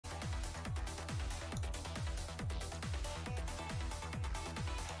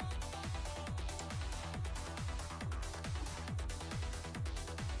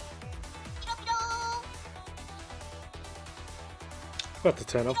Forgot to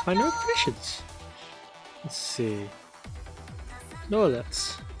turn off my notifications. Let's see. No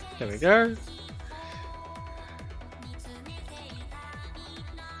alerts. There we go.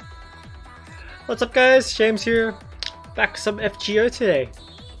 What's up guys? James here. Back some FGO today.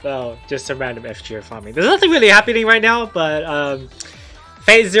 Well, just some random FGO farming. There's nothing really happening right now, but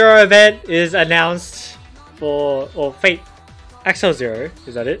Fate Zero event is announced for, or Fate XL Zero,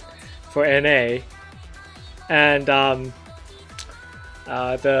 is that it? For NA. And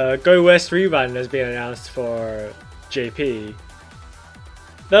the Go West rerun has been announced for JP.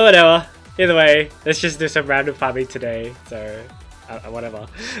 But whatever. Either way, let's just do some random farming today. So whatever.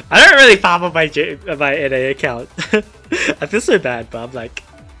 I don't really farm on my NA account. I feel so bad, but I'm like,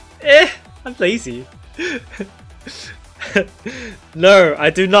 I'm lazy. No, I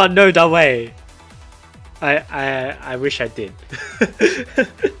do not know that way. I wish I did.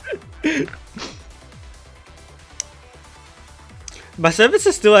 My service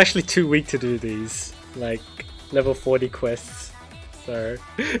is still actually too weak to do these, like level 40 quests. So,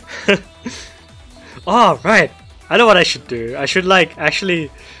 oh right, I know what I should do. I should like actually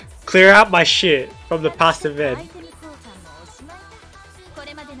clear out my shit from the past event.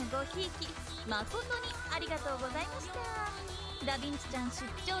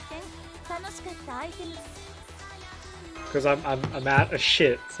 Because I'm out of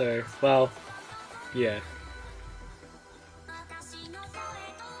shit. So well, yeah.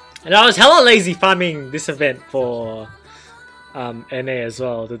 And I was hella lazy farming this event for NA as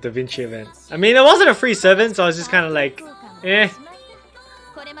well, the Da Vinci event. I mean, it wasn't a free servant, so I was just kind of like, eh.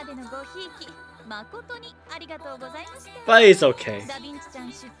 But it's okay.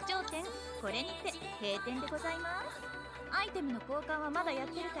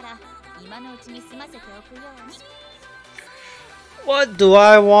 What do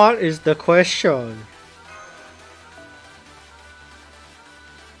I want is the question.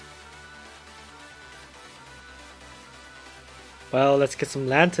 Well, let's get some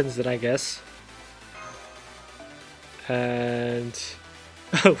lanterns then, I guess. And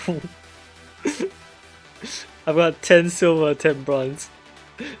I've got 10 silver, 10 bronze.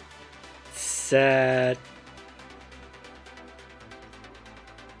 Sad.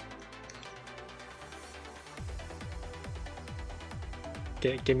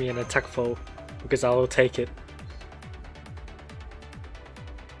 Give me an attack foe, because I will take it.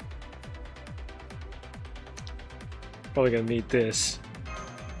 Probably gonna need this.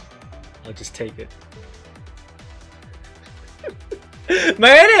 I'll just take it. My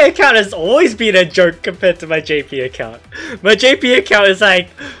NA account has always been a joke compared to my JP account. My JP account is like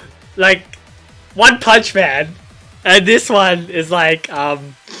One Punch Man, and this one is like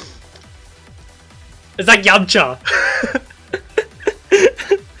it's like Yamcha.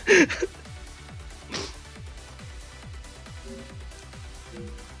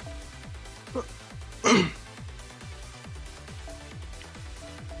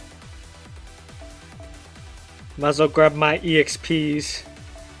 Might as well grab my EXPs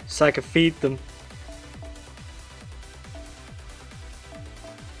so I can feed them.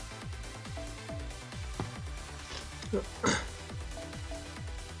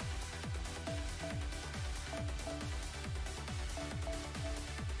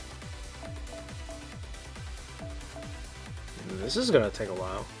 This is gonna take a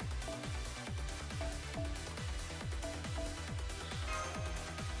while.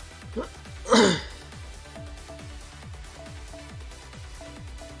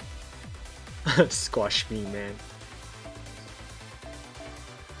 Squash me, man.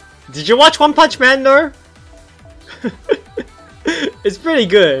 Did you watch One Punch Man though? It's pretty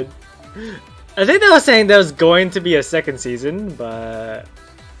good. I think they were saying there was going to be a second season, but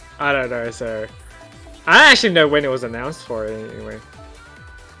I don't know, so I don't actually know when it was announced for it anyway.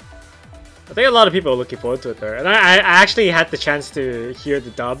 I think a lot of people are looking forward to it though, and I actually had the chance to hear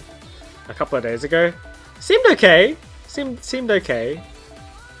the dub a couple of days ago. Seemed okay. Seemed okay.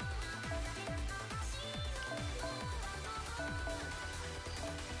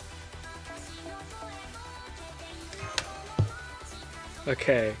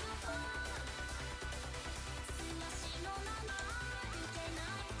 Okay.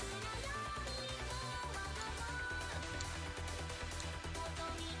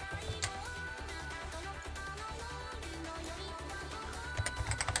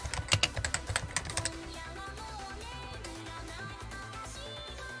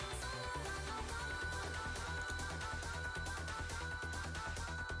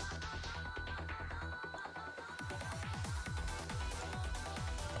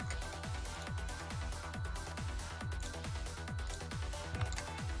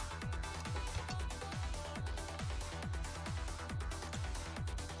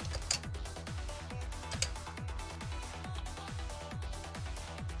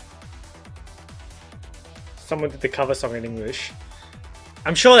 someone did the cover song in English.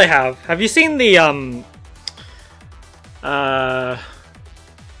 I'm sure they have. Have you seen the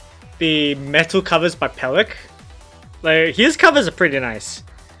metal covers by Pellic? Like, his covers are pretty nice.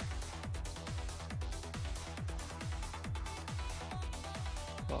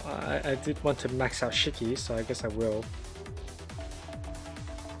 Well, I did want to max out Shiki, so I guess I will.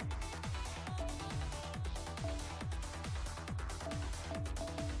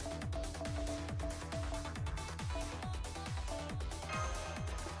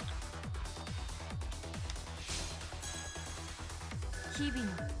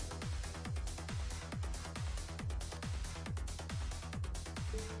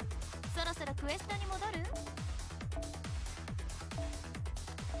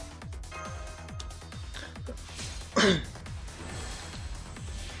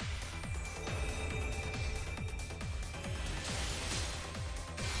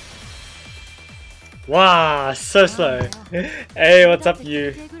 Wow, so slow. Hey, what's up,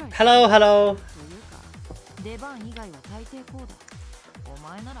 you? Hello, hello.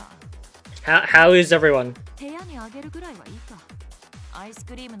 How is everyone?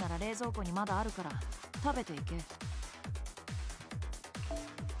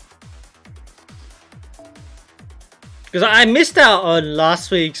 Because I missed out on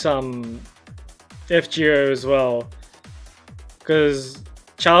last week's FGO as well. Because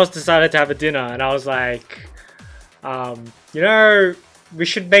Charles decided to have a dinner and I was like, you know, we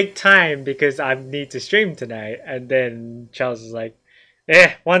should make time because I need to stream tonight. And then Charles was like,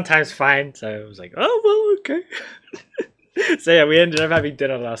 one time's fine. So I was like, oh, well, okay. So yeah, we ended up having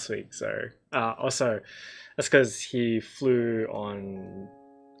dinner last week. So also, that's because he flew on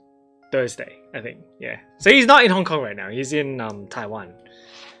Thursday, I think. Yeah. So he's not in Hong Kong right now. He's in Taiwan.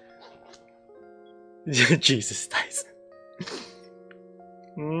 Jesus, Tyson.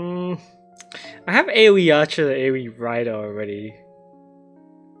 I have AoE Archer, the AoE Rider already.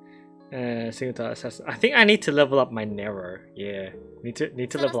 Single target assassin. I think I need to level up my Nero. Yeah, need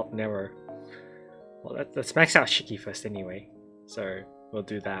to level up Nero. Well, let's max out Shiki first anyway. So we'll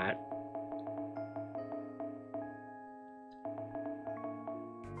do that.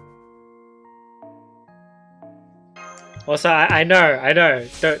 Also, I know.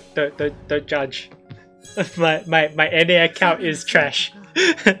 Don't judge. My NA account is trash.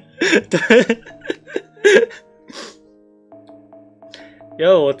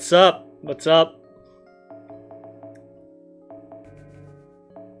 Yo, what's up? What's up?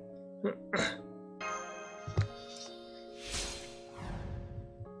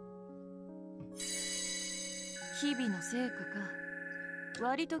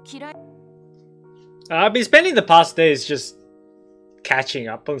 I've been spending the past days just catching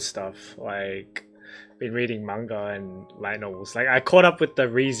up on stuff, like been reading manga and light novels. Like I caught up with the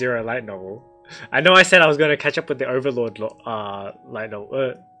ReZero light novel. I know I said I was going to catch up with the Overlord light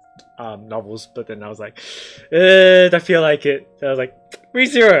novel, novels, but then I was like, I feel like it. So I was like,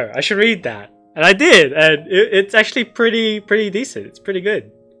 ReZero, I should read that, and I did, and it's actually pretty decent. It's pretty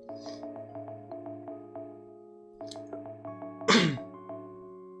good.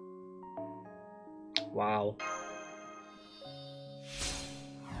 Wow.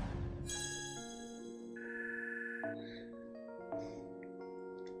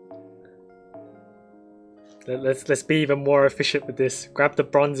 Let's be even more efficient with this. Grab the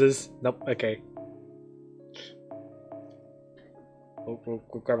bronzes. Nope. Okay. We'll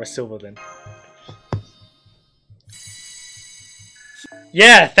grab a silver then.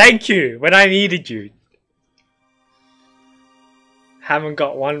 Yeah, thank you. When I needed you. Haven't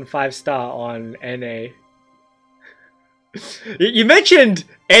got 1 5-star on NA. You mentioned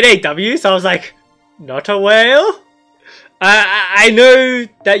NAW, so I was like, not a whale? I know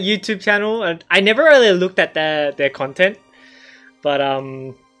that YouTube channel, and I never really looked at their content, but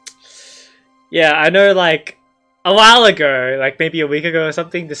yeah, I know like a while ago, like maybe a week ago or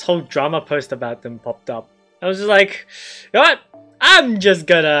something, this whole drama post about them popped up. I was just like, you know what? I'm just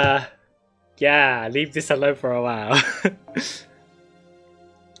gonna, yeah, leave this alone for a while.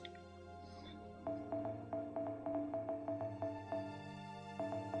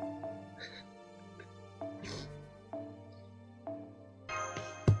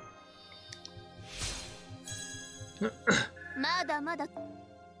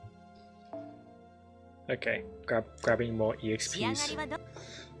 Okay, grabbing more EXPs.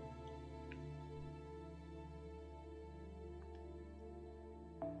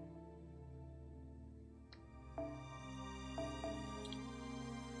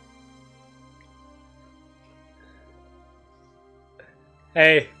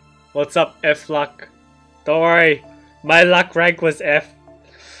 Hey, what's up, F luck? Don't worry, my luck rank was F.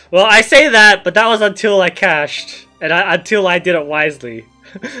 Well, I say that, but that was until I cashed, and until I did it wisely.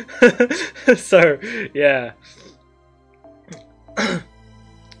 So, yeah.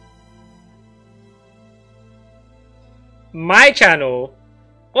 My channel,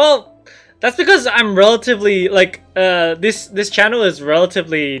 well, that's because I'm relatively like this channel is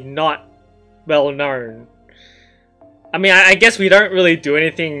relatively not well known. I mean, I guess we don't really do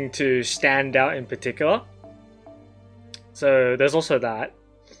anything to stand out in particular. So there's also that.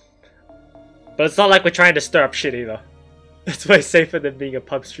 But it's not like we're trying to stir up shit either. It's way safer than being a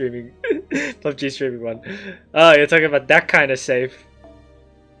PUBG streaming one. Oh, you're talking about that kind of safe.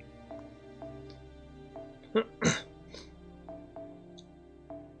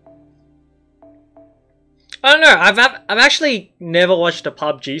 I don't know. I've actually never watched a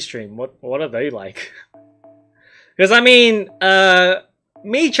PUBG stream. What are they like? Because I mean,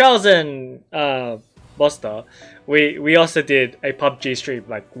 me, Charles, and Buster, we also did a PUBG stream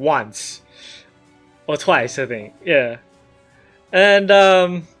like once or twice, I think. Yeah, and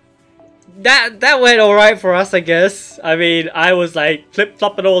that went alright for us, I guess. I mean, I was like flip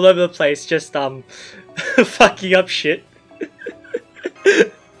flopping all over the place, just fucking up shit.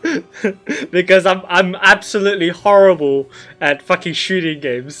 Because I'm absolutely horrible at fucking shooting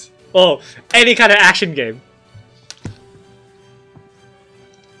games. Or any kind of action game.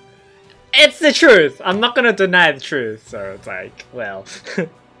 It's the truth. I'm not gonna deny the truth. So it's like, well.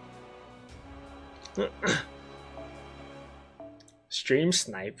 Stream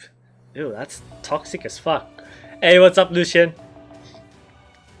snipe. Ew, that's toxic as fuck. Hey, what's up, Lucian?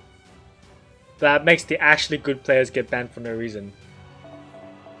 That makes the actually good players get banned for no reason.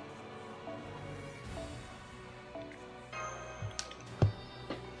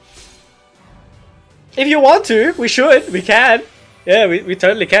 If you want to, we should, we can. Yeah, we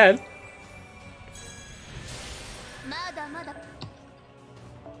totally can.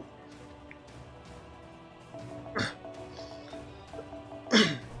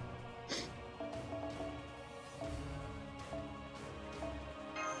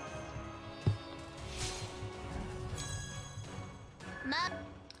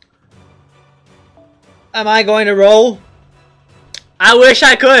 Am I going to roll? I wish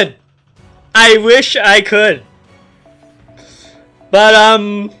I could. I wish I could. But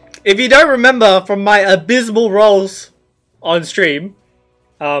if you don't remember from my abysmal rolls on stream,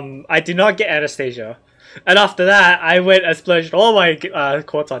 I did not get Anastasia. And after that, I went and splurged all my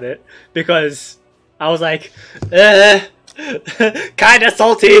quartz on it because I was like, kinda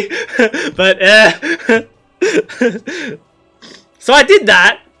salty, but so I did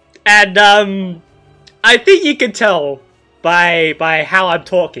that, and I think you can tell by how I'm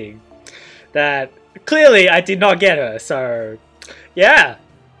talking that clearly I did not get her, so yeah.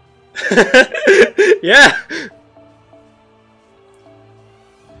 Yeah.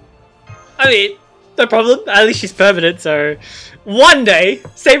 I mean, no problem, at least she's permanent, so one day,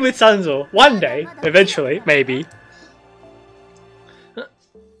 same with Sunzel, one day, eventually, maybe.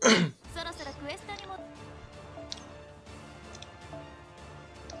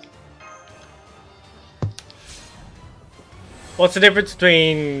 What's the difference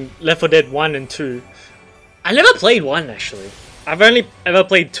between Left 4 Dead 1 and 2? I never played 1 actually. I've only ever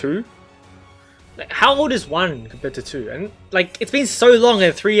played 2. Like, how old is 1 compared to 2? And like, it's been so long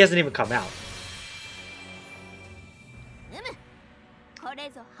and 3 hasn't even come out.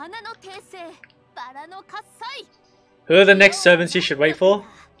 Who are the next servants you should wait for?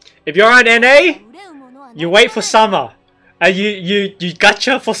 If you're on NA, you wait for Summer. And you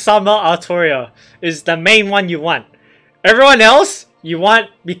gacha for Summer Artoria is the main one you want. Everyone else, you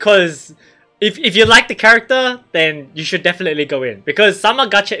want because if you like the character, then you should definitely go in. Because Summer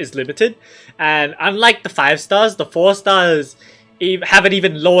Gacha is limited, and unlike the 5 stars, the 4 stars have an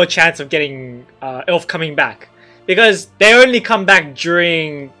even lower chance of getting Elf coming back. Because they only come back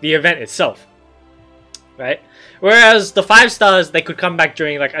during the event itself. Right? Whereas the 5 stars, they could come back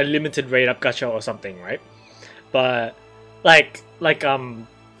during like a limited raid up gacha or something, right? But like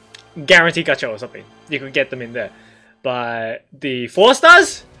guarantee gacha or something, you could get them in there. But the 4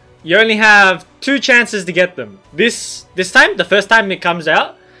 stars, you only have 2 chances to get them. This time, the first time it comes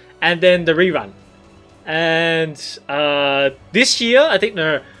out, and then the rerun. And this year, I think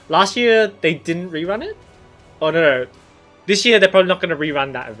no, last year they didn't rerun it. Oh no, this year they're probably not going to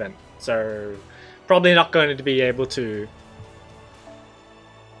rerun that event. So probably not going to be able to.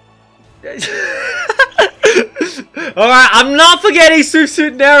 Alright, I'm not forgetting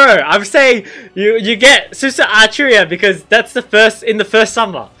Susu Nero. I'm saying you get Susu Arturia because that's the first in the first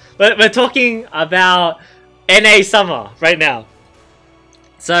summer. But we're talking about NA summer right now.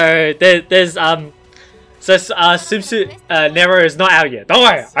 So there's So swimsuit Nero is not out yet. Don't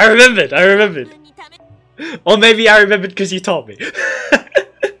worry, I remembered. Or maybe I remembered because you told me.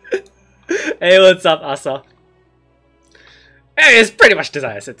 Hey, what's up, Asa? Hey, it's pretty much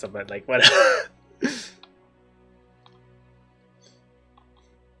Desire Sensor, but like, whatever.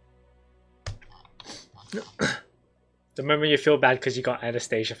 The moment you feel bad because you got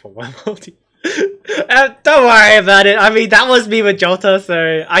Anastasia for one multi. Don't worry about it. I mean, that was me with Jota,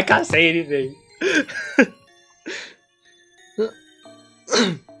 so I can't say anything.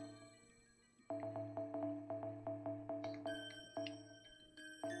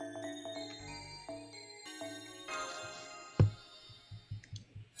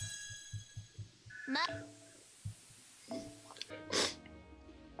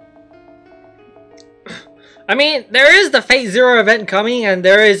 I mean, there is the Fate Zero event coming, and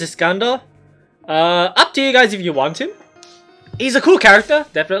there is Iskander. Up to you guys if you want him. He's a cool character,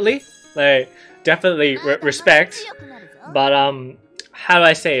 definitely. Like, definitely respect. But how do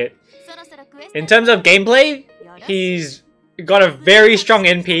I say it? In terms of gameplay, he's got a very strong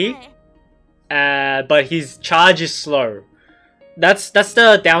NP, but his charge is slow. That's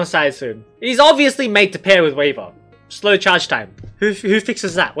the downside to him. He's obviously made to pair with Waver. Slow charge time. Who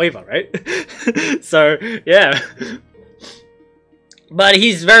fixes that? Waver, right? So, yeah. But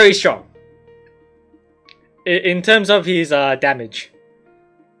he's very strong. In terms of his damage.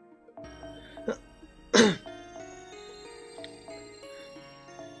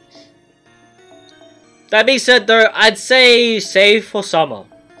 That being said though, I'd say save for summer.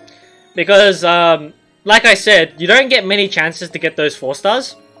 Because, like I said, you don't get many chances to get those 4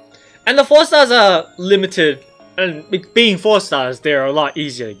 stars. And the 4 stars are limited. And being 4 stars, they're a lot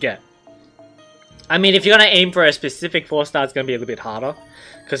easier to get. I mean, if you're going to aim for a specific 4 star, it's going to be a little bit harder.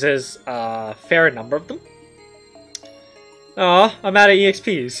 Because there's a fair number of them. Oh, I'm out of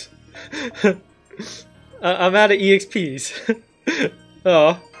EXPs. I'm out of EXPs.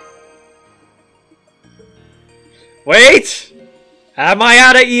 Oh. Wait! Am I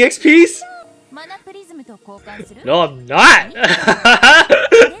out of EXPs? No, I'm not!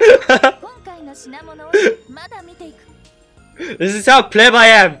 This is how pleb I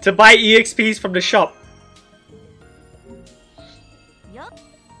am, to buy EXPs from the shop.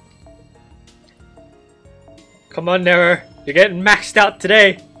 Come on, Nero. You're getting maxed out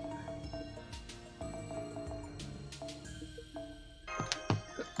today.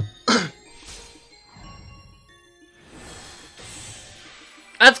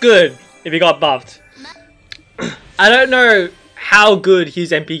 That's good, if he got buffed. I don't know how good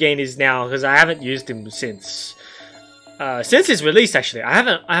his MP gain is now, because I haven't used him since his release, actually. I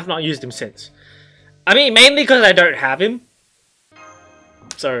have not used him since. I mean, mainly because I don't have him.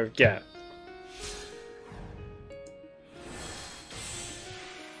 So, yeah.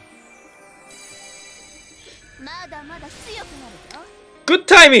 Good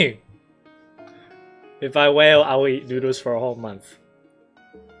timing! If I wail, I will eat noodles for a whole month.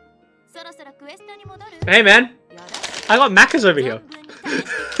 Hey man, I got Macca's over here.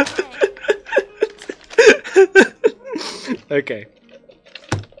 Okay.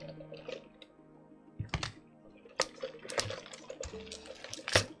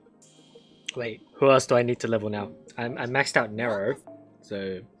 Wait, who else do I need to level now? I'm maxed out Nero,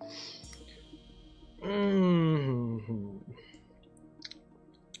 so...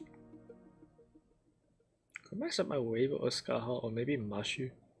 Could max up my Wave or Skaha, or maybe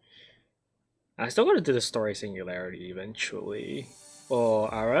Mashu. I still gotta do the story singularity eventually.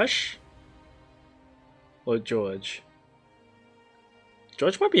 Or Arash? Or George?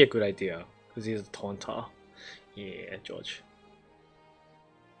 George might be a good idea, because he's a taunter. Yeah, George.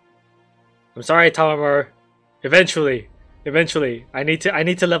 I'm sorry, Tamamo. Eventually. I need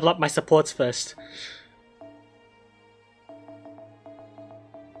to level up my supports first.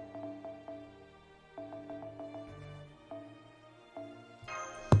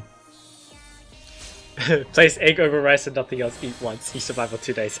 Place egg over rice and nothing else. Eat once. You survive for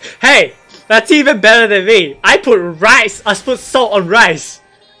 2 days. Hey! That's even better than me! I put salt on rice!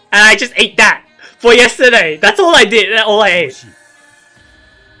 And I just ate that! For yesterday! That's all I did! That's all I ate!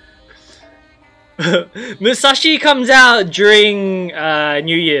 Musashi comes out during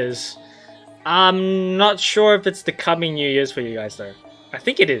New Year's. I'm not sure if it's the coming New Year's for you guys though. I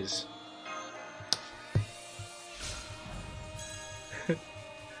think it is.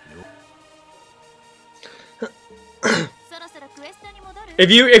 If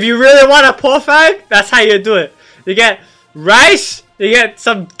you really want a poor fag, that's how you do it. You get rice, you get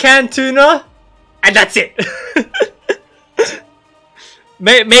some canned tuna, and that's it.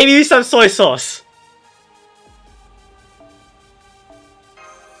 Maybe some soy sauce.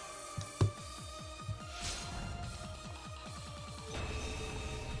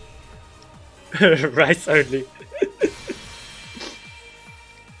 Rice only.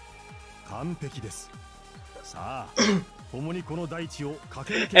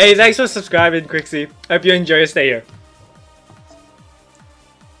 Hey, thanks for subscribing, Crixie. Hope you enjoy your stay here.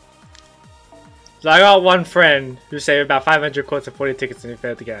 So I got one friend who saved about 500 coins and 40 tickets and he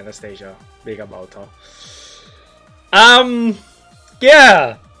failed to get Anastasia. Big up Malta.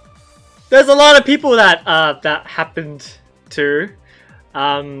 Yeah. There's a lot of people that that happened to.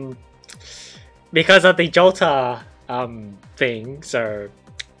 Because of the Jota thing. So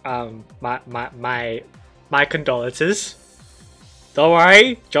my condolences. Don't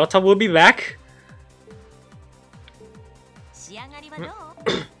worry, Jota will be back.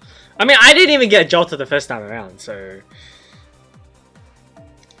 I mean, I didn't even get Jota the first time around, so...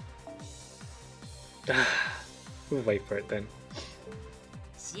 we'll wait for it then.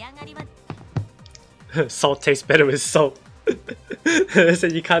 Salt tastes better with salt. So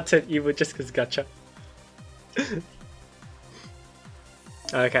you can't turn evil just because gacha.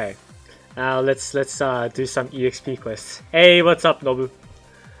 Okay. Now let's do some EXP quests. Hey, what's up, Nobu?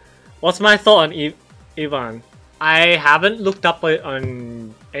 What's my thought on Ivan? I haven't looked up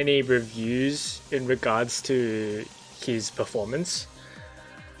on any reviews in regards to his performance.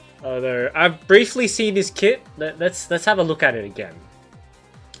 Although I've briefly seen his kit. Let's have a look at it again.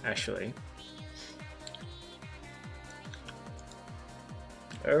 Actually,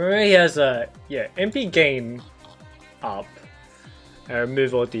 he has a MP gain up and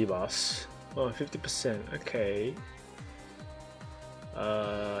remove all debuffs. Oh, 50%. Okay.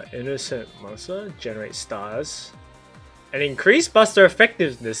 Innocent monster, generate stars, and increase buster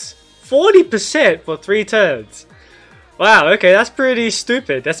effectiveness 40% for 3 turns. Wow, okay, that's pretty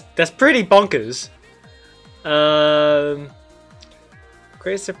stupid. That's pretty bonkers.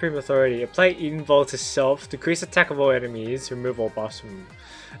 Create supreme authority. Apply invul to self, decrease attack of all enemies, remove all buffs from...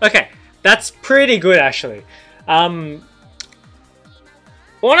 Okay, that's pretty good actually. One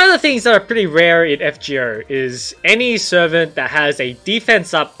of the things that are pretty rare in FGO is any servant that has a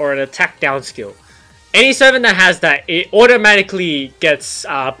defense up or an attack down skill. Any servant that has that, it automatically gets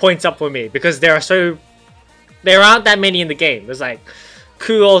points up for me because there aren't that many in the game. There's like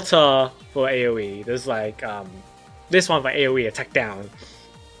Coup Alter for AoE. There's like this one for AoE attack down.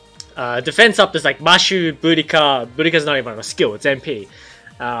 Defense up is like Mashu, Boudica. Boudica's not even a skill, it's MP.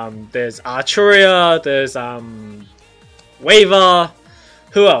 There's Arturia, there's Waver.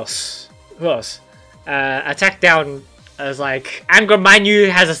 Who else? Attack down as like Angra Mainyu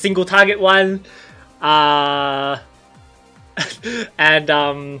has a single target one. And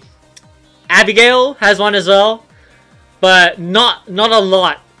Abigail has one as well. But not a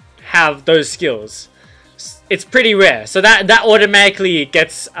lot have those skills. It's pretty rare. So that automatically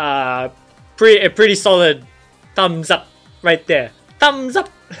gets a pretty solid thumbs up right there. Thumbs up.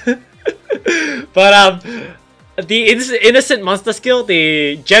 But the innocent monster skill,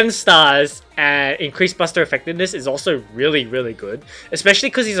 the gem stars and increased buster effectiveness is also really good, especially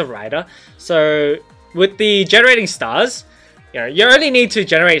because he's a rider. So with the generating stars, you only need to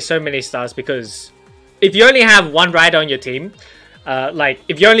generate so many stars because if you only have one rider on your team, like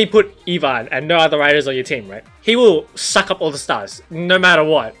if you only put Ivan and no other riders on your team, right, he will suck up all the stars no matter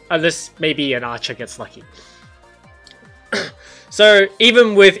what, unless maybe an archer gets lucky. So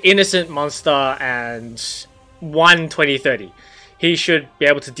even with innocent monster and 1/20/30, he should be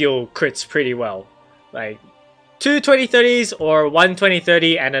able to deal crits pretty well. Like 2 20/30s or 1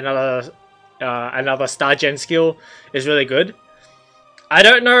 20/30 and another star gen skill is really good. I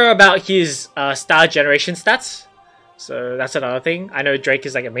don't know about his star generation stats, so that's another thing. I know Drake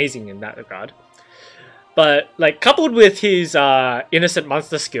is like amazing in that regard, but like coupled with his innocent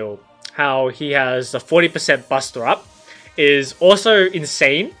monster skill, how he has a 40% buster up is also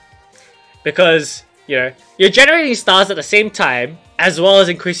insane because you're generating stars at the same time, as well as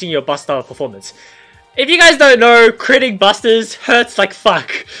increasing your buster performance. If you guys don't know, critting busters hurts like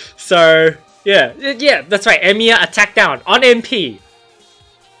fuck. So, yeah, that's right. Emiya attack down on MP.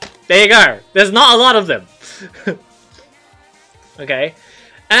 There you go. There's not a lot of them. Okay.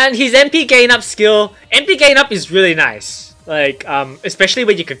 And his MP gain up skill. MP gain up is really nice. Like, especially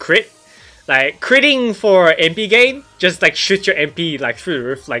when you can crit. Like, critting for MP gain, just like shoot your MP like through the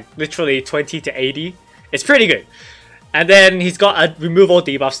roof, like literally 20 to 80. It's pretty good. And then he's got a remove all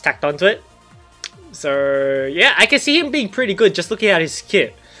debuffs tacked onto it. So yeah, I can see him being pretty good just looking at his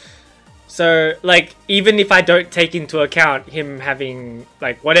kit. So like, even if I don't take into account him having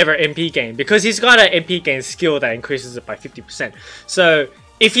like whatever MP gain, because he's got an MP gain skill that increases it by 50%. So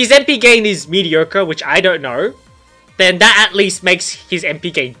if his MP gain is mediocre, which I don't know, then that at least makes his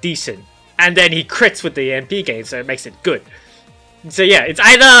MP gain decent. And then he crits with the MP gain, so it makes it good. So yeah, it's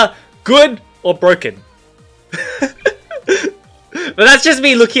either good or broken. But that's just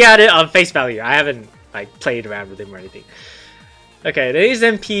me looking at it on face value. I haven't like played around with him or anything. Okay, his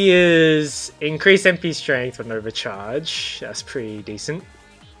MP is increased MP strength with overcharge. That's pretty decent.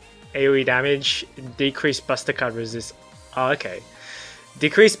 AoE damage, decreased buster card resist. Oh, okay.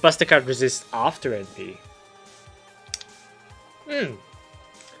 Decreased buster card resist after NP.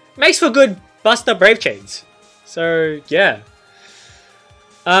 Makes for good buster brave chains. So yeah.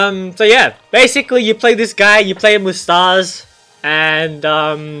 So yeah, basically you play this guy, you play him with stars, and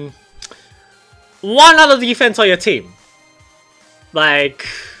one other defense on your team. Like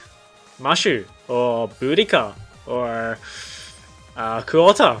Mashu or Burika or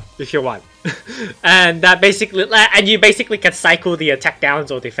Kuota if you want. And that basically, and you basically can cycle the attack downs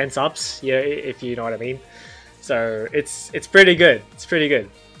or defense ups, yeah, if you know what I mean. So it's pretty good. It's pretty good.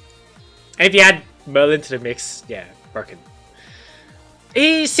 And if you add Merlin to the mix, yeah, broken.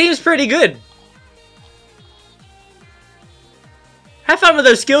 He seems pretty good. Have fun with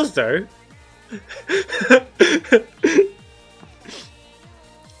those skills though.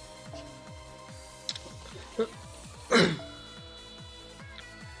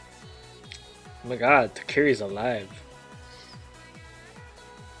 Oh my god, Takiri's alive.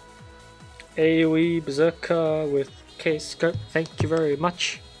 AoE Berserker with case scope, thank you very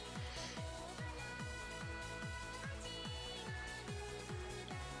much.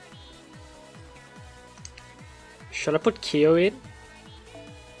 Should I put Kyo in?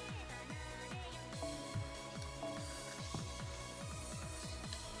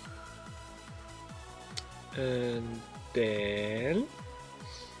 And then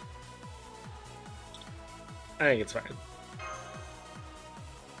I think it's fine.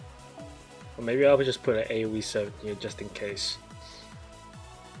 Or maybe I'll just put an AoE 7 here just in case.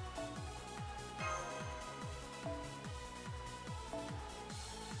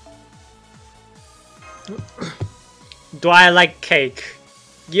 Do I like cake?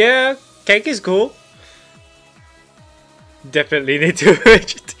 Yeah, cake is cool. Definitely need to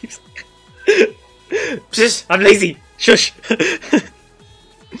arrange teams. Shush, I'm lazy. Shush.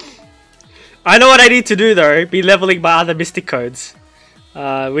 I know what I need to do though. Be leveling my other mystic codes.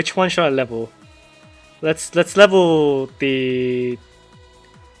 Which one should I level? Let's level this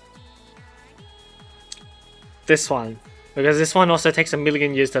one, because this one also takes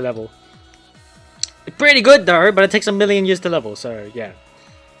 1,000,000 years to level. Pretty good though, but it takes 1,000,000 years to level. So yeah.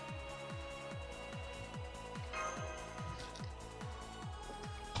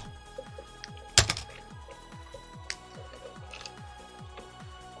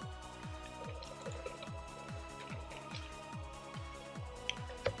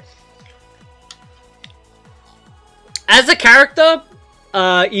 As a character,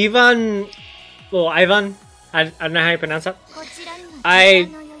 Ivan, I don't know how you pronounce that. I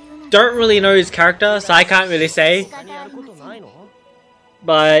don't really know his character, so I can't really say.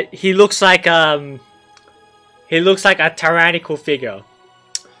 But he looks like a tyrannical figure,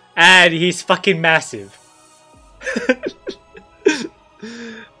 and he's fucking massive.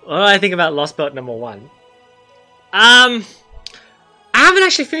 What do I think about Lost Belt number 1? I haven't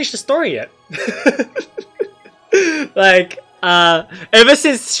actually finished the story yet. Like, ever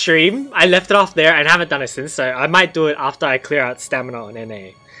since stream, I left it off there and haven't done it since, so I might do it after I clear out stamina on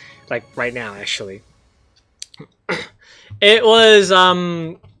NA. Like, right now, actually. It was,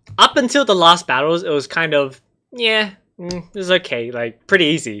 up until the last battles, it was kind of, yeah, it was okay, like, pretty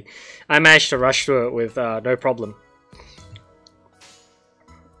easy. I managed to rush through it with, no problem.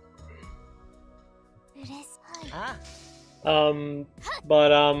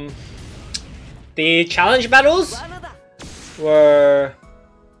 The challenge battles were...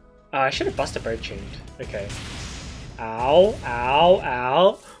 I should have busted bird chained. Okay. Ow, ow,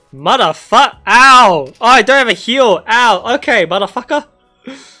 ow. Motherfuck! Ow! Oh, I don't have a heal! Ow! Okay, motherfucker!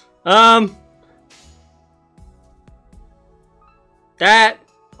 That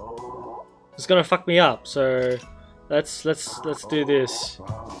is gonna fuck me up, so let's do this.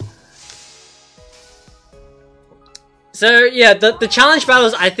 So yeah, the challenge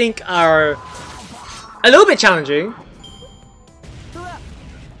battles I think are a little bit challenging.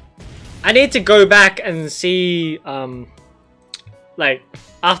 I need to go back and see, like,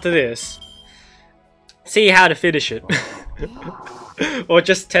 after this, see how to finish it. Or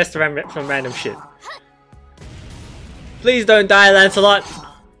just test some random shit. Please don't die, Lancelot!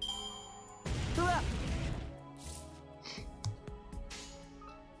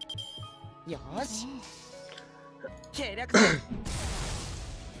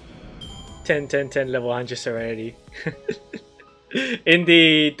 10, 10, 10 level 100 Serenity. In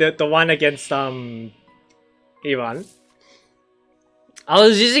the one against Ivan, I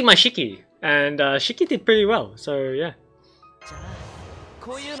was using my Shiki And Shiki did pretty well, so yeah.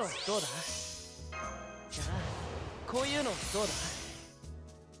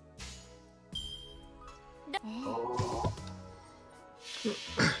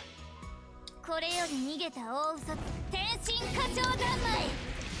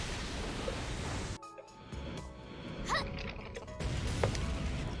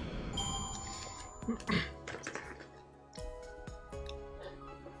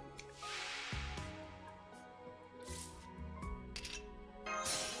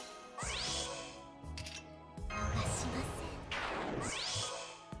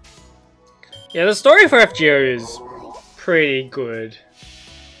 Yeah, the story for FGO is pretty good.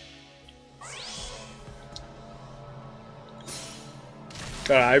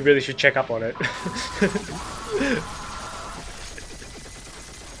 God, I really should check up on it.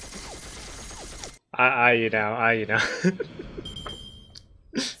 You know.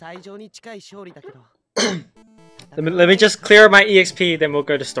 Let me just clear my EXP, then we'll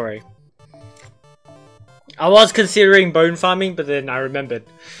go to story. I was considering bone farming, but then I remembered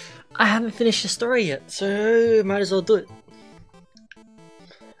I haven't finished the story yet, so might as well do it.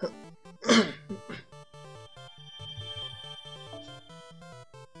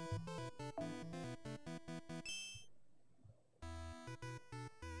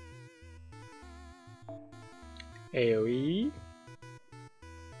 AoE.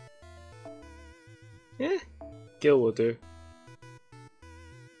 Yeah, Gil will do.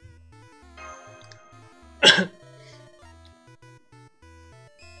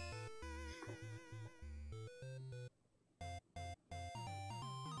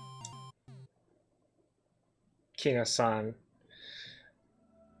 King Hassan.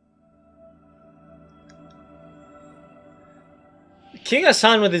 King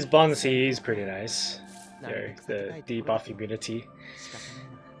Hassan with his Bonsi is pretty nice. There, the debuff immunity.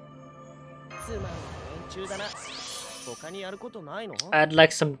 I'd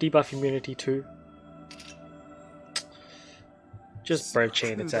like some debuff immunity too. Just Brave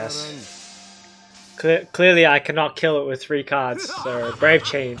Chain its ass. Clearly I cannot kill it with 3 cards, so Brave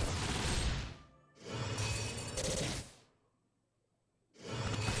Chain.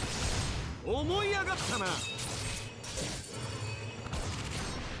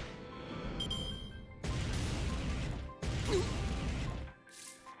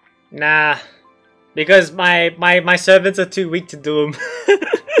 Nah, because my servants are too weak to do them.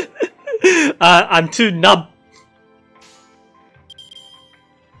 I'm too nub.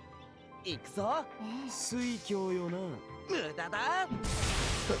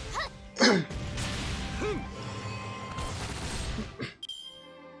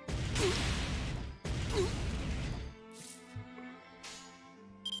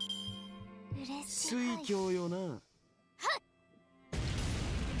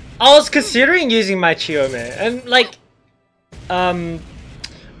 I was considering using my Chiyome, and like,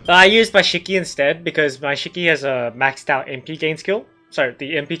 I used my Shiki instead because my Shiki has a maxed out MP gain skill. Sorry,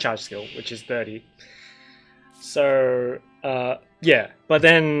 the MP charge skill, which is 30. So, yeah. But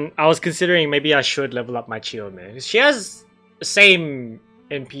then I was considering maybe I should level up my Chiyome. She has the same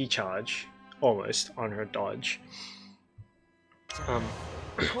MP charge, almost, on her dodge.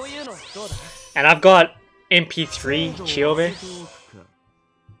 And I've got MP3 Chiyome.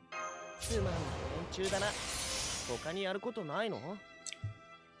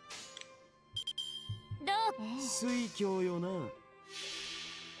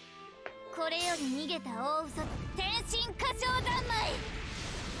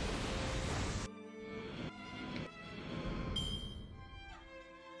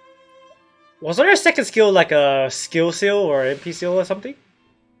 Wasn't her second skill like a skill seal or MP seal or something?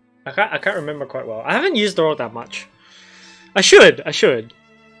 I can't remember quite well. I haven't used her all that much. I should.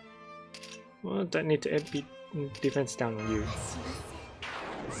 Well, don't need to MP defense down on you.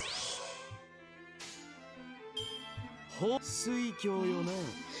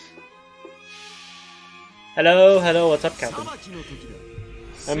 Hello, what's up, Captain?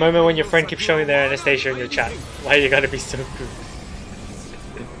 A moment when your friend keeps showing their Anastasia in your chat. Why you gotta be so good?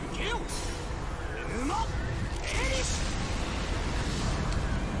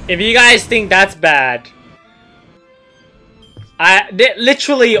 If you guys think that's bad,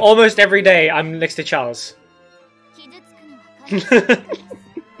 literally almost every day I'm next to Charles.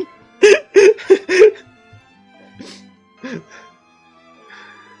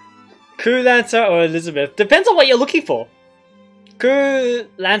 Coup Lancer or Elizabeth? Depends on what you're looking for. Coup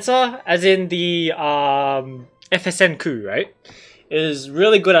Lancer, as in the FSN Coup, right? Is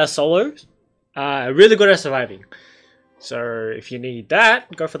really good at solo, really good at surviving. So if you need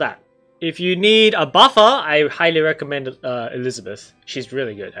that, go for that. if you need a buffer, I highly recommend Elizabeth. She's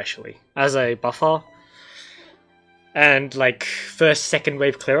really good, actually, as a buffer. And, like, first, second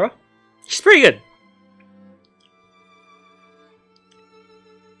wave clearer. She's pretty good.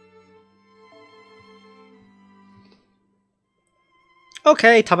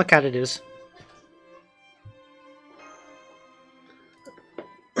 Okay, Tabacat it is.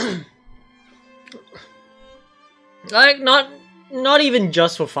 Like, not even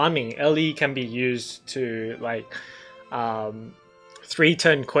just for farming. Ellie can be used to, like,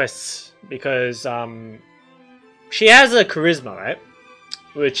 3-turn quests, because she has a charisma, right?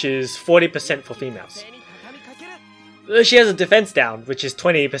 Which is 40% for females. She has a defense down, which is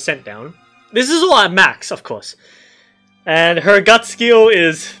 20% down. This is all at max, of course. And her gut skill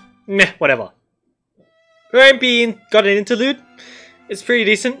is meh, whatever. Her MP got an interlude. It's pretty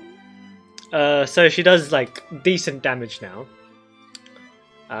decent. So she does like decent damage now.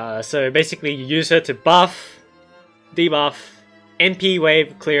 So basically you use her to buff, debuff, MP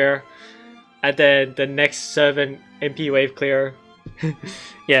wave clear, and then the next servant MP wave clear.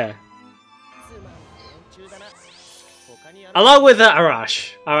 Yeah. Along with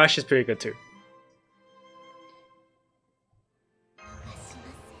Arash. Arash is pretty good too.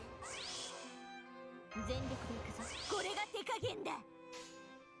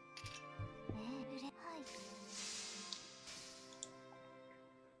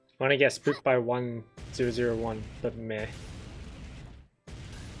 Wanna get spooked by 1001, but meh.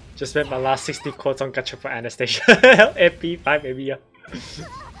 Just spent my last 60 quotes on gacha for Anastasia. MP5 maybe, yeah.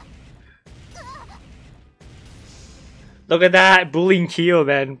 Look at that bullying Kyo,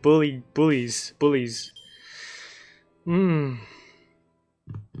 man. Bullies.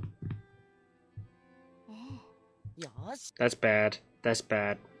 That's bad. That's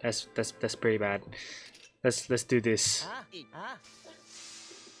pretty bad. Let's do this.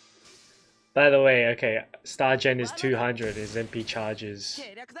 By the way, okay, Star Gen is 200, his MP charges.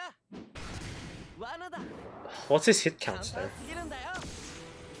 What's his hit count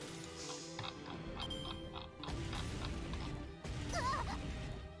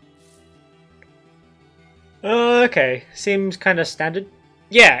though? Okay, seems kind of standard.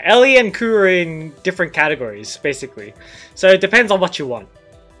 Yeah, Ellie and Ku are in different categories, basically. So it depends on what you want.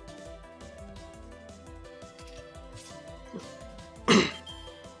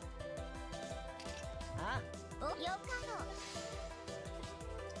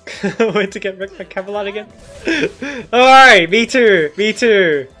 Wait to get wrecked by Camelot again? Alright, me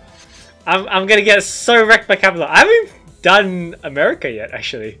too. I'm gonna get so wrecked by Camelot. I haven't done America yet,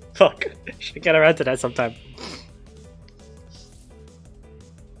 actually. Fuck. Should get around to that sometime.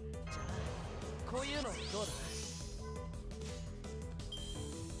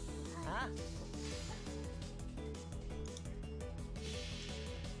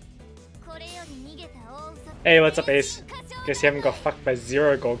 Hey, what's up, Ace? Guess you haven't got fucked by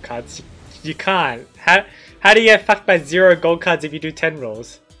 0 gold cards. You can't. How do you get fucked by 0 gold cards if you do 10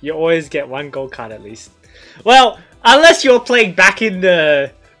 rolls? You always get 1 gold card at least. Well, unless you're playing back in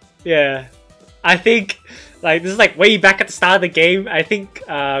the... Yeah. I think... Like, this is like way back at the start of the game. I think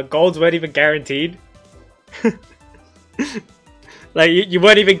golds weren't even guaranteed. Like, you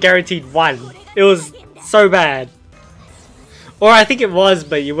weren't even guaranteed 1. It was so bad. Or I think it was,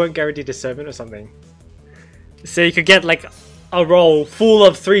 but you weren't guaranteed a servant or something. So you could get like a roll full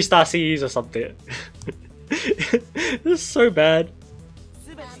of 3-star CEs or something. This is so bad.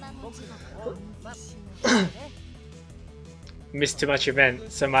 Missed too much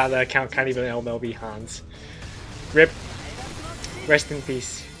event, so my other account can't even MLB Hans. RIP. Rest in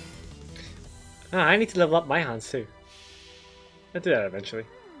peace. Oh, I need to level up my Hans too. I'll do that eventually.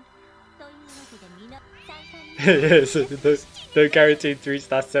 Yeah, so the guaranteed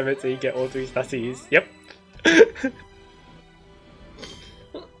 3-star 7, so you get all 3-star CEs. Yep.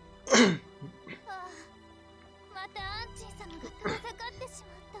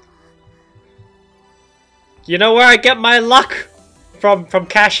 You know where I get my luck from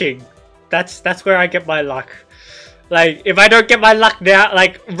caching. That's where I get my luck. Like if I don't get my luck now,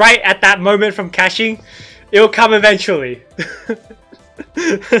 like right at that moment from caching, it'll come eventually.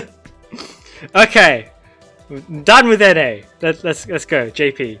 Okay, done with NA. Let's go,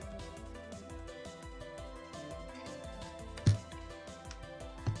 JP.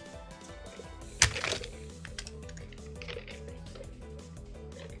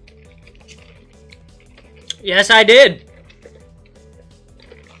 Yes, I did,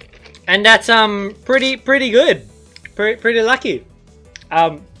 and that's pretty good, pretty lucky.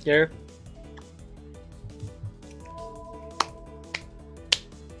 Here.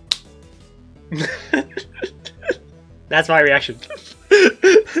 That's my reaction.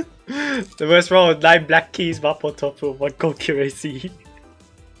 The worst roll with 9 black keys, Mapo Tofu, 1 gold QAC.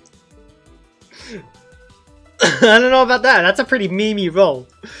 I don't know about that. That's a pretty memey roll.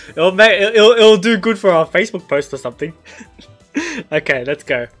 It'll do good for our Facebook post or something. Okay, let's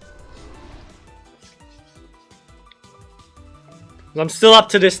go. I'm still up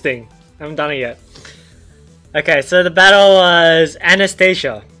to this thing. I haven't done it yet. Okay, so the battle was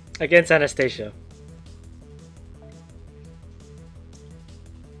Anastasia against Anastasia.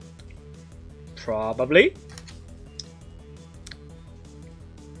 Probably.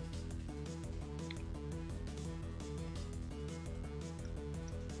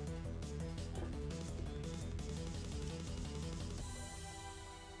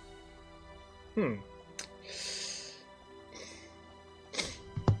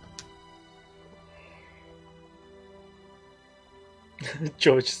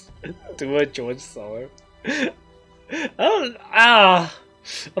 George, do a George solo. I'm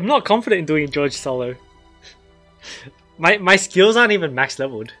not confident in doing George solo. My skills aren't even max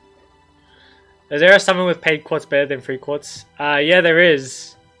leveled. Is there someone with paid quartz better than free quartz? Yeah, there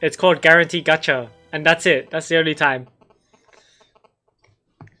is. It's called Guarantee Gacha, and that's it. That's the only time.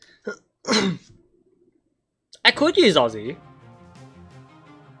 I could use Aussie.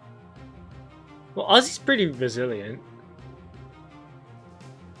 Well, Aussie's pretty resilient.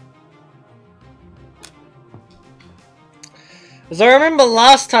 So I remember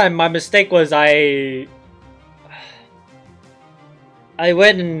last time my mistake was I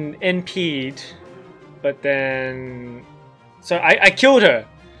went and NP'd, but then so I killed her.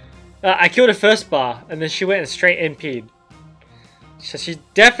 I killed her first bar, and then she went and straight NP'd. So she's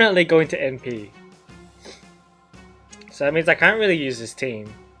definitely going to NP. So that means I can't really use this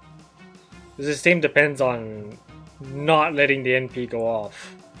team. Because this team depends on not letting the NP go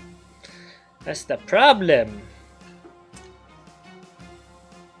off. That's the problem.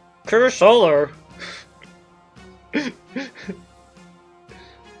 Cure Solar.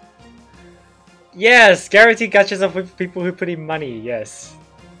 Yes, guarantee catches up with people who put in money, yes.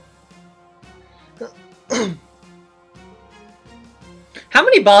 How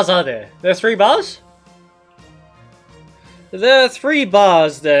many bars are there? There are 3 bars? If there are 3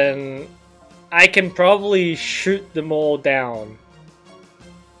 bars, then I can probably shoot them all down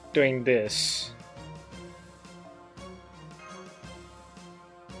doing this.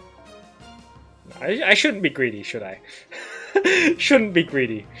 I shouldn't be greedy, should I? Shouldn't be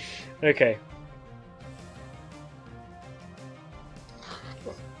greedy. Okay.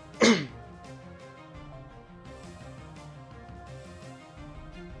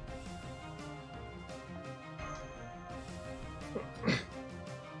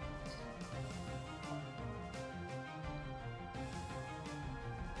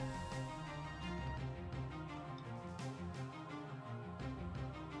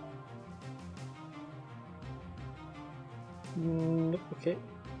 Okay.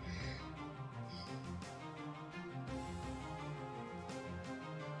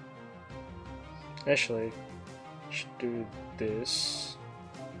 Actually, I should do this.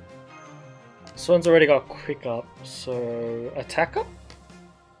 This one's already got quick up, so attack up?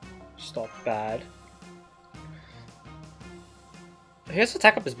 It's not bad. I guess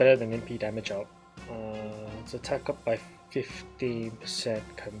attack up is better than MP damage up. It's attack up by 15%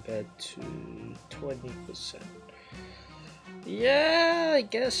 compared to 20%. Yeah, I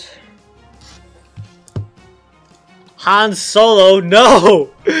guess. Han Solo, no!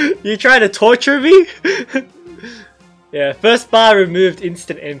 You trying to torture me? Yeah, first bar removed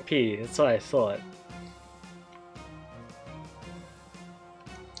instant MP. That's what I thought.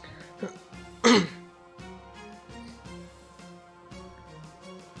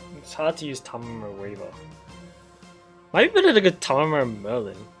 It's hard to use Tamara Weaver. Might be better to get Tamara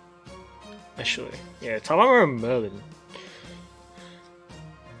Merlin. Actually, yeah, Tamara Merlin.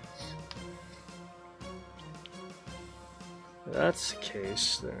 If that's the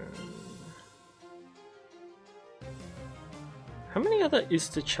case, then how many other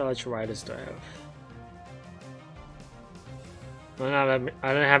Insta-Charge riders do I have?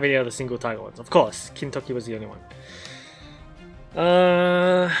 I don't have any other single target ones. Of course, Kintoki was the only one.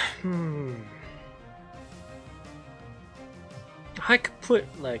 I could put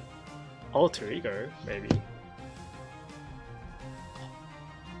like Alter Ego, maybe.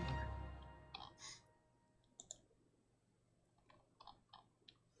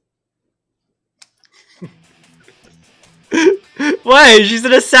 Why? She's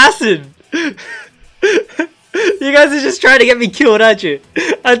an assassin! You guys are just trying to get me killed, aren't you?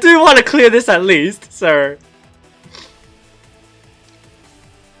 I do want to clear this at least, so...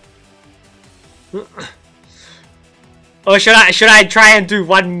 Or should I try and do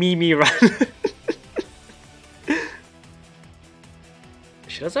one Mimi run?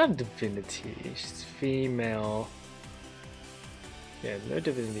 She doesn't have divinity. She's female. Yeah, no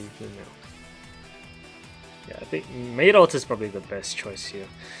divinity female. Yeah, I think Maid Altar is probably the best choice here.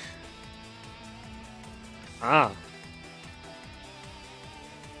 Ah.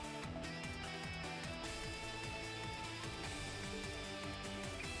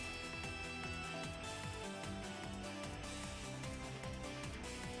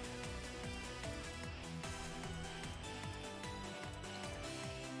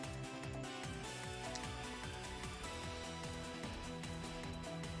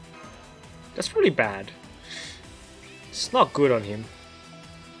 That's pretty bad. It's not good on him.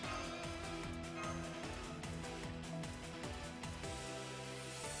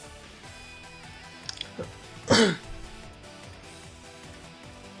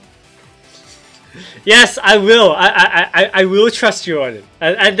 Yes, I will. I will trust you on it,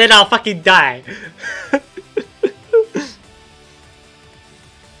 and then I'll fucking die.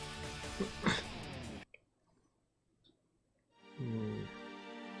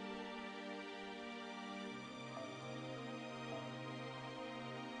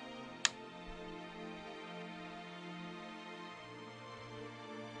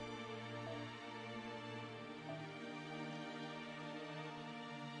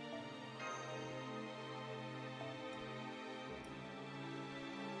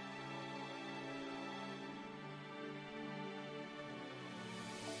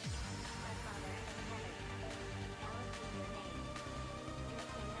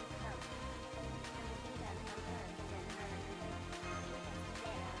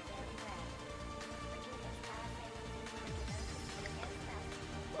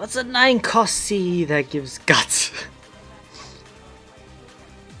 What's a 9-cost C that gives guts?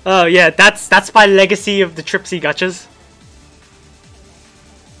 Oh yeah, that's my legacy of the Tripsy gachas.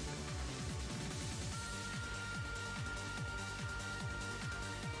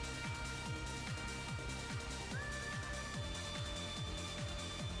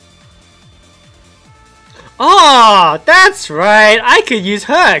 Oh, that's right. I could use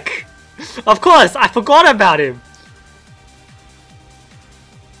Herc. Of course, I forgot about him.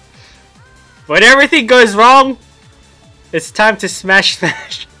 When everything goes wrong, it's time to smash.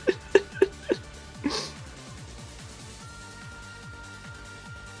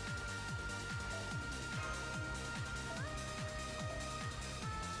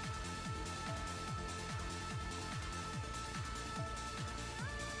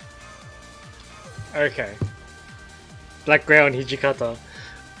 Okay. Black Grail and Hijikata.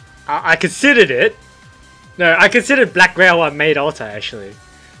 I considered it. No, I considered Black Grail on Maid Altar actually.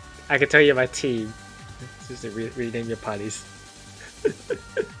 I can tell you my team. Just to rename your parties.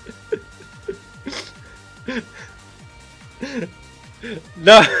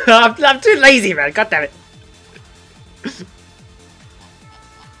 No, I'm too lazy, man. God damn it.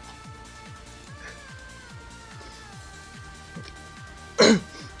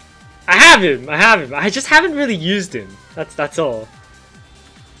 I have him. I just haven't really used him. That's all.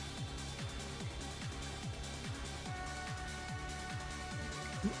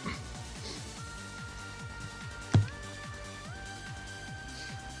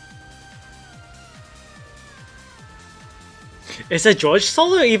 Is a George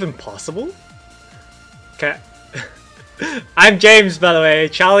solo even possible? Okay. I'm James, by the way.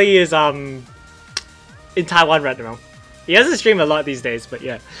 Charlie is in Taiwan right now. He doesn't stream a lot these days, but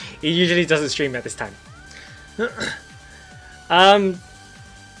yeah, he usually doesn't stream at this time.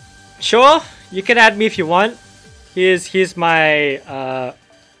 Sure, you can add me if you want. Here's my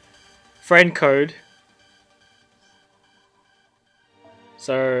friend code.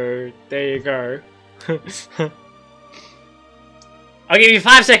 So there you go. I'll give you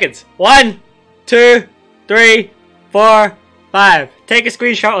 5 seconds. 1, 2, 3, 4, 5. Take a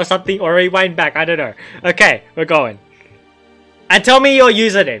screenshot or something or rewind back. I don't know. Okay, we're going. And tell me your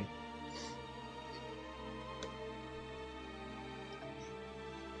username.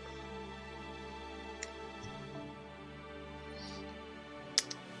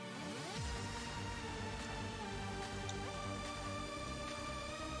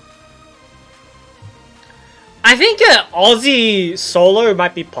 I think an Aussie solo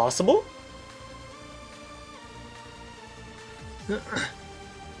might be possible.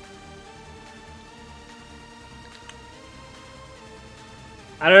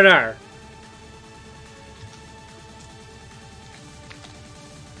 I don't know.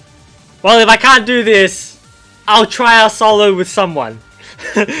 Well, if I can't do this, I'll try a solo with someone.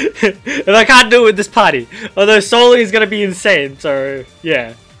 If I can't do it with this party. Although solo is gonna be insane, so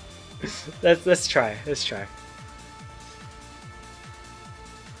yeah. Let's try. Let's try.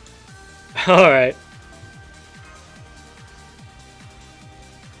 Alright.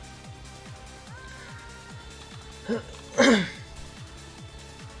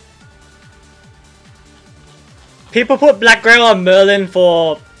 People put Black Grail on Merlin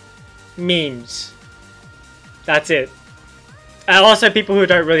for memes. That's it. And also people who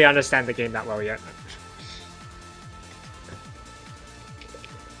don't really understand the game that well yet.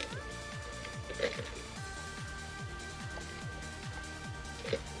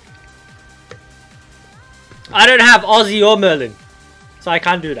 I don't have Aussie or Merlin, so I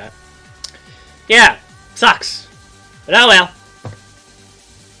can't do that. Yeah, sucks. But oh well.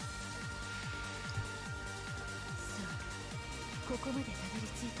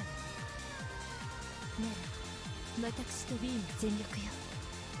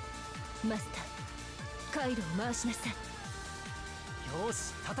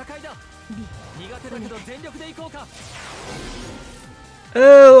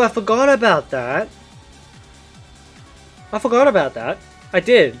 Oh, I forgot about that. I forgot about that. I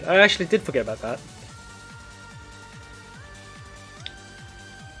did. I actually did forget about that.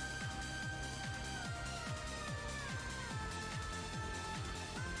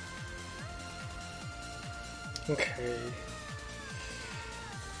 Okay.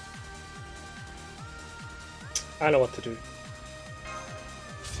 I know what to do.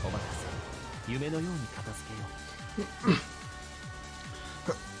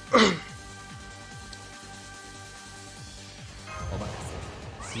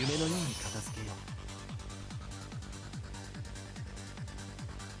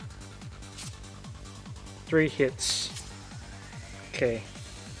 Three hits. Okay.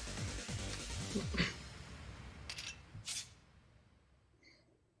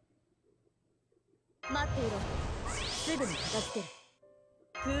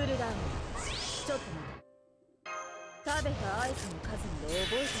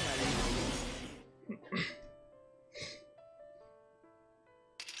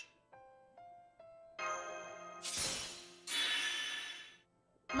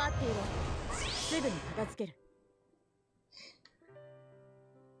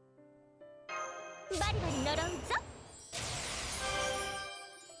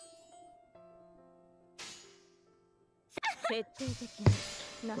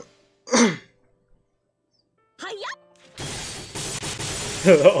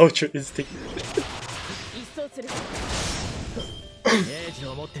 Ultra instinct.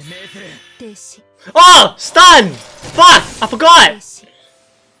 Oh! Stun! Fuck! I forgot!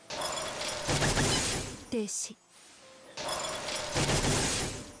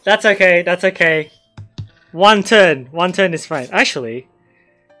 That's okay, that's okay. One turn is fine. Actually...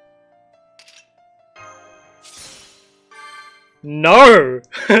 No!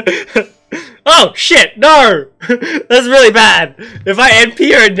 Oh shit, no! That's really bad. If I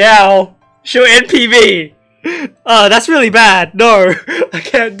NP her now, she'll NP me. Oh, that's really bad. No, I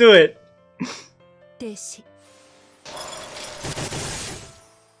can't do it.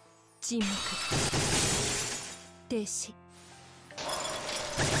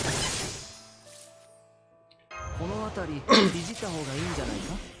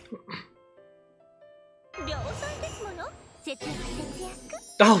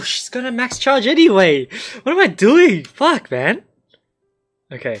 Oh, she's gonna max charge anyway. What am I doing? Fuck, man.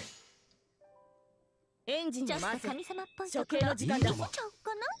 Okay.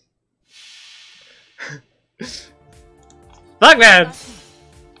 Fuck, man.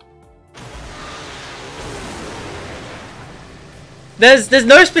 There's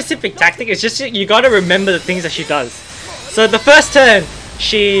no specific tactic. It's just you gotta remember the things that she does. So the first turn,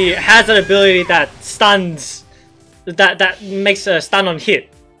 she has an ability that stuns. That makes a stun on hit.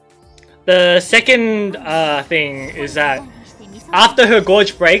 The second thing is that after her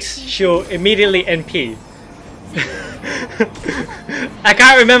gorge breaks, she'll immediately NP. I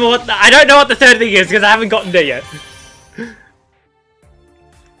can't remember what I don't know what the third thing is because I haven't gotten there yet.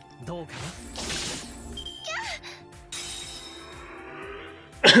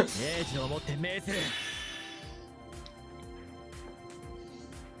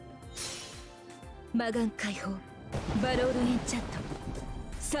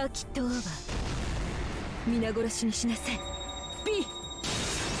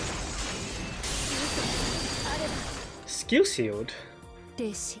 Skill sealed.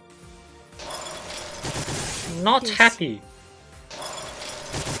 Not happy.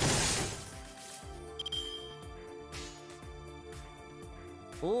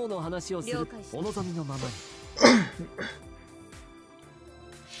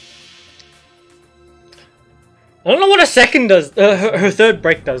 I don't know what her second does. Her third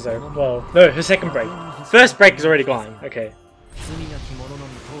break does though. Well, no, her second break. First break is already gone. Okay.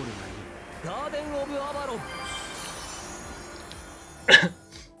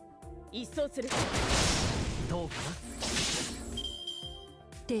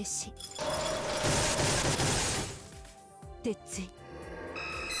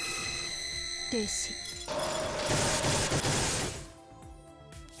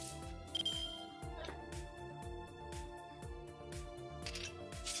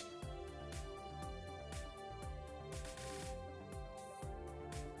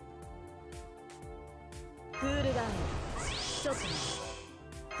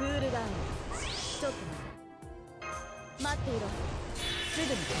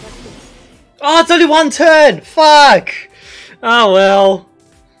 Oh, it's only one turn! Fuck! Oh well.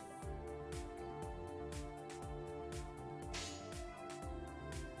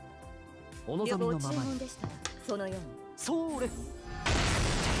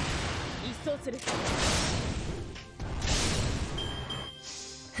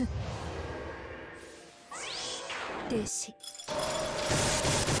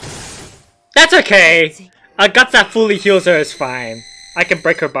 That's okay! A guts that fully heals her is fine. I can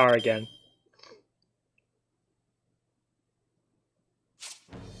break her bar again.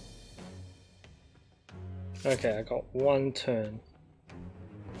 Okay, I got one turn.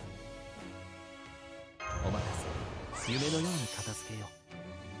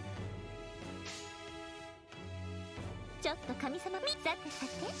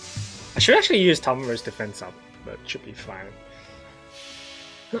 I should actually use Tamuro's defense up, but it should be fine.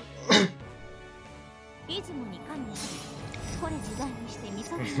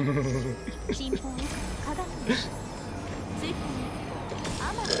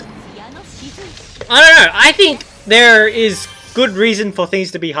 I don't know, I think there is good reason for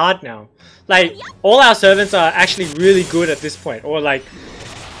things to be hard now. Like, all our servants are actually really good at this point. Or like,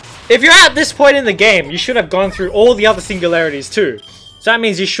 if you're at this point in the game, you should have gone through all the other singularities too. So that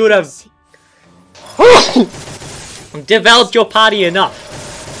means you should have developed your party enough.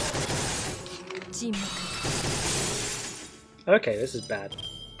 Okay, this is bad.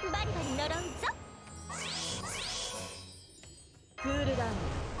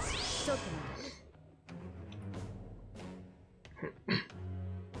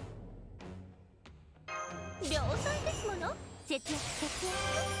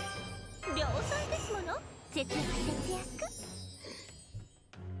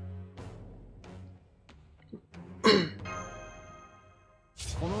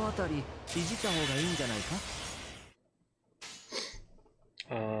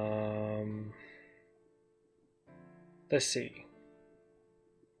 Let's see.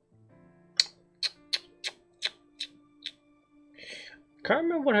 Can't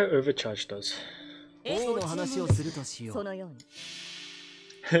remember what her overcharge does.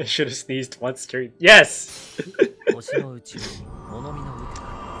 Should have sneezed once during. Yes!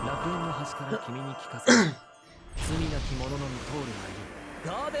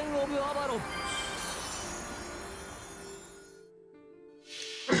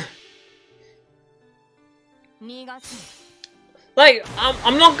 Like,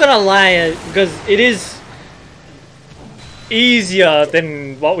 I'm not gonna lie, because it is easier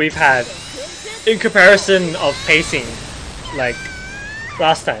than what we've had in comparison of pacing, like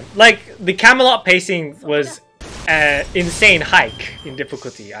last time. Like, the Camelot pacing was an insane hike in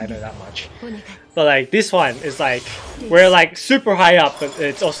difficulty, I know that much. But like, this one is like, we're like super high up, but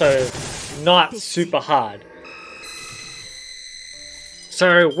it's also not super hard.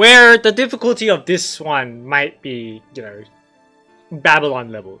 So where the difficulty of this one might be, you know,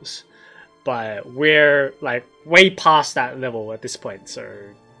 Babylon levels, but we're like way past that level at this point, so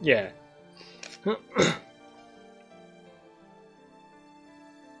yeah.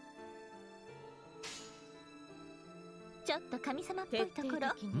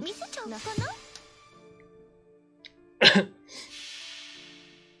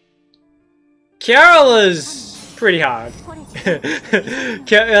 Kiara was pretty hard.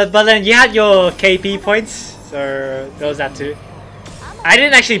 But then you had your KP points, so there was that too. I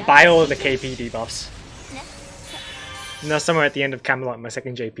didn't actually buy all of the KP debuffs. Now somewhere at the end of Camelot, my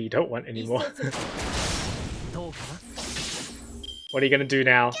second JP don't want anymore. What are you gonna do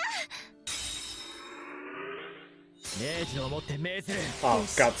now? Oh,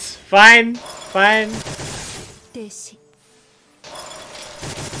 guts. Fine, fine.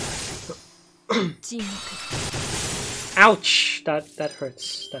 Ouch! That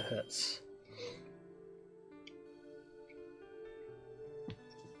hurts. That hurts.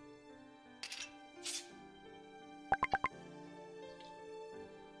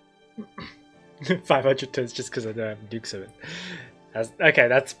 $500 turns just because I don't have Dukes of it. Okay,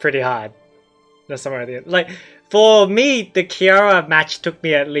 that's pretty hard. That's somewhere at the end. Like, For me, the Kiara match took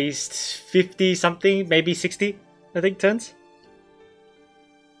me at least 50 something, maybe 60, I think, turns.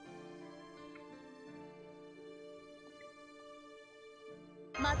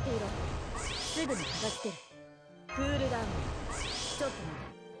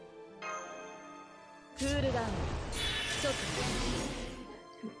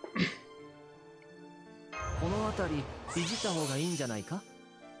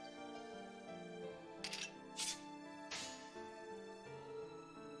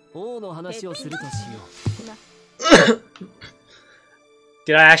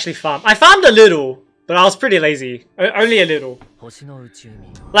 Did I actually farm? I farmed a little, but I was pretty lazy. Only a little.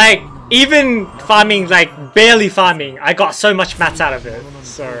 Like, even farming, like, barely farming, I got so much mats out of it.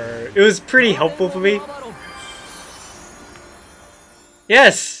 So, it was pretty helpful for me.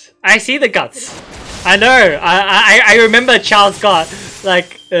 Yes, I see the guts. I know. I remember Charles got,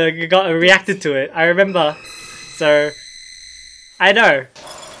 like, reacted to it. I remember. So, I know.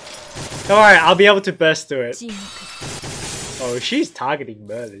 Don't worry, I'll be able to burst through it. Oh, she's targeting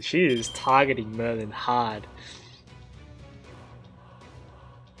Merlin. She is targeting Merlin hard.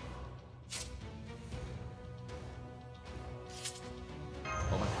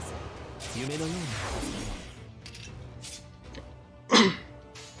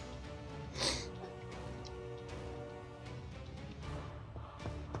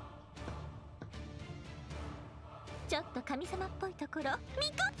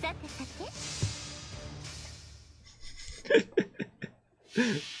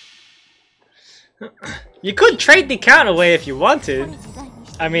 You could trade the account away if you wanted.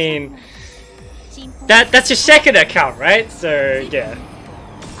 I mean, that's your second account, right? So yeah.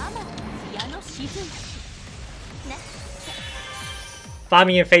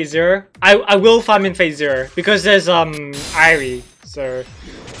 Farming in phase 0. I will farm in phase 0 because there's Irie. So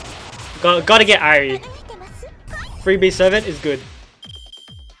gotta get Irie. Freebie servant is good.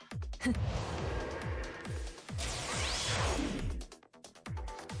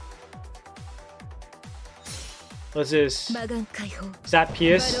 What's this? Is that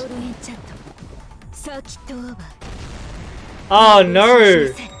Pierce? Oh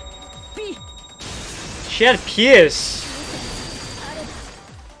no! She had Pierce.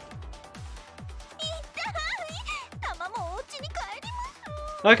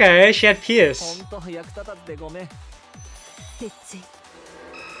 Okay, she had Pierce.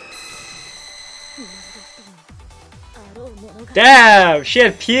 Damn, she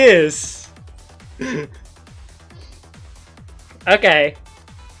had Pierce. Okay.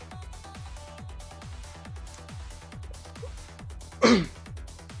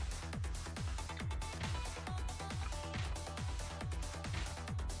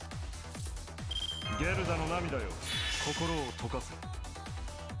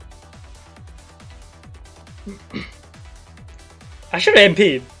 I should have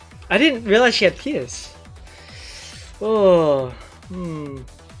MP'd. I didn't realize she had Pierce. Oh, Well,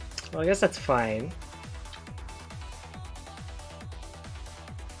 I guess that's fine.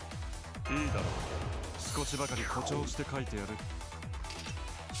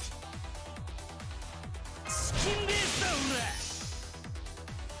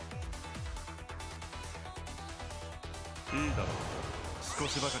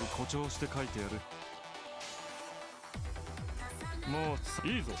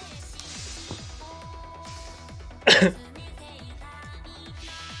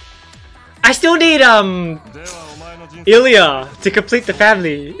 I still need Ilya to complete the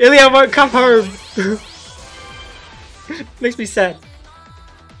family. Ilya won't come home. Makes me sad.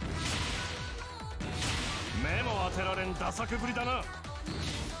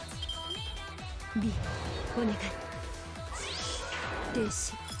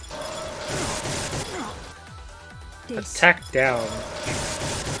 Attack down.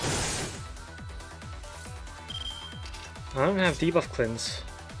 I don't have debuff cleanse.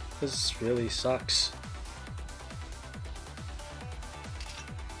 This really sucks.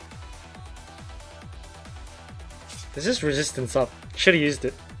 There's just resistance up. Should have used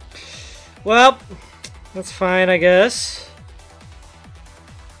it. Well, that's fine, I guess.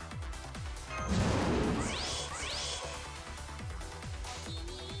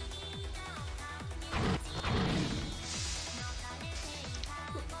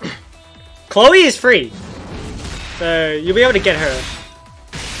 Chloe is free, so you'll be able to get her.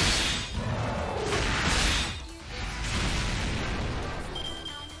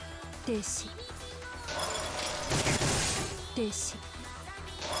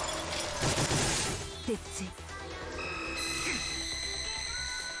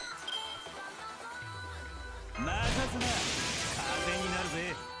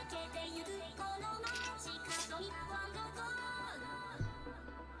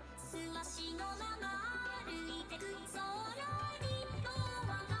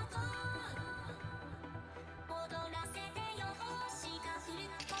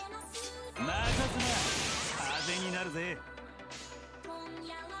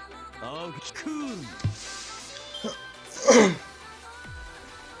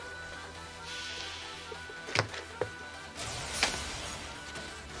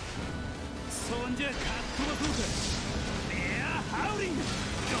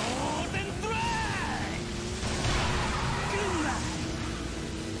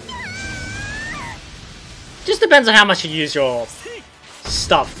 Just depends on how much you use your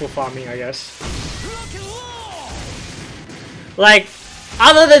stuff for farming, I guess. Like,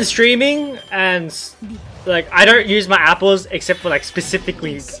 other than streaming and like, I don't use my apples except for like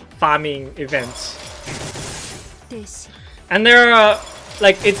specifically farming events. And there are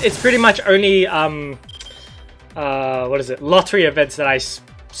like it's pretty much only what is it? Lottery events that I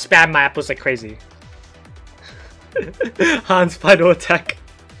spam my apples like crazy. Hans final attack.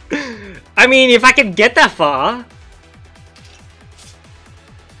 I mean, if I can get that far.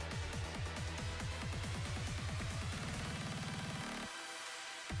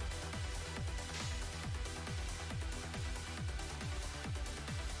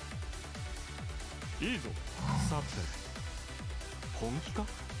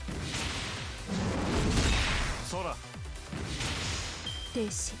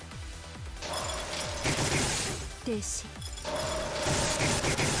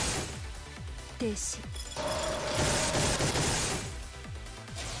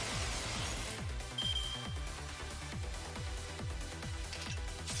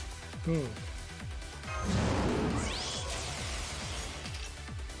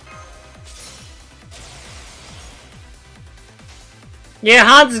 Yeah,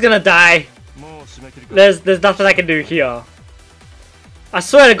 Hans is gonna die. There's nothing I can do here. I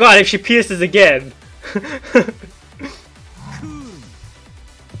swear to God, if she pierces again.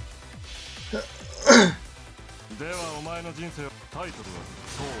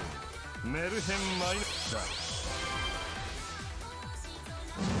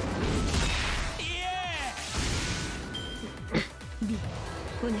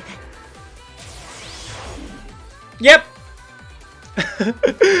 Yep.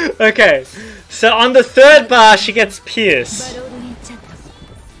 Okay, so on the third bar she gets pierced.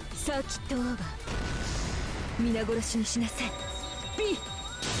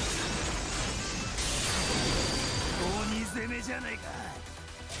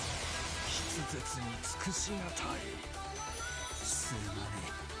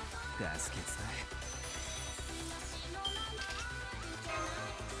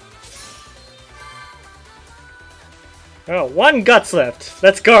 Oh, one guts left.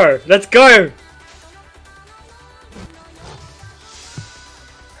 Let's go. Let's go.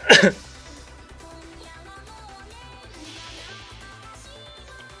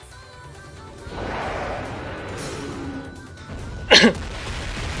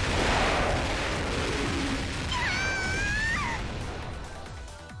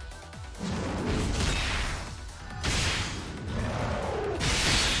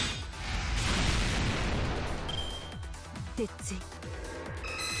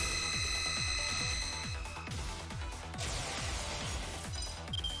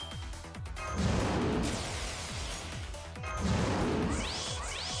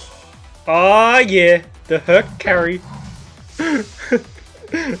 Oh yeah, the Herc carry.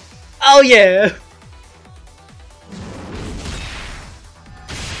 Oh yeah.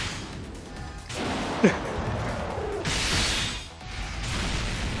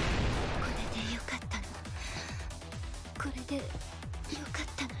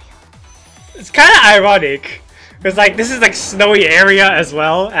 It's kind of ironic, because like this is like snowy area as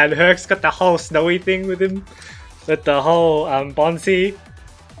well, and Herc's got the whole snowy thing with him, with the whole Bonsi.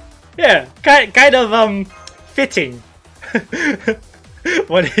 Yeah, kind of fitting. 1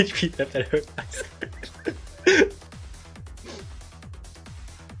 HP left at Herc.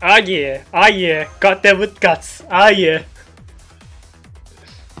 Ah yeah, ah yeah, got them with guts. Ah yeah.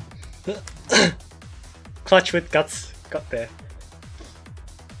 Clutch with guts, got there.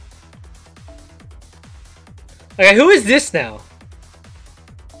 Okay, who is this now?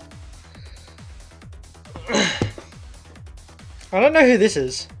 I don't know who this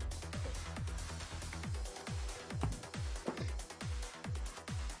is.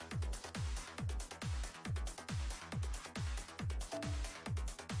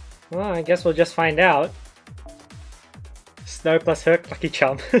 Well, I guess we'll just find out. Snow plus Herc, Lucky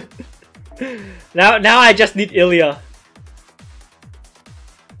Charm. Now I just need Ilya.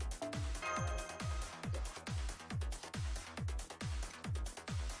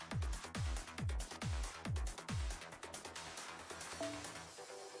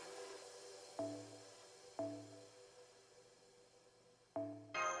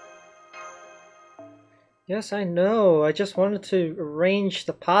 Yes, I know. I just wanted to arrange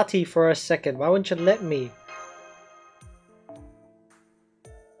the party for a second. Why wouldn't you let me?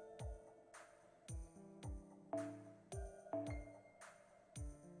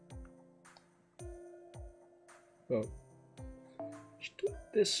 Oh. Just do it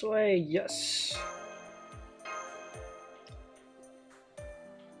this way. Yes.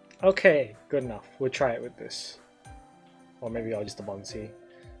 Okay, good enough. We'll try it with this. Or maybe I'll just the Bonsi.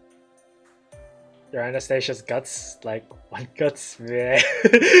 Your Anastasia's guts? Like, what guts? Yeah.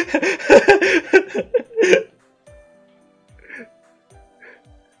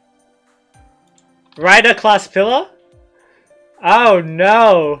 Rider class pillar? Oh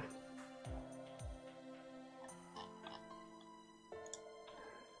no!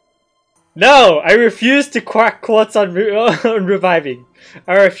 No! I refuse to quack quartz on, on reviving.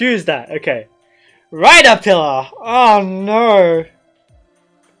 I refuse that. Okay. Rider pillar! Oh no!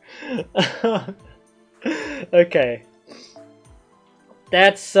 Okay.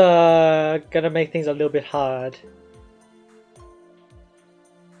 That's gonna make things a little bit hard.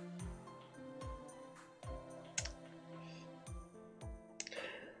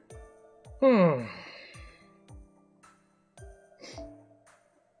 Oh,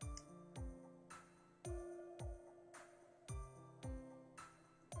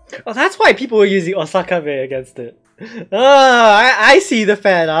 that's why people were using Osakabe against it. Oh, I see the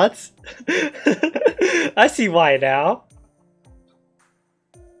fan arts. I see why now.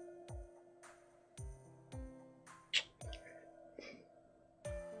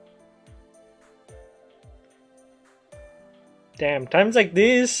 Damn, times like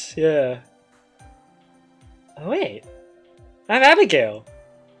this, yeah. Oh wait, I have Abigail.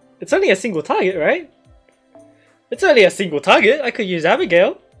 It's only a single target, right? It's only a single target. I could use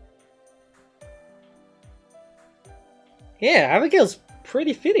Abigail. Yeah, Abigail's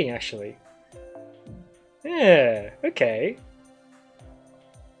pretty fitting actually. Yeah, okay.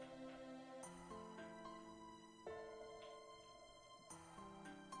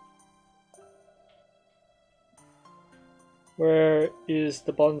 Where is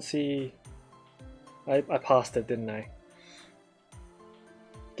the Bonsi? I passed it, didn't I?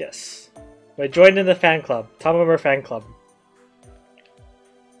 Yes. We're joining the fan club. Tamamura fan club.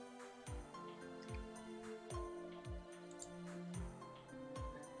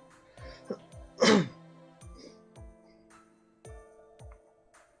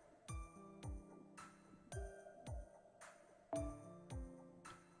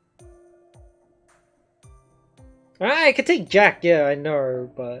 I could take Jack, yeah, I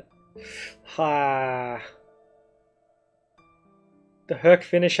know, but... The Herc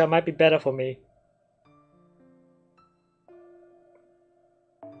finisher might be better for me.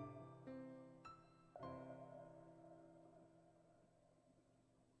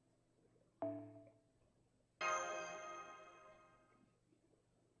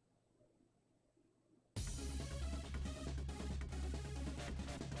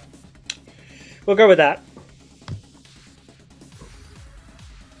 We'll go with that.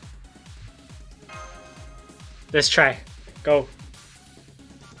 Let's try. Go.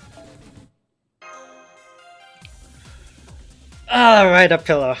 Alright, a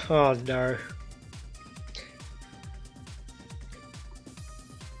pillar. Oh no.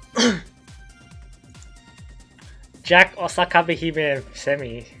 Jack, Osakabe, Hime, and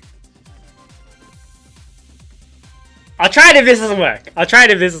Semi. I'll try it if this doesn't work. I'll try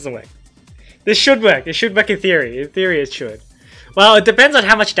it if this doesn't work. This should work. It should work in theory. In theory it should. Well, it depends on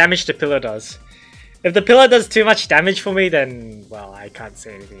how much damage the pillar does. If the pillar does too much damage for me, then, well, I can't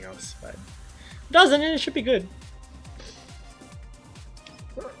say anything else. But if it doesn't, it should be good.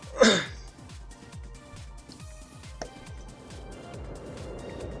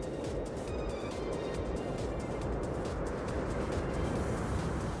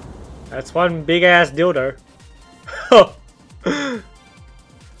 That's one big ass dildo.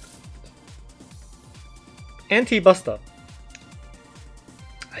 Anti-buster.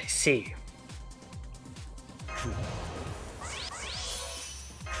 I see.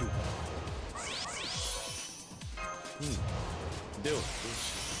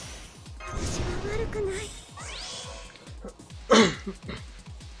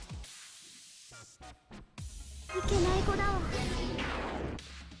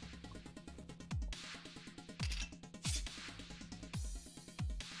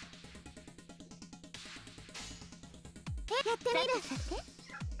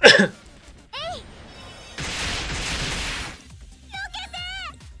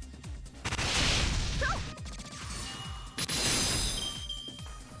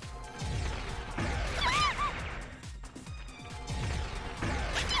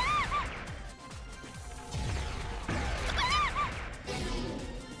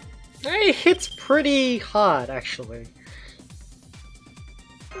 It hits pretty hard, actually.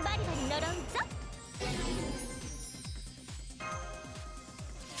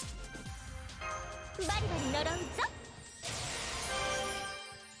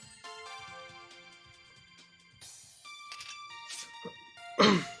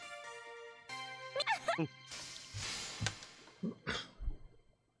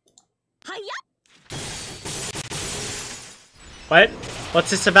 What? What's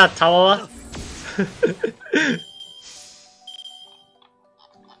this about Tawawa?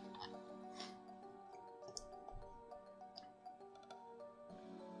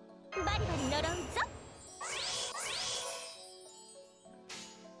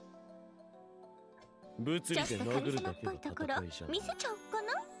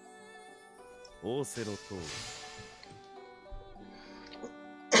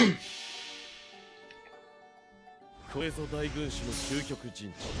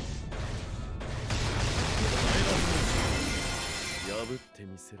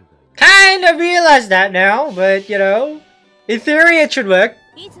 Kinda realize that now, but you know, in theory it should work.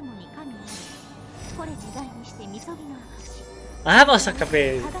 I have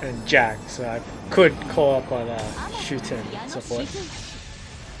Asakabe and Jack, so I could call up on Shooten support.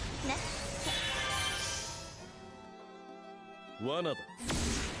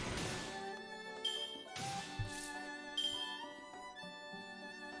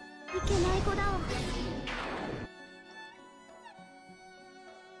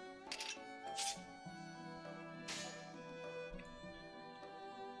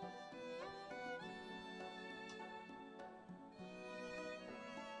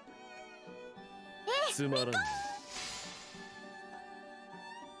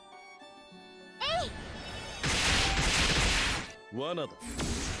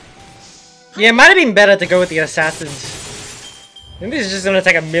 Yeah, it might have been better to go with the assassins. I think this is just gonna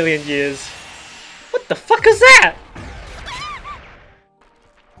take a million years. What the fuck is that?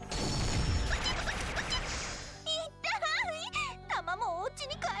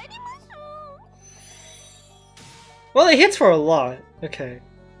 Well, it hits for a lot. Okay.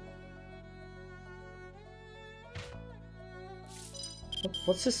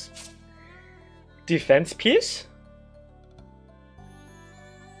 What's this? Defense piece?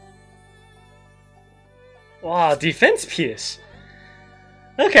 Wow, defense piece.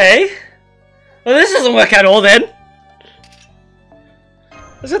 Okay. Well, this doesn't work at all then.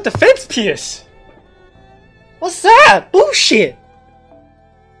 What's that defense piece? What's that? Bullshit.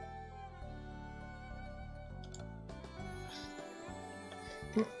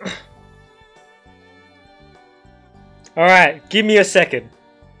 Alright, give me a second.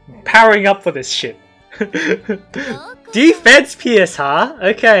 I'm powering up for this shit. Defense pierce, huh?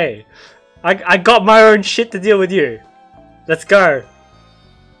 Okay. I got my own shit to deal with you. Let's go.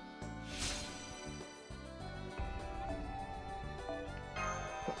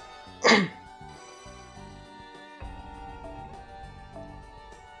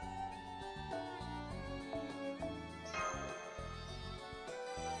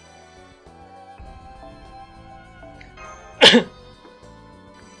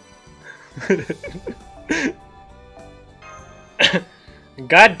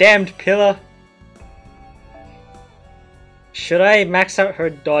 Goddamned pillar. Should I max out her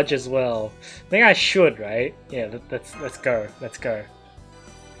dodge as well? I think I should, right? Yeah, let's go. Let's go.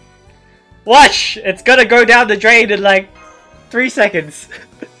 Watch! It's gonna go down the drain in like 3 seconds.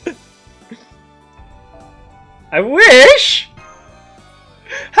 I wish!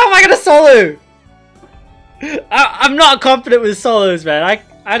 How am I gonna solo? I'm not confident with solos, man.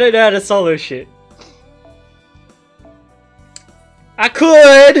 I don't know how to solo shit. I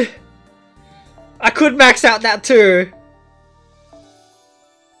could max out that too.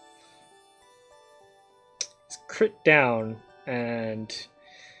 Let's crit down and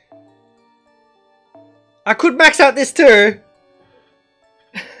I could max out this too.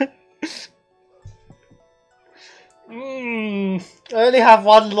 I only have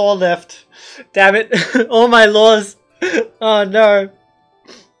one law left. Damn it. All my laws. Oh no.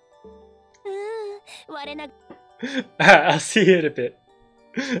 I'll see you in a bit.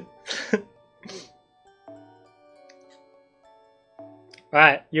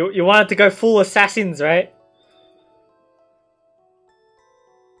 Right, you wanted to go full assassins, right?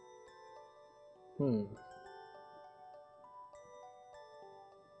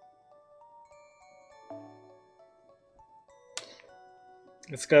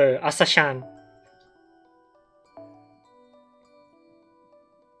 Let's go, Asashan.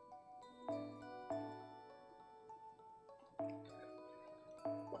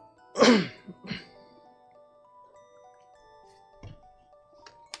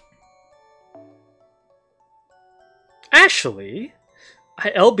 Actually,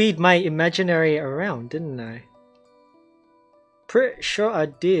 I LB'd my imaginary around, didn't I? Pretty sure I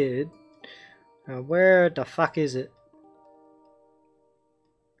did. Where the fuck is it?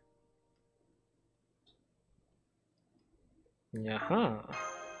 Yaha.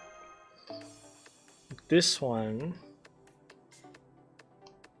 This one.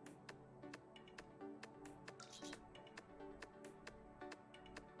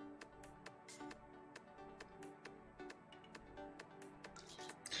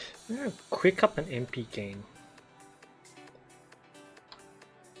 I'm gonna quick up an MP gain.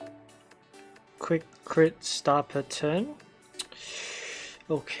 Quick crit start per turn.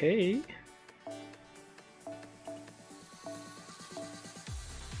 Okay.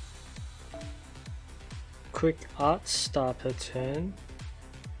 Quick art start per turn.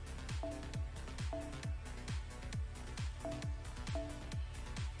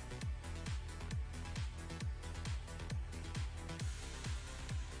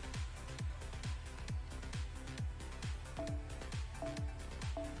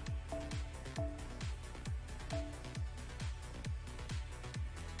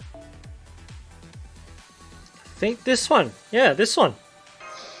 I think this one. Yeah, this one.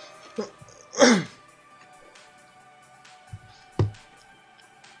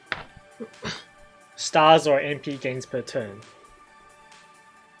 Stars or MP gains per turn.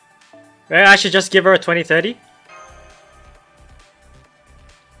 Maybe I should just give her a 20-30?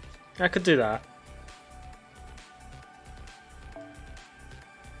 I could do that.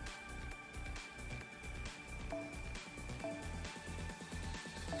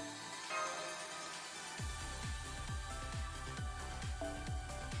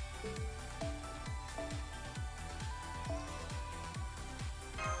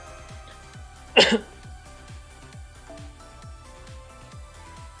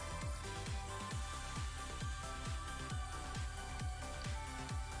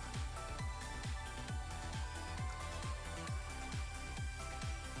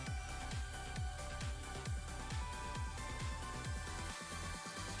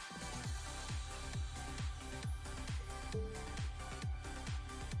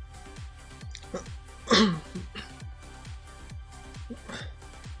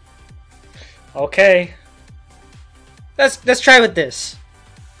 Okay. Let's try with this.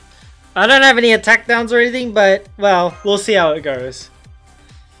 I don't have any attack downs or anything, but well, we'll see how it goes.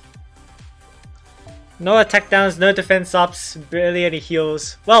 No attack downs, no defense ups, barely any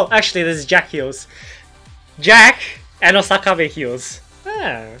heals. Well, actually there's Jack heals. Jack and Osakabe heals.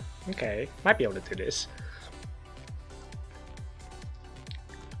 Ah, okay. Might be able to do this.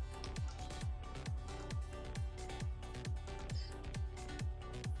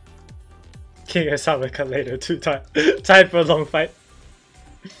 King Osaka later, time for a long fight.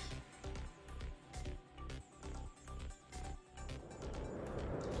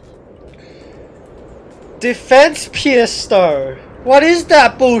 Defense Pierce though! What is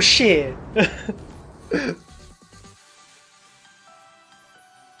that bullshit?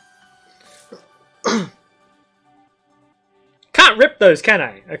 Can't rip those, can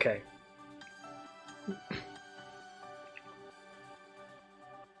I? Okay.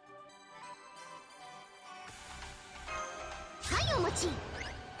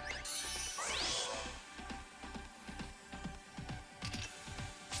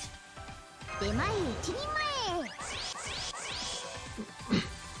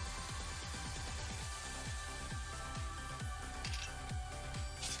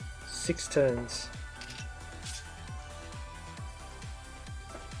 Six turns.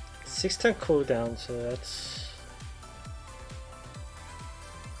 6-turn cooldown, so that's...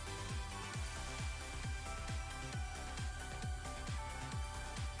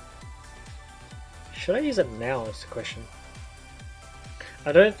 Should I use it now is the question.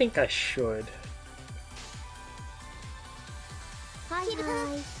 I don't think I should.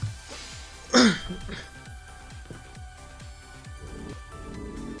 Hi.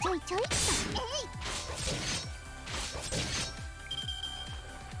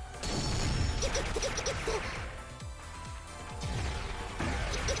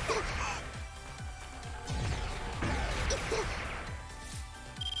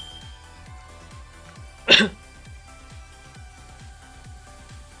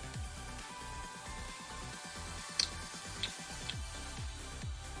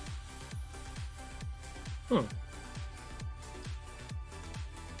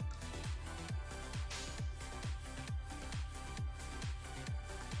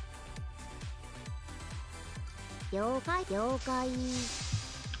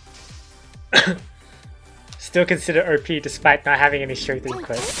 Still consider OP despite not having any strengthening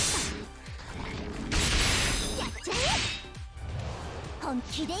quests.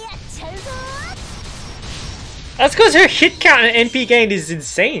 That's because her hit count and NP gain is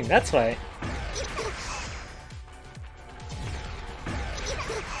insane, that's why.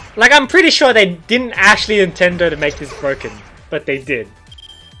 Like, I'm pretty sure they didn't actually intend her to make this broken, but they did.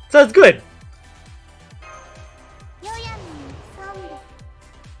 So it's good.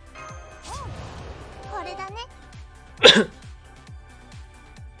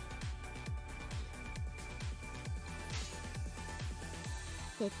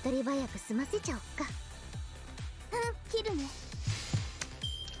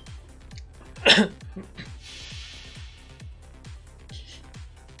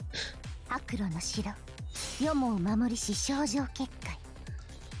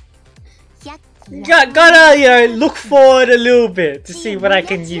 Gotta, you know, look forward a little bit to see what I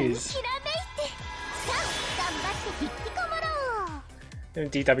can use.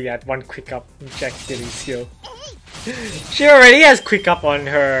 DW had one quick up and Jack did his skill. She already has quick up on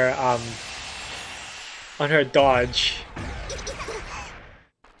her dodge.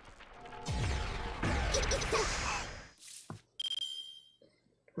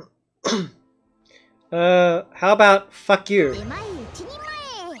 How about fuck you?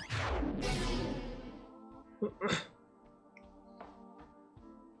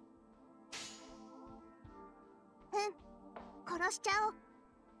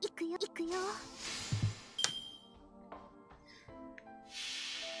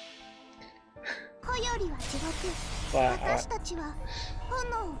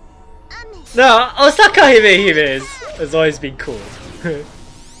 No, Osaka Hime has always been cool.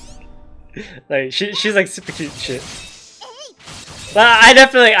 Like she's like super cute and shit. But I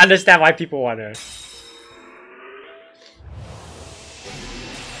definitely understand why people want her.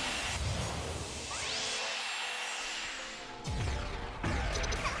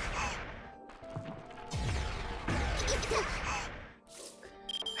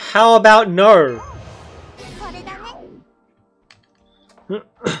 How about no?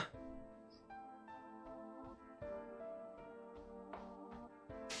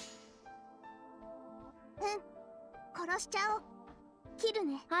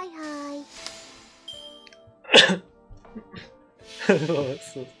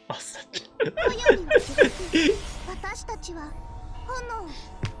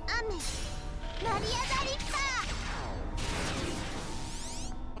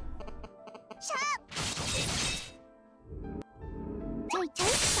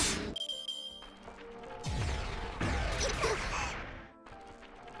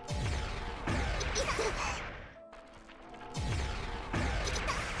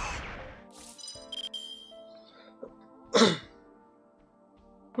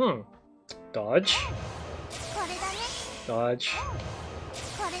 Dodge. Dodge.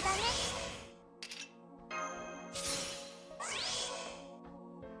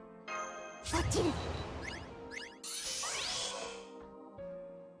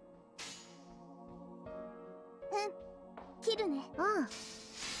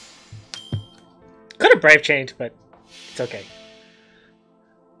 Could have brave changed, but it's okay.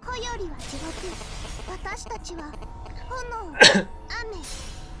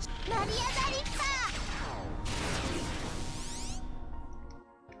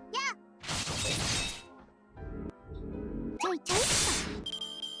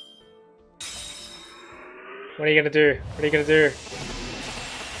 What are you gonna do? What are you gonna do?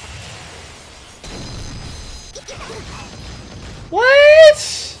 What?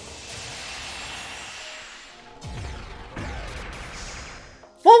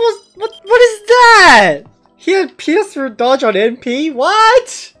 What is that? He had pierce through dodge on NP?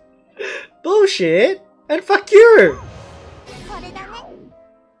 What? Bullshit. And fuck you.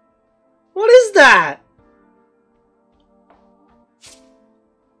 What is that?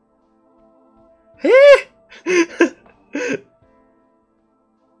 Hey?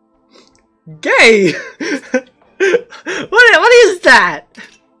 Gay. What is that?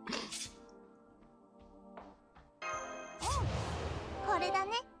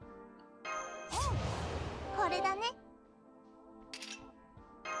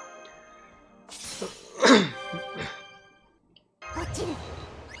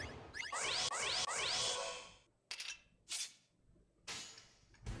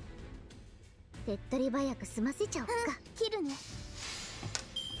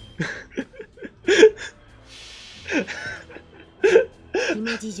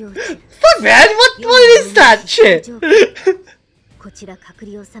 Fuck man, what is that shit? こちら隔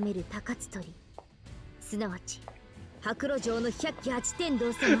離を収める高津鳥、すなわち白露城の百鬼八天道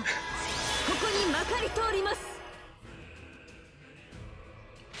様、ここにまかり通ります。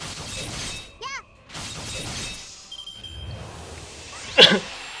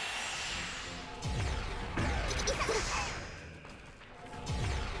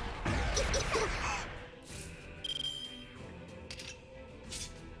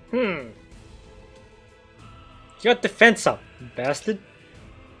You got defense up, you bastard.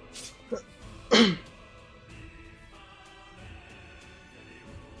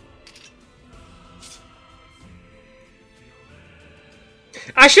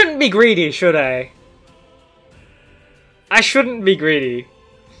 I shouldn't be greedy, should I? I shouldn't be greedy.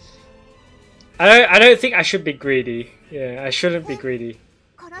 I don't think I should be greedy. Yeah, I shouldn't be greedy.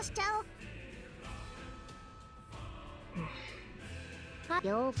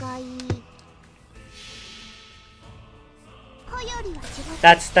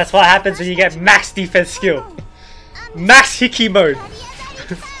 That's what happens when you get max defense skill. Max Hiki mode.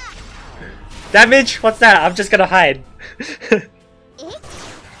 Damage? What's that? I'm just gonna hide.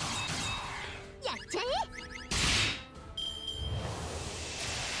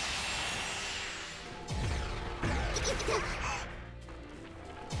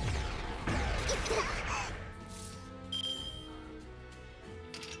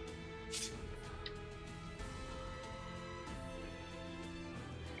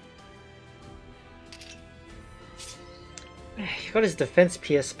 He got his defense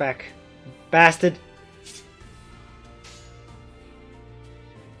PS back. Bastard.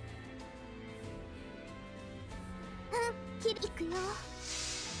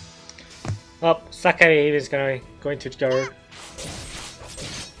 Oh, Sakai is going to go.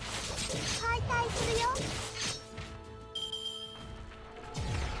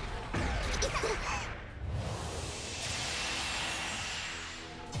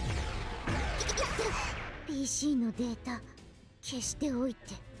 PC のデータ消しておい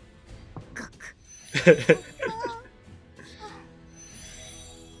て。ガク。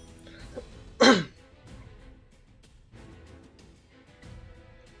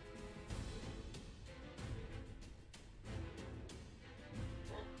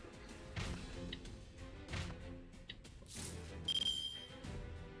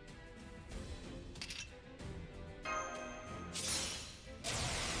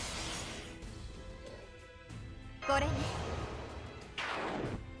これね。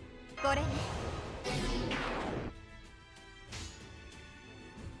これね。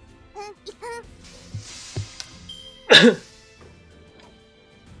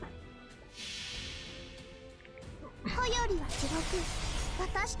穂よりは地獄。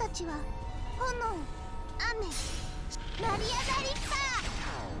私たちは炎、雨、成り上がりか。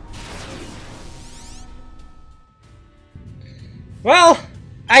Well,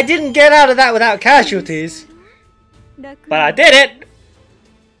 I didn't get out of that without casualties, but I did it!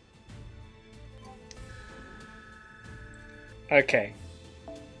 Okay.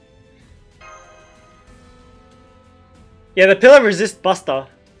 Yeah, the pillar resists Buster,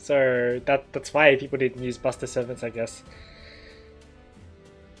 so that's why people didn't use Buster 7s, I guess.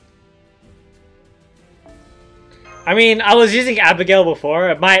 I mean, I was using Abigail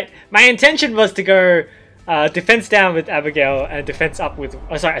before. My intention was to go defense down with Abigail and defense up with...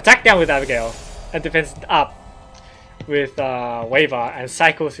 Oh, sorry, attack down with Abigail and defense up with Waver and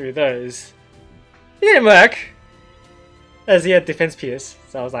cycle through those. It didn't work, as he had defense pierce.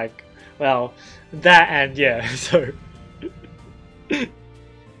 So I was like, well, that and yeah, so...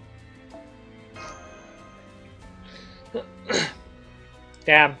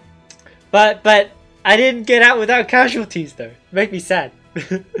 Damn. But I didn't get out without casualties though. Make me sad.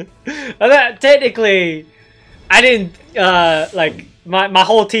 Technically, I didn't like my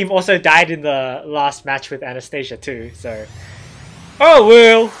whole team also died in the last match with Anastasia too, so oh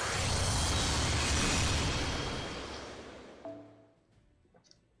well.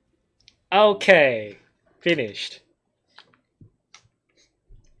 Okay, finished.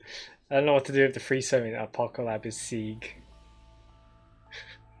 I don't know what to do with the free summon Apocalypse Sieg.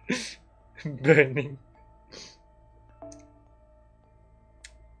 Burning.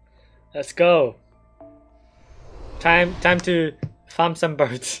 Let's go. Time to farm some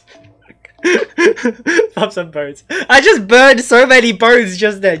birds. Farm some birds. I just burned so many birds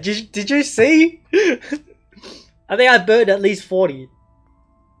just there. Did you see? I think I burned at least 40.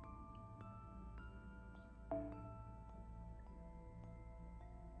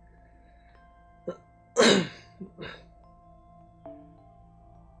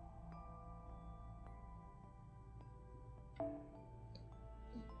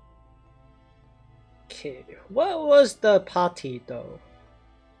 Okay, what was the party though?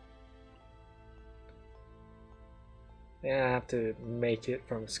 Yeah, I have to make it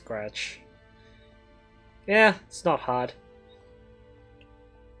from scratch. Yeah, it's not hard.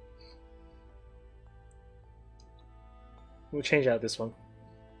 We'll change out this one.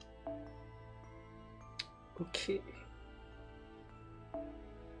 Okay.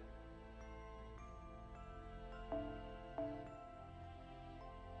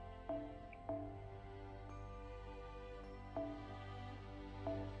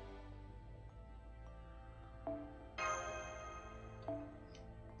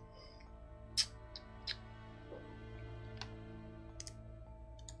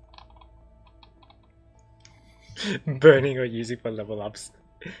 Burning or using for level ups.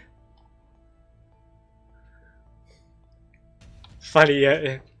 Funny,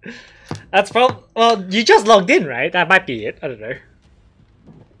 yeah. That's probably, well, you just logged in, right? That might be it. I don't know.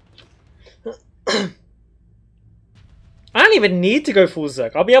 I don't even need to go full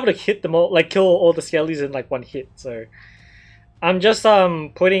Zerk. I'll be able to hit them all, like kill all the skellies in like one hit. So I'm just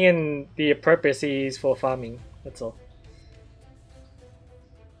putting in the appropriate CEs for farming. That's all.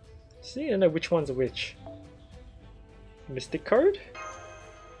 See, I don't know which ones are which. Mystic code?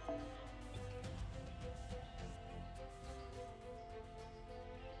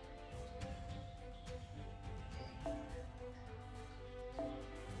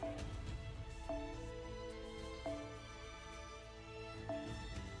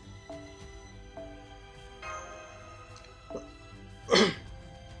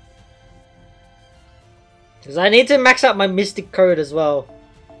 Because I need to max out my mystic code as well.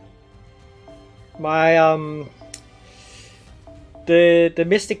 My the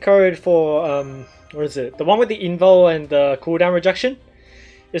mystic code for what is it? The one with the invo and the cooldown reduction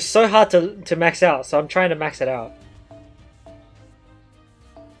is so hard to max out, so I'm trying to max it out.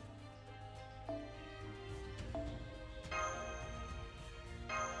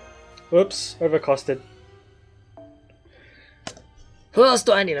 Oops, overcosted. Who else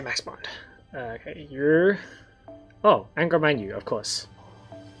do I need a max bond? Okay, you're... Oh, Anger Manu, of course.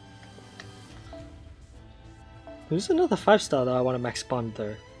 Who's another 5-star that I want to max bond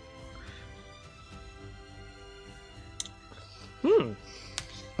though?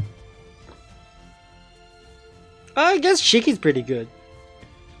 I guess Shiki's pretty good.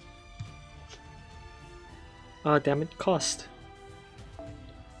 Oh damn it, cost.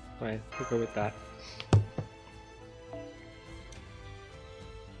 Right, we'll go with that.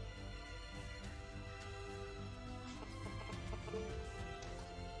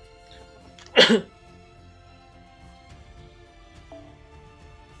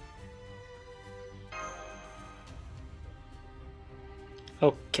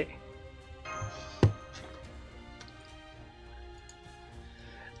 Okay.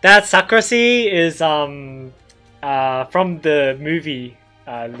 That Sakurasi is from the movie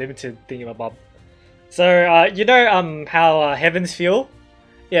limited thingamabob. So you know how Heavens Feel?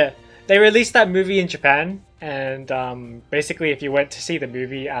 Yeah, they released that movie in Japan, and basically if you went to see the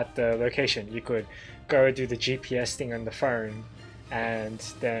movie at the location, you could go do the GPS thing on the phone, and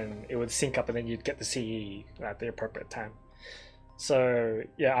then it would sync up, and then you'd get the CE at the appropriate time. So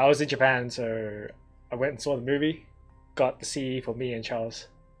yeah, I was in Japan, so I went and saw the movie, got the CE for me and Charles.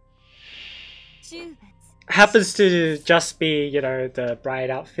 Happens to just be, you know, the bride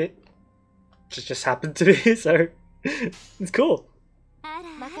outfit. Just happened to be, so it's cool.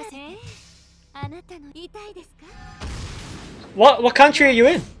 What country are you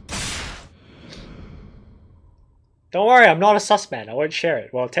in? Don't worry, I'm not a sus man. I won't share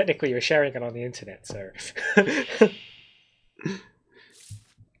it. Well, technically you're sharing it on the internet, so...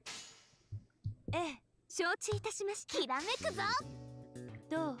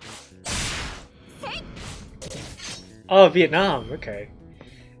 Oh, Vietnam, okay.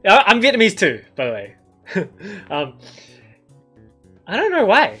 Yeah, I'm Vietnamese too, by the way. I don't know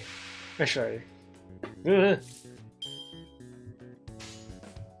why, actually.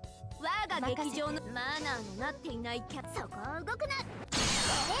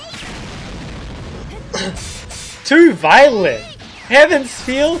 Too violent! Heavens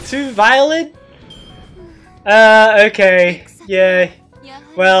Feel too violent? Okay, yeah.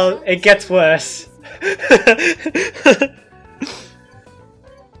 Well, it gets worse.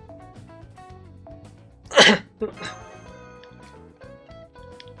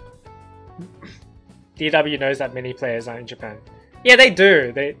 DW knows that many players are in Japan. Yeah, they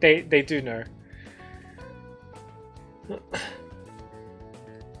do. They do know.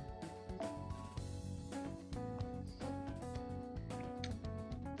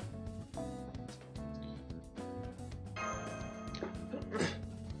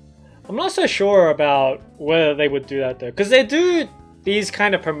 I'm not so sure about whether they would do that though, because they do these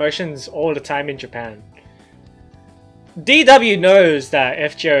kind of promotions all the time in Japan. DW knows that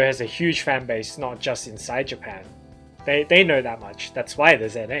FGO has a huge fan base, not just inside Japan. They know that much. That's why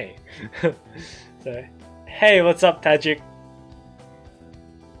there's NA. So, hey, what's up, Tajik?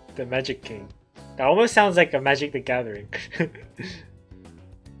 The Magic King. That almost sounds like a Magic the Gathering.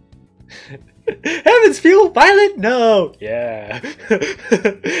 Heavens feel violent? No! Yeah.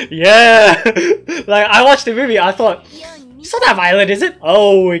 Yeah! Like, I watched the movie, I thought, it's not that violent, is it?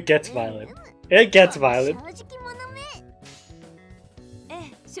 Oh, it gets violent. It gets violent.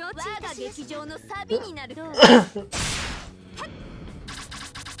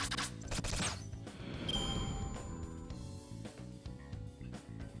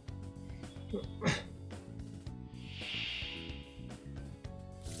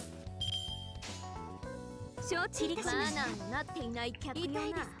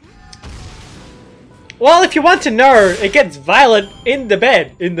 Well, if you want to know, it gets violent in the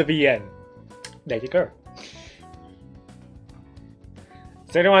bed in the VN. There you go.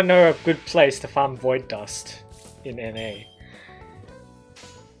 Does anyone know a good place to farm void dust in NA?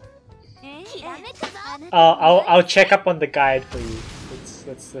 I'll check up on the guide for you.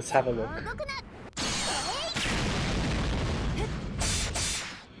 Let's have a look.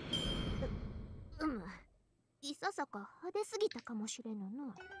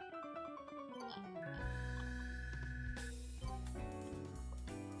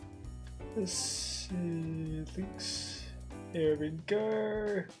 Let's see links. Here we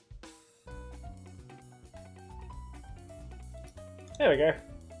go. There we go.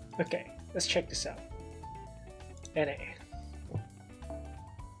 Okay, let's check this out. NA.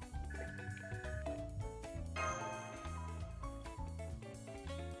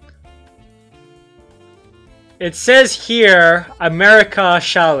 It says here, America,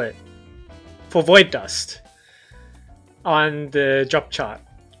 Charlotte, for Void Dust on the job chart.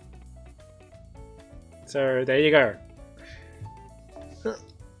 So there you go.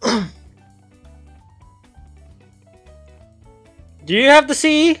 Do you have the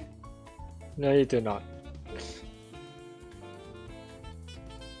CE? No, you do not.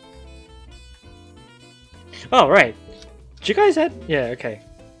 Oh, right. Did you guys add? Yeah, okay.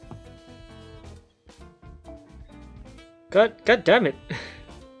 God damn it.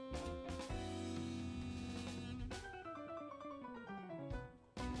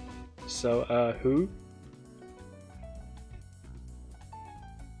 So, who?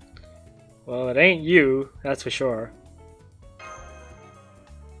 Well, it ain't you, that's for sure.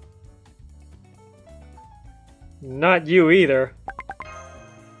 Not you either.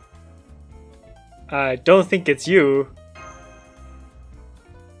 I don't think it's you.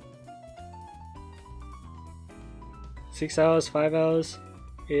 Six hours, 5 hours,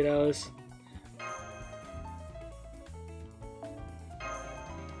 8 hours.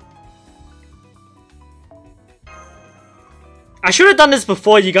 I should have done this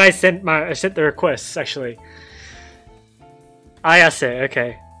before you guys sent the requests, actually. Ayase,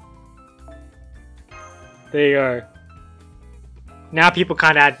 okay. There you go. Now people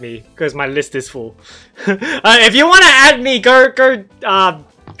can't add me because my list is full. If you want to add me, go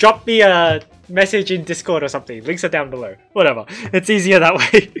drop me a message in Discord or something. Links are down below. Whatever. It's easier that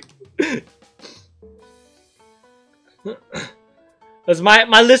way. Because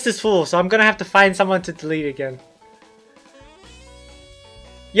my list is full, so I'm gonna have to find someone to delete again.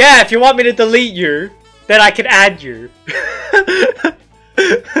 Yeah, if you want me to delete you, then I can add you.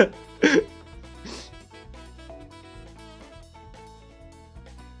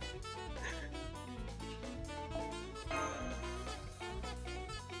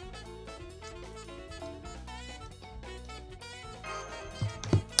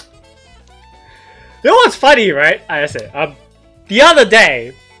 You know what's funny, right? I said, the other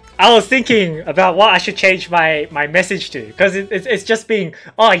day, I was thinking about what I should change my message to, because it's just being,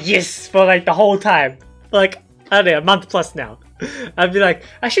 oh yes, for like the whole time. Like, I don't know, a month plus now. I'd be like,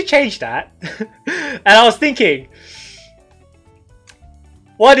 I should change that. And I was thinking,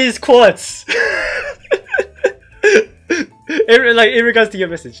 what is quartz? in regards to your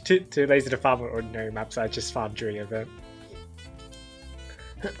message, too lazy to farm on ordinary maps, I just farm during an event.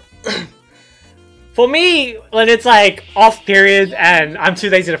 For me, when it's like off period and I'm too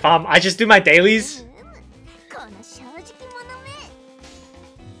lazy to farm, I just do my dailies.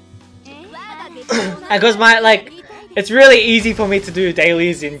 Because it's really easy for me to do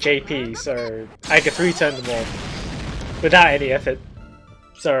dailies in JP, so I can 3-turn them all without any effort.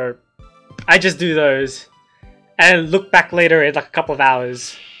 So I just do those and look back later in like a couple of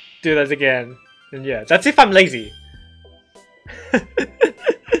hours, do those again, and yeah, that's if I'm lazy.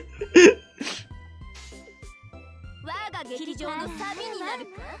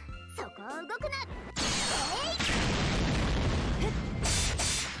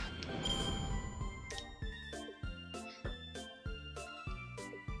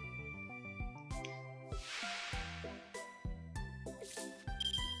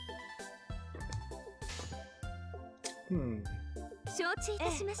 Hmm. 承知い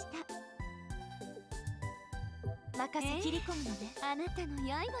たしました。任せ切り込むので、あなたの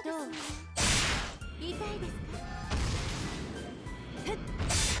刃です。痛いですか？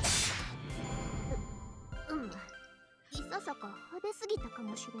いささか派手すぎたか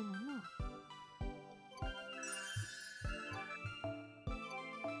もしれないな。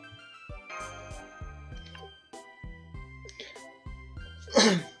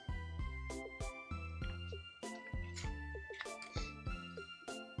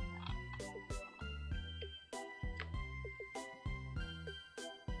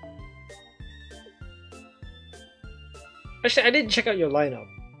Actually, I didn't check out your lineup.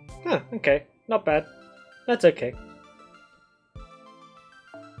 Huh, okay. Not bad. That's okay.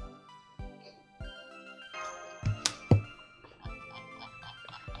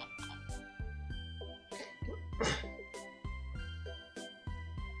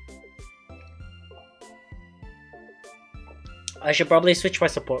 I should probably switch my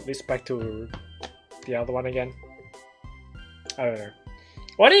support list back to the other one again. I don't know.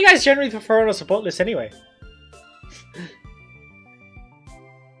 What do you guys generally prefer on a support list anyway?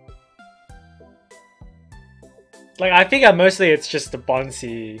 Like, I think mostly it's just the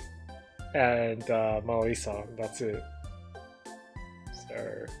Bonsi and Mona Lisa. That's it.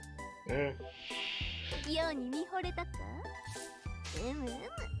 So, yeah.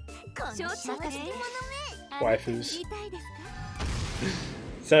 Waifus.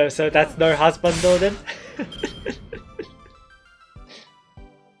 So that's no husband though then?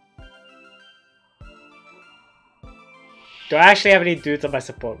 Do I actually have any dudes on my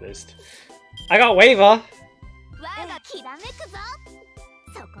support list? I got Waiver!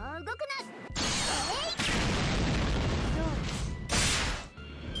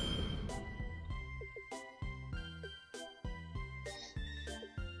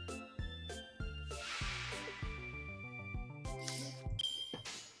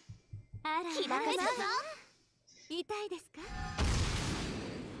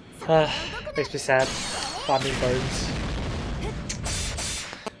 Makes me sad. Farming bones.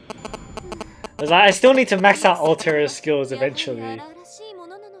 I still need to max out Altera skills eventually.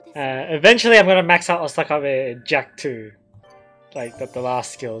 Eventually I'm gonna max out Osakabe and Jack too. Like the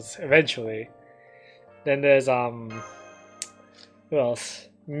last skills, eventually. Then there's who else?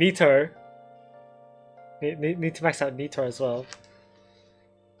 Nito. Need to max out Nito as well.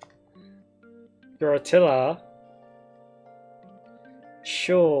 Gorotilla.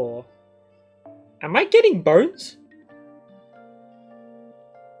 Sure. Am I getting bones?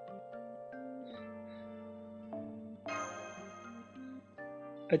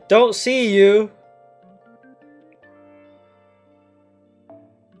 I don't see you.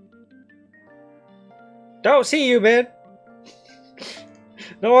 Don't see you, man.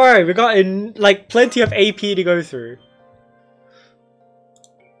 Don't worry, we got like plenty of AP to go through.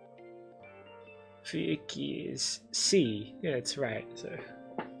 Fuyuki is C. Yeah, it's right. So.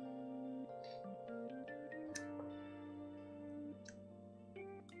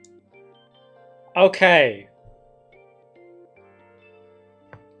 Okay.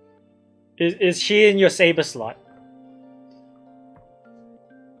 Is she in your Saber slot?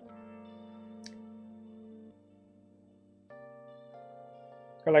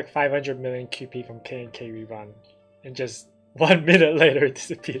 Got like 500 million QP from K and K rerun, and just 1 minute later it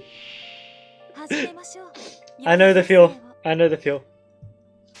disappeared. I know the feel. I know the feel.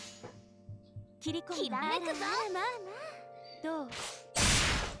 It's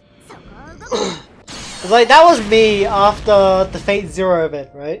like that was me after the Fate Zero event,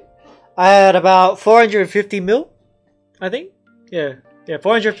 right? I had about 450 mil, I think. Yeah,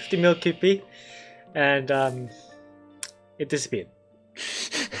 450 mil QP, and it disappeared.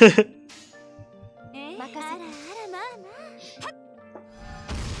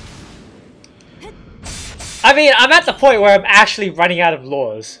 I mean, I'm at the point where I'm actually running out of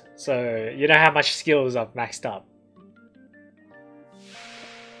laws, so you know how much skills I've maxed up.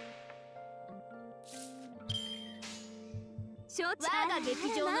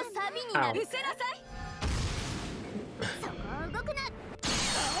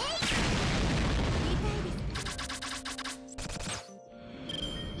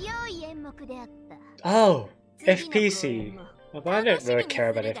 Oh, FPC. Well, I don't really care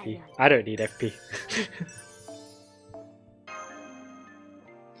about FP. I don't need FP.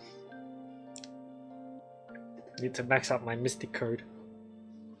 Need to max out my Mystic code.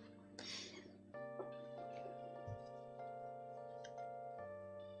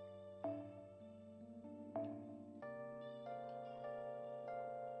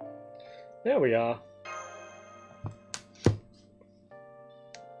 There we are.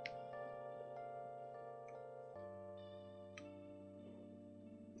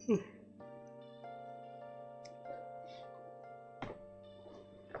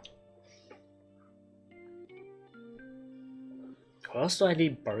 What else do I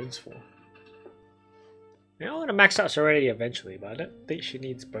need bones for? I want to max out Serenity eventually, but I don't think she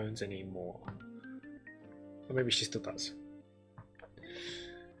needs bones anymore. Or maybe she still does.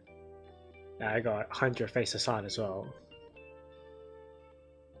 I got 100 face aside as well.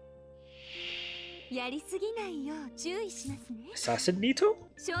 Assassin Nito?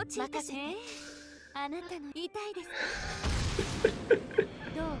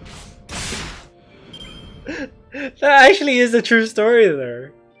 That actually is a true story though.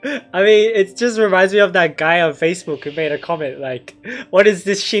 I mean, it just reminds me of that guy on Facebook who made a comment like, "What is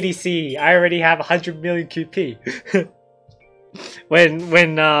this shitty C? I already have 100 million QP."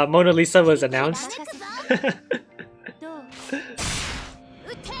 when Mona Lisa was announced.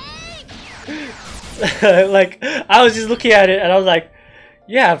 Like, I was just looking at it and I was like,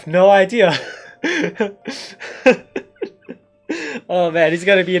 yeah, I have no idea. Oh man, he's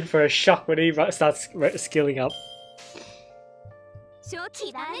gonna be in for a shock when he starts skilling up.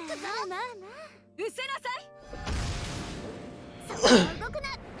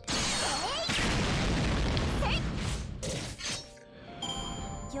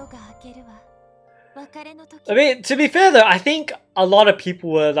 I mean, to be fair though, I think a lot of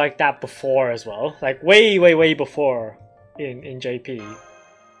people were like that before as well. Like way before in JP.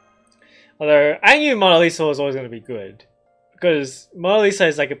 Although I knew Mona Lisa was always going to be good. Because Mona Lisa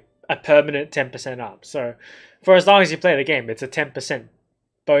is like a permanent 10% up. So for as long as you play the game, it's a 10%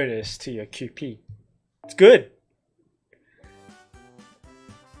 bonus to your QP. It's good.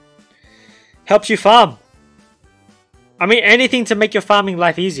 Helps you farm. I mean, anything to make your farming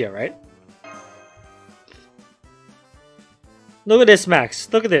life easier, right? Look at this, Max.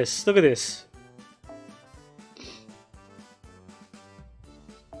 Look at this. Look at this.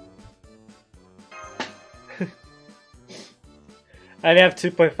 I only have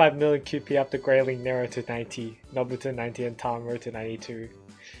 2.5 million QP up to Grayling Nero to 90, Nobu to 90, and Tamaro to 92.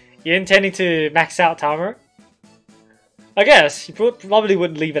 You intending to max out Tamaro? I guess. You probably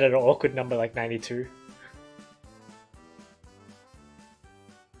wouldn't leave it at an awkward number like 92.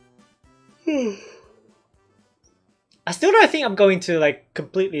 I still don't think I'm going to like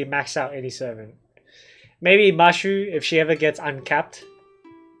completely max out any servant. Maybe Mashu if she ever gets uncapped.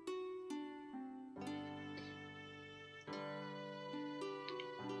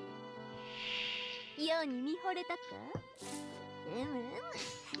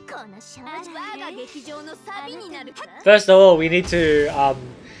 First of all, we need to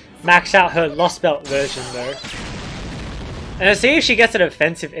max out her Lost Belt version though. And see if she gets an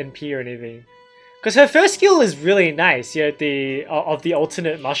offensive NP or anything. Because her first skill is really nice, you know, the of the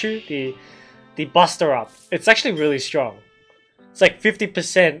alternate Mashu, the Buster Up. It's actually really strong. It's like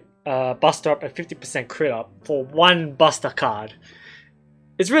 50% Buster Up and 50% Crit Up for one Buster card.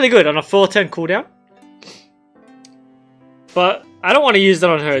 It's really good on a 4-turn cooldown. But I don't want to use that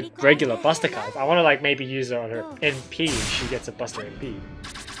on her regular Buster cards. I want to like maybe use it on her NP if she gets a Buster NP.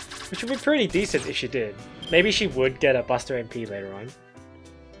 Which would be pretty decent if she did. Maybe she would get a Buster NP later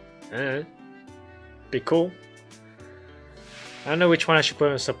on. Be cool. I don't know which one I should put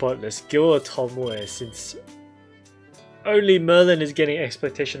on support list. Gil or Tolmue, since only Merlin is getting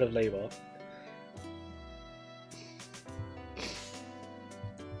exploitation of labor.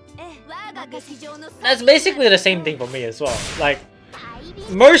 That's basically the same thing for me as well. Like,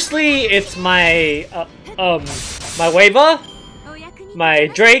 mostly it's my my Waver, my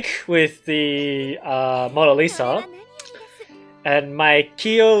Drake with the Mona Lisa, and my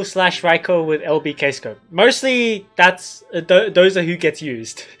Kyo / Raiko with LBK scope. Mostly that's those are who gets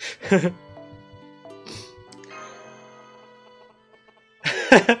used.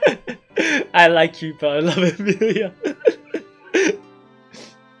 I like you, but I love Emilia.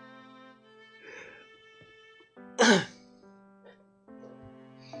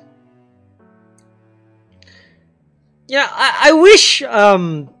 Yeah, I wish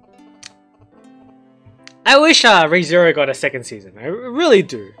ReZero got a second season. I really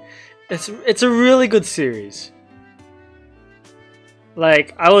do. It's a really good series.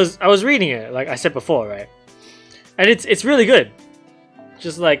 Like I was reading it, like I said before, right? And it's really good.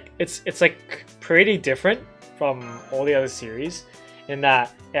 Just like it's like pretty different from all the other series in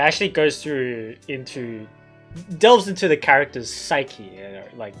that it actually goes delves into the character's psyche, you know,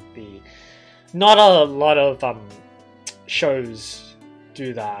 like not a lot of shows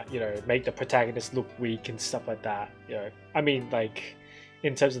do that, you know, make the protagonist look weak and stuff like that, you know. I mean, like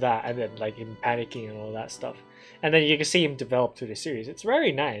in terms of that, and then like him panicking and all that stuff, and then you can see him develop through the series. It's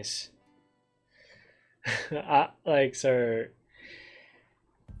very nice. Like, so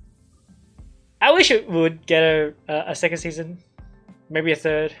I wish it would get a second season, maybe a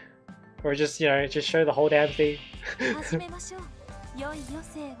third, or just, you know, just show the whole damn thing. Yeah,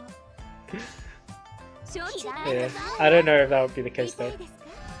 I don't know if that would be the case though.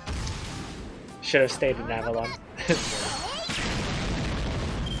 Should have stayed in Avalon.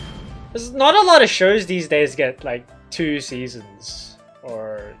 There's not a lot of shows these days get like 2 seasons,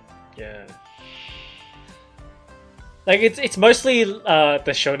 or yeah. Like it's mostly the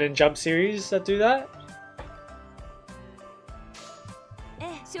Shonen Jump series that do that.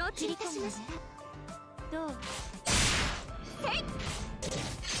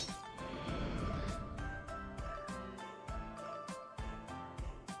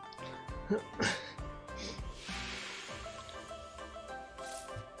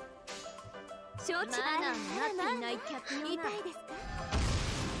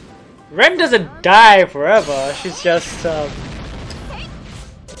 Ren doesn't die forever, she's just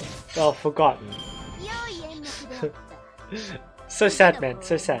well, forgotten. So sad, man,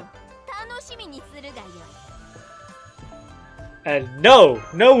 so sad. And no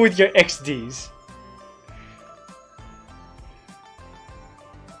with your XDs.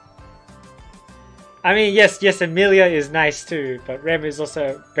 I mean, yes, Emilia is nice too, but Rem is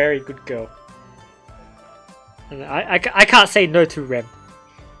also a very good girl. And I can't say no to Rem.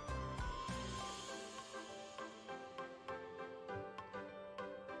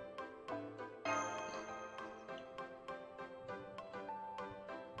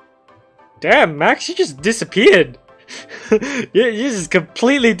 Damn, Max, you just disappeared. you just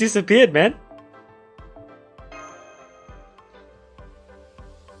completely disappeared, man.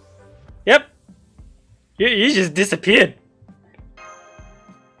 Yep. You just disappeared.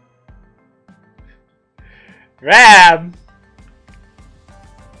 Ram!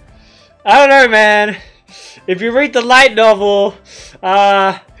 I don't know, man. If you read the light novel,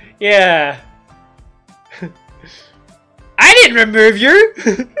 yeah. I didn't remove you!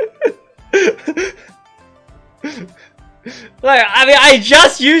 Like, I mean, I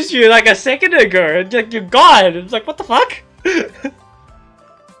just used you like a second ago, and like, you're gone. It's like, what the fuck?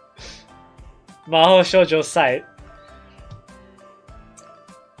 Mahou Shoujo site.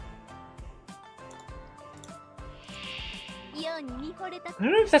 I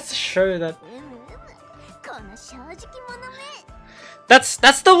don't know if that's a show that...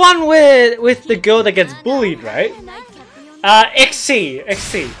 That's the one with the girl that gets bullied, right? XC.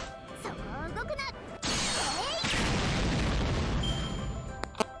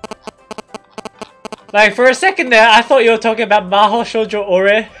 Like, for a second there, I thought you were talking about Mahou Shoujo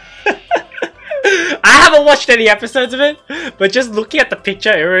Ore. I haven't watched any episodes of it, but just looking at the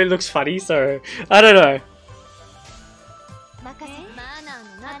picture, it really looks funny, so I don't know.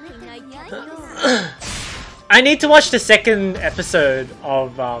 I need to watch the second episode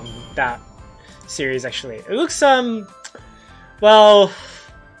of that series, actually. It looks, well,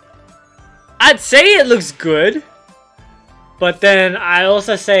 I'd say it looks good. But then I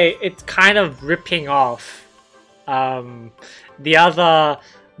also say it's kind of ripping off the other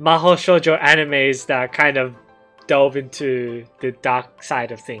Mahou Shoujo animes that kind of delve into the dark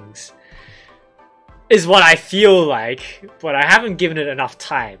side of things. Is what I feel like, but I haven't given it enough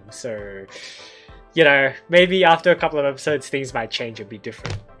time, so you know, maybe after a couple of episodes things might change and be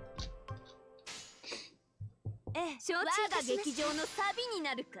different.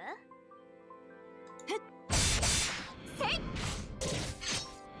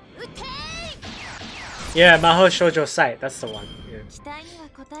 Yeah, Mahou Shoujo site, that's the one. Yeah.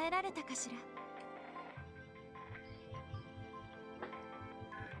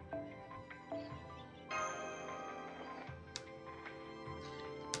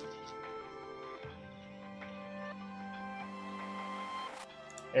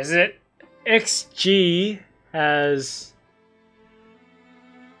 Is it XG has...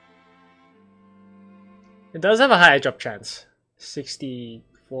 It does have a higher drop chance. 64%.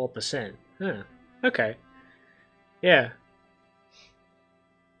 Huh. Okay. Yeah.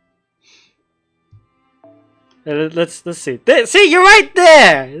 Let's see. See, you're right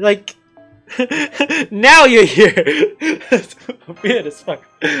there! Like... now you're here! That's weird as fuck.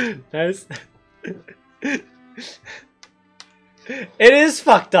 Nice. It is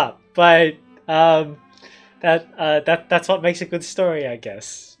fucked up, but that's what makes a good story, I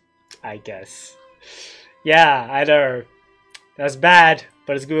guess. Yeah, I know. That's bad,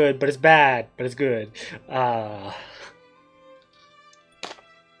 but it's good, but it's bad, but it's good. Now,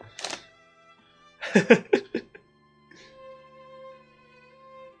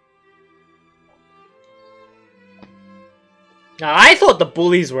 I thought the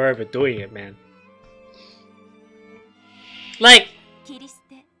bullies were overdoing it, man. Like,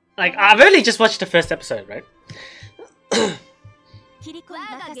 I've only just watched the first episode, right?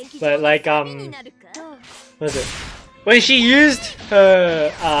 But like, what is it? when she used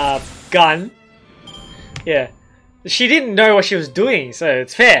her gun, yeah, she didn't know what she was doing, so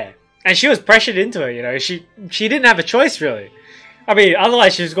it's fair. And she was pressured into it, you know. She didn't have a choice, really. I mean,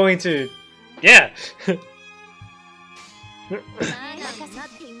 otherwise she was going to, yeah.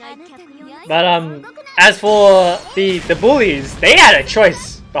 But as for the bullies, they had a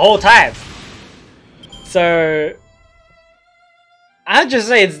choice the whole time. So I'd just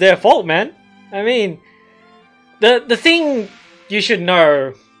say it's their fault, man. I mean, the thing you should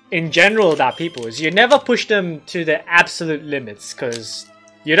know in general about people is you never push them to the absolute limits, because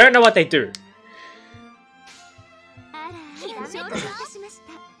you don't know what they do.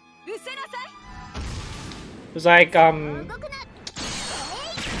 It's like,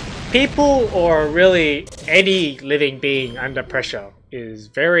 people, or really any living being under pressure, is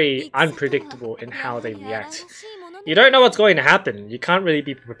very unpredictable in how they react. You don't know what's going to happen. You can't really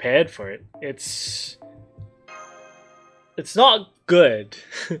be prepared for it. It's not good.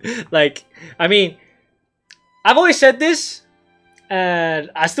 Like, I mean, I've always said this,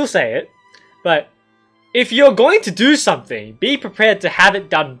 and I still say it, but if you're going to do something, be prepared to have it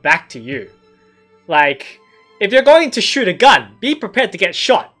done back to you. Like, if you're going to shoot a gun, be prepared to get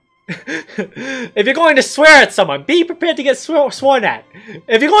shot. If you're going to swear at someone, be prepared to get sworn at.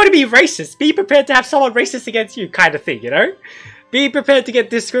 If you're going to be racist, be prepared to have someone racist against you, kind of thing, you know? Be prepared to get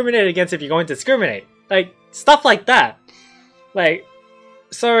discriminated against if you're going to discriminate. Like, stuff like that. Like,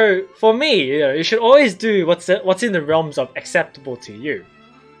 so, for me, you know, you should always do what's in the realms of acceptable to you.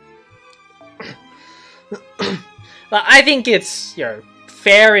 But I think it's, you know,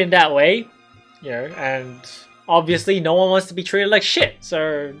 fair in that way, you know, and obviously no one wants to be treated like shit,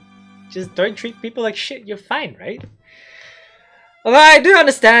 so just don't treat people like shit, you're fine, right? Although I do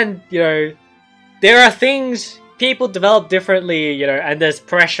understand, you know, there are things people develop differently, you know, and there's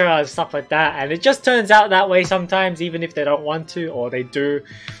pressure and stuff like that, and it just turns out that way sometimes, even if they don't want to, or they do,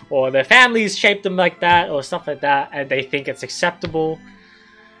 or their families shape them like that, or stuff like that, and they think it's acceptable.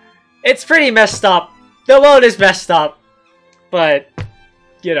 It's pretty messed up. The world is messed up, but,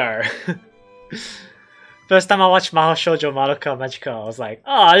 you know. First time I watched Mahou Shoujo Madoka Magica, I was like,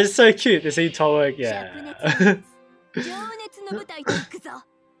 oh, this is so cute, this Ito work, yeah.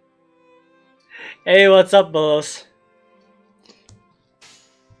 Hey, what's up, boss?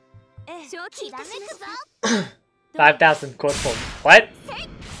 5,000 quote form. What?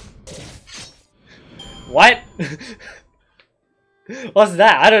 What? What's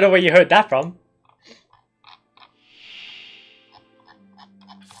that? I don't know where you heard that from.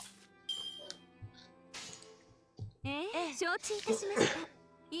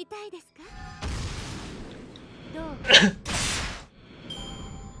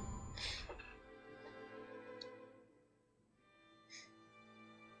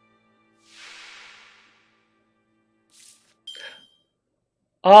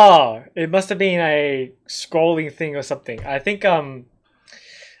 Oh, it must have been a scrolling thing or something. I think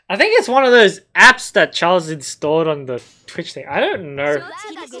it's one of those apps that Charles installed on the Twitch thing. I don't know.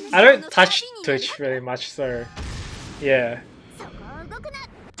 I don't touch Twitch really much, so yeah.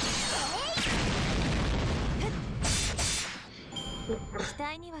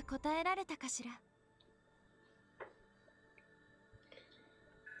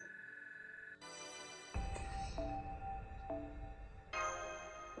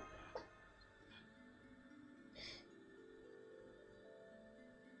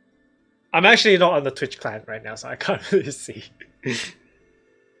 I'm actually not on the Twitch client right now, so I can't really see.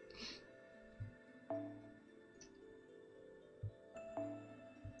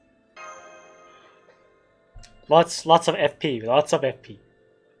 Lots of FP, lots of FP.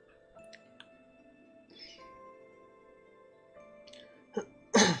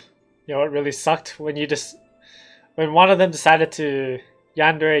 You know what really sucked? When one of them decided to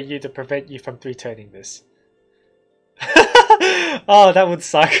yandere you to prevent you from returning this. Oh, that would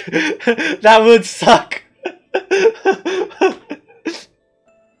suck. That would suck.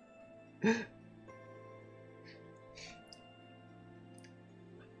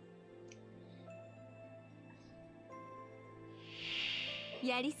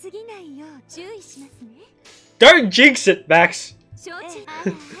 Don't jinx it, Max.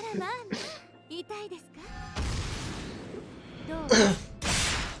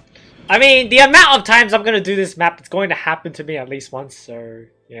 I mean, the amount of times I'm gonna do this map, it's going to happen to me at least once, so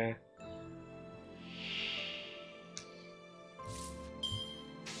yeah.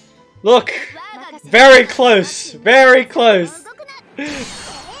 Look! Very close! Very close!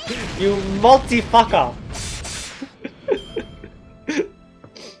 You multi-fucker!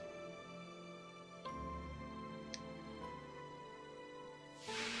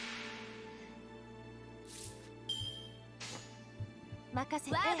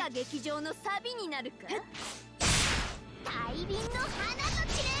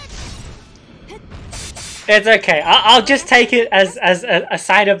 It's okay. I'll just take it as a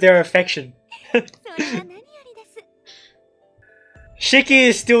sign of their affection. Shiki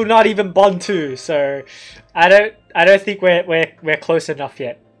is still not even Bond 2, so I don't think we're close enough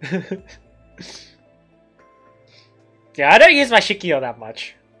yet. Yeah, I don't use my Shiki all that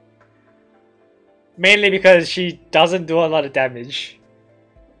much. Mainly because she doesn't do a lot of damage.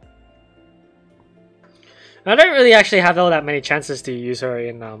 I don't really actually have all that many chances to use her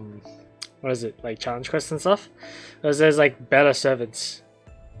in what is it, like challenge quests and stuff? Because there's like better servants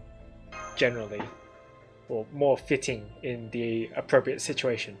generally, or more fitting in the appropriate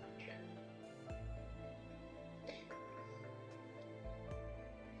situation.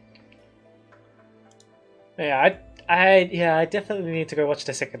 Yeah, I definitely need to go watch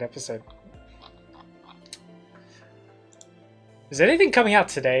the second episode. Is anything coming out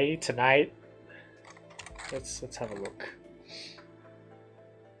today, tonight? Let's have a look.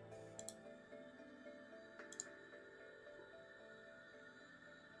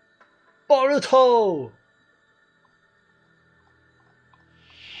 Boruto!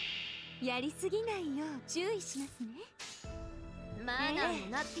 やりすぎないよう注意しますね。マナーも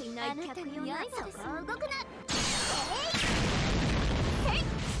なっていない客用ないのです。動くな。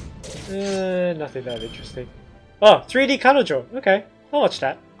Nothing that interesting. Oh, 3D Kanojo. Okay, I'll watch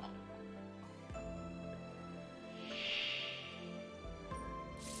that.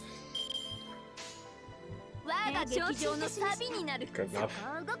 Good enough.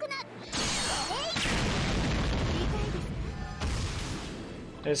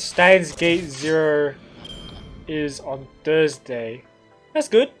 And Steins Gate 0 is on Thursday. That's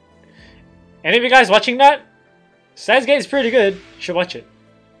good. Any of you guys watching that? Steins Gate is pretty good. You should watch it.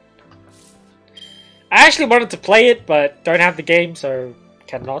 I actually wanted to play it, but don't have the game, so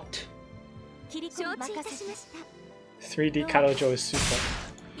cannot. 3D Kanojo is super.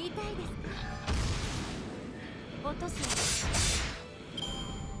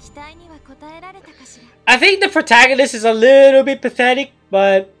 I think the protagonist is a little bit pathetic,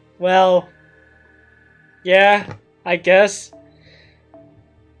 but well, yeah, I guess.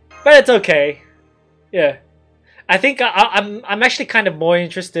 But it's okay. Yeah, I think I'm actually kind of more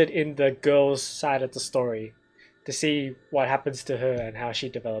interested in the girl's side of the story, to see what happens to her and how she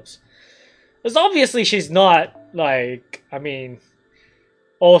develops. Because obviously she's not like, I mean,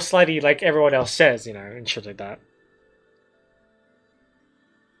 all slutty like everyone else says, you know, and shit like that.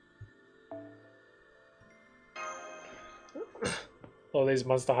 All these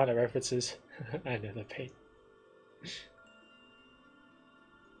Monster Hunter references. I know the pain.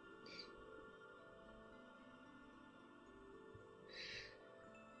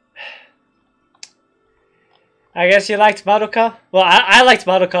 I guess you liked Madoka? Well, I liked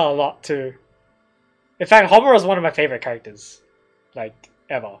Madoka a lot too. In fact, Homura is one of my favorite characters. Like,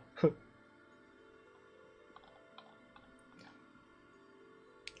 ever.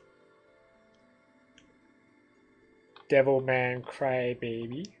 Devilman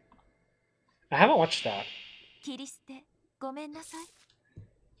Crybaby. I haven't watched that.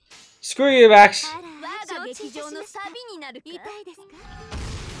 Screw you, Max.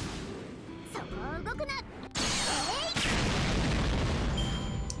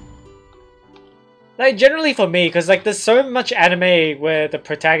 Like, generally for me, because like there's so much anime where the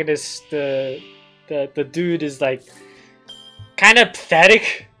protagonist, the dude is like kind of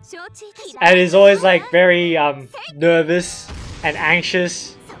pathetic and is always like very nervous and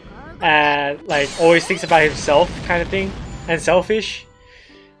anxious and like always thinks about himself kind of thing and selfish.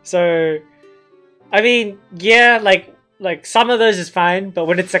 So I mean, yeah, like some of those is fine, but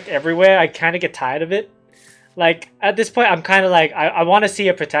when it's like everywhere, I kind of get tired of it. Like at this point, I'm kind of like I want to see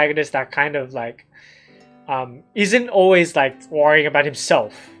a protagonist that kind of like isn't always like worrying about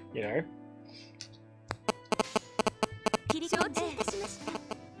himself, you know.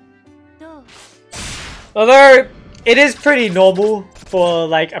 Although it is pretty normal for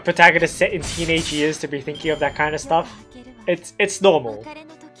like a protagonist set in teenage years to be thinking of that kind of stuff. It's normal.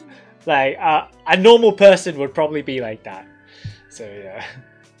 Like a normal person would probably be like that. So yeah.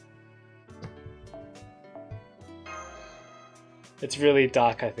 It's really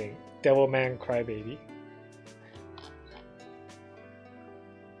dark, I think. Devilman Crybaby.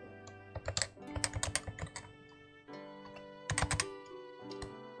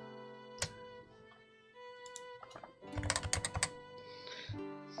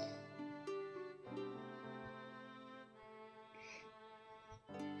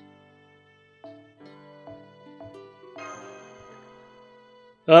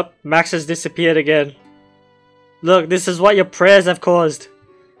 Oh, Max has disappeared again. Look, this is what your prayers have caused.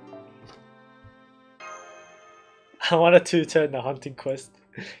 I want to two-turn the hunting quest.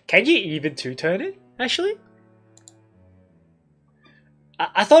 Can you even two-turn it, actually?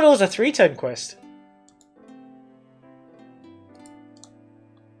 I thought it was a three-turn quest.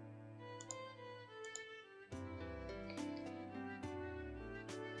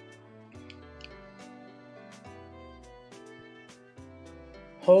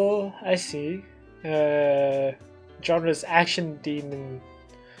 Oh, I see. Genres action, demon,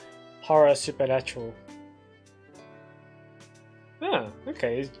 horror, supernatural. Ah,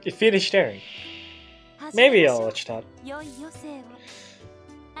 okay. It finished airing. Maybe I'll watch that.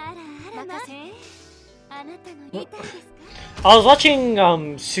 I was watching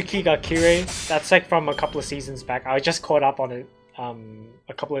Tsuki ga Kirei. That's like from a couple of seasons back. I just caught up on it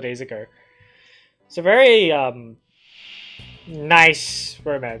a couple of days ago. It's a very nice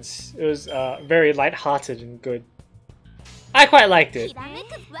romance. It was very light-hearted and good. I quite liked it.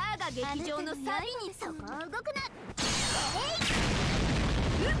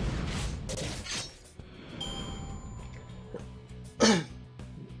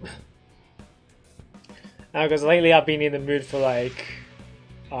 Because lately I've been in the mood for like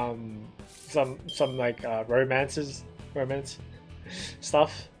some like romance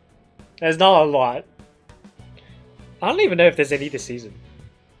stuff. There's not a lot. I don't even know if there's any this season.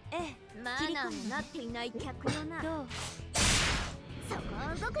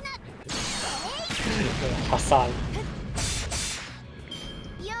 Hassan.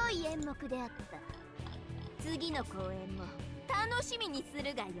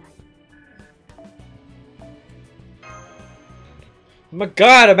 Oh my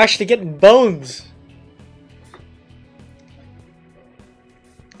god, I'm actually getting bones!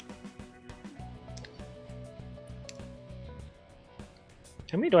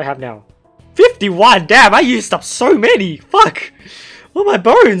 How many do I have now? 51! Damn, I used up so many! Fuck! All my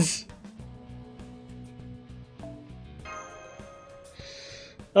bones!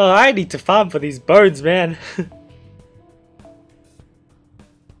 Oh, I need to farm for these bones, man.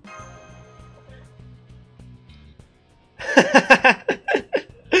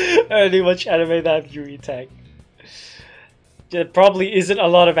 I only watch anime that have Yuri tag. There probably isn't a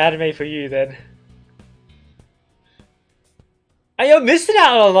lot of anime for you then. You're missing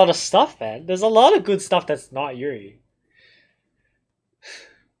out on a lot of stuff, man. There's a lot of good stuff that's not Yuri.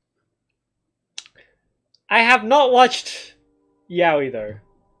 I have not watched Yaoi though.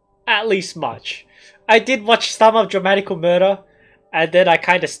 At least much. I did watch some of Dramatical Murder, and then I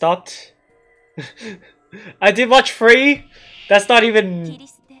kind of stopped. I did watch Free. That's not even...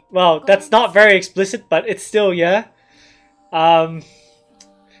 Well, that's not very explicit, but it's still, yeah. I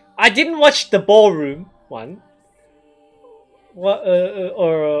didn't watch the Ballroom one. What,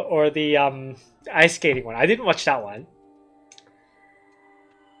 or the ice skating one. I didn't watch that one.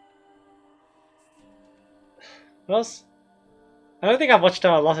 What else? I don't think I've watched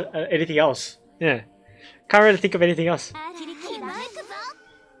a lot of anything else. Yeah, can't really think of anything else.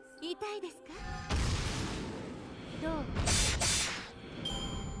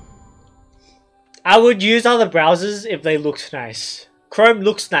 I would use other browsers if they looked nice. Chrome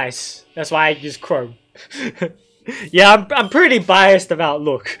looks nice. That's why I use Chrome. Yeah, I'm pretty biased about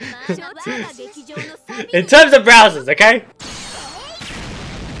look. In terms of browsers, okay?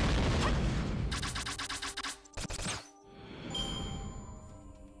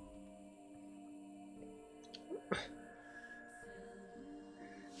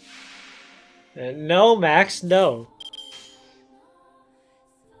 No, Max, no.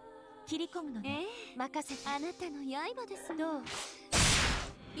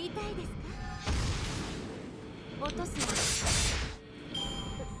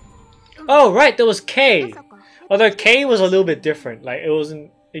 Oh, right, there was K. Although K was a little bit different. Like, it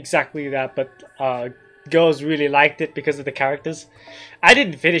wasn't exactly that, but girls really liked it because of the characters. I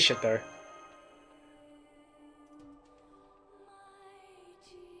didn't finish it, though.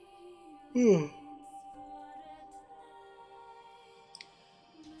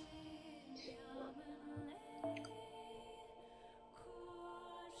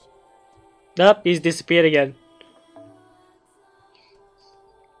 Nope, he's disappeared again.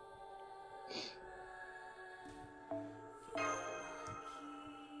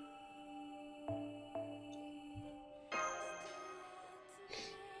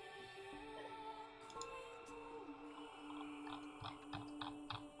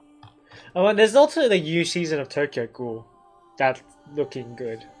 Oh, and there's also the new season of Tokyo Ghoul. That's looking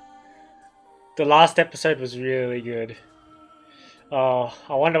good. The last episode was really good. Oh,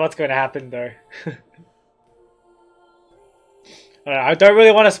 I wonder what's going to happen though. I don't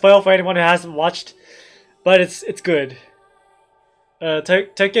really want to spoil for anyone who hasn't watched. but it's good.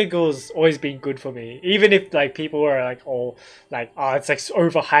 Tokyo Ghoul's always been good for me, even if like people were like, oh, like, oh, it's like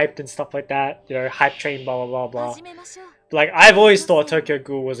overhyped and stuff like that, you know, hype train, blah blah blah blah. Like, I've always thought Tokyo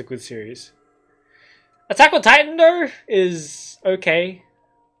Ghoul was a good series. Attack on Titan though is okay,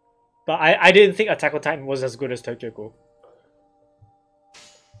 but I didn't think Attack on Titan was as good as Tokyo Ghoul.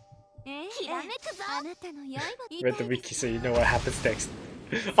 Read the wiki so you know what happens next.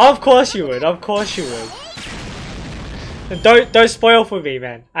 Of course you would. Of course you would. And don't spoil for me,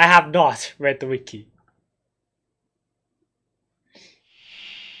 man. I have not read the wiki.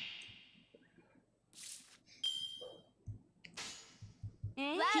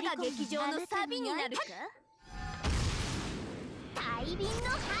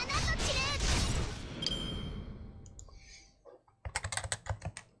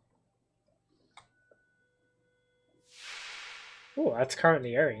 Oh, that's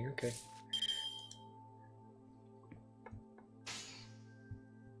currently airing. Okay.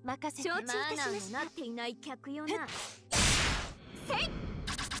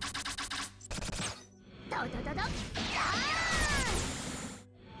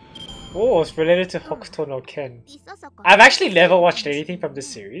 Oh, it's related to Hokuto no Ken. I've actually never watched anything from this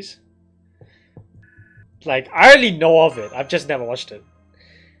series. Like, I only know of it. I've just never watched it.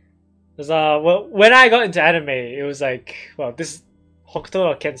 Well, when I got into anime, it was like, well, this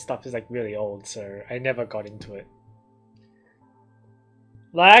Hokuto no Ken stuff is like really old, so I never got into it.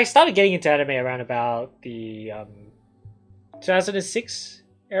 Like, I started getting into anime around about the 2006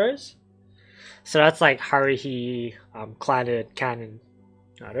 eras. So that's like Haruhi, Clannad, Canon.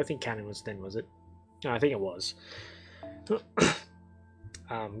 No, I don't think Canon was then, was it? No, I think it was.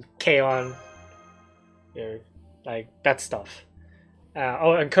 K-On! You know, like that stuff.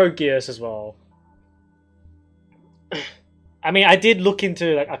 Oh, and Code Geass as well. I mean, I did look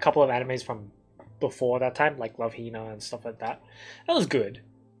into like a couple of animes from before that time, like Love Hina and stuff like that. That was good.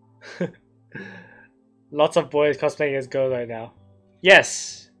 Lots of boys cosplaying as girls right now.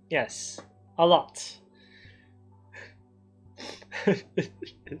 Yes, yes, a lot.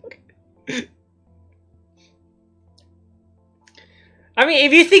 I mean,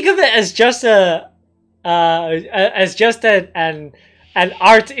 if you think of it as just an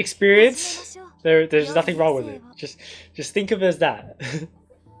art experience, there's nothing wrong with it. Just think of it as that.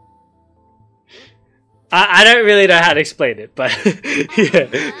 I don't really know how to explain it, but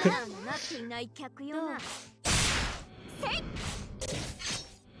yeah.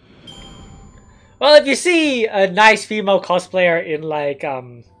 Well, if you see a nice female cosplayer in like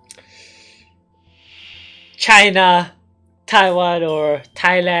China, Taiwan, or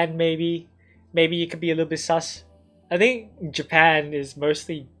Thailand, maybe you could be a little bit sus. I think Japan is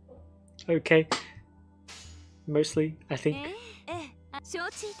mostly okay. Mostly, I think.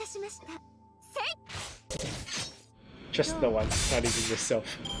 Just the one, not even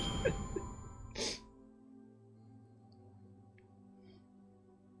yourself.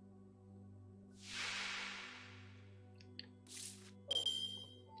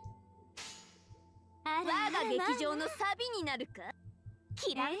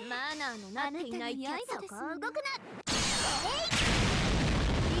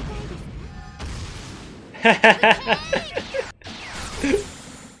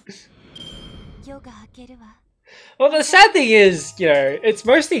 Well, the sad thing is, you know, it's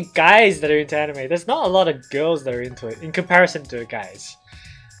mostly guys that are into anime. There's not a lot of girls that are into it in comparison to guys.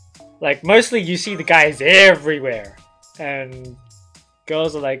 Like, mostly you see the guys everywhere. And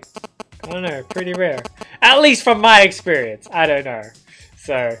girls are like, I don't know, pretty rare. At least from my experience. I don't know.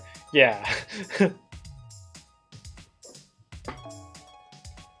 So, yeah.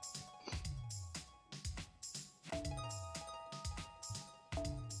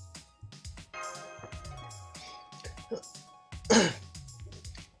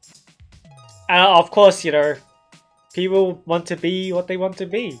 And of course, you know, people want to be what they want to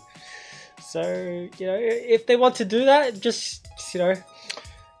be. So, you know, if they want to do that, just you know,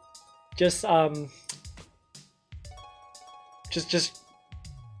 just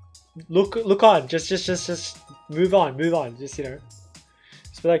look on, just move on, just, you know,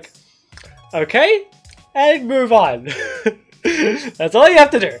 just be like, okay, and move on. That's all you have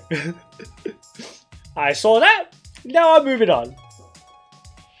to do. I saw that, now I'm moving on.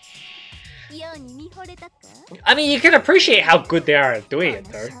 I mean, you can appreciate how good they are at doing it,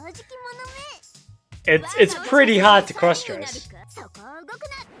 though. It's pretty hard to cross-dress.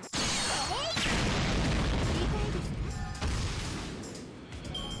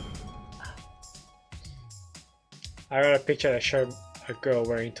 I wrote a picture that showed a girl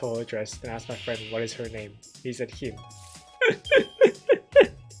wearing a taller dress and asked my friend what is her name. He said him.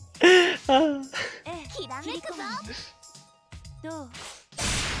 どう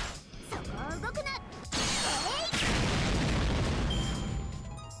そこ動くな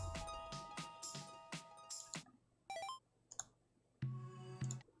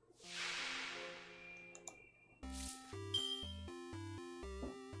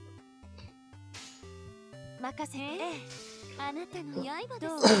任せて、あなたの刃で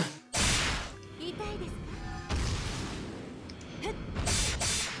す。痛いですか？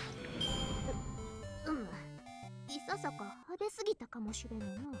いささか派手すぎたかもしれんな。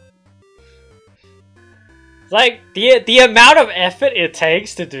Like the amount of effort it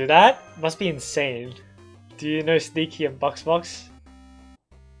takes to do that must be insane. Do you know Sneaky and Box?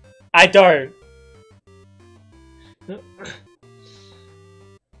 I don't.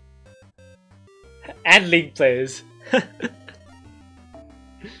 And League players.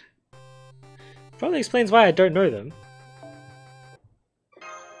 Probably explains why I don't know them. I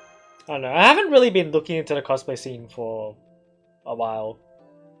don't know. I haven't really been looking into the cosplay scene for a while.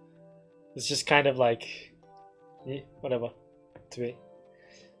 It's just kind of like, yeah, whatever to me.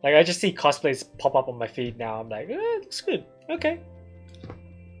 Like I just see cosplays pop up on my feed now. I'm like, it looks good. Okay.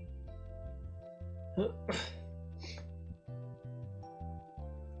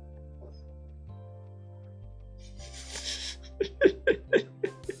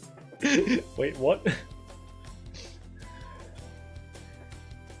 Wait, what?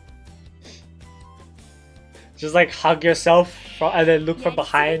 Just like hug yourself and then look from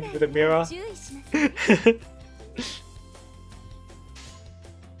behind with a mirror.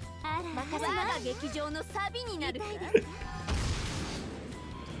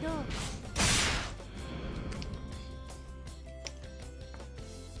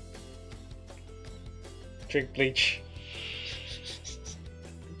 Drink bleach.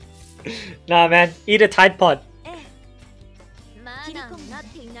 Nah, man, eat a Tide Pod.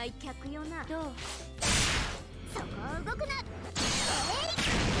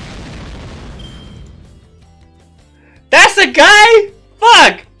 That's a guy?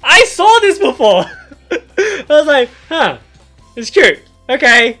 Fuck! I saw this before! I was like, huh, it's cute.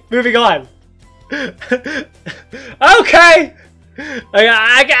 Okay, moving on. Okay!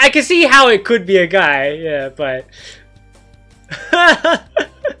 I can see how it could be a guy, yeah, but...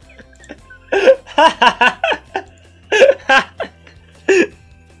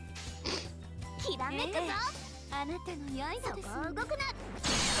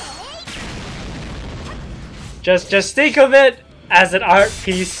 Just think of it as an art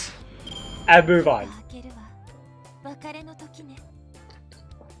piece and move on.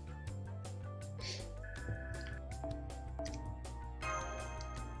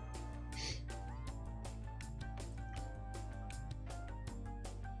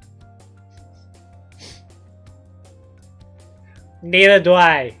 Neither do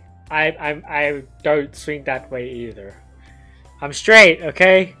I. I don't swing that way either. I'm straight,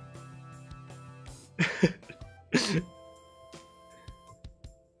 okay?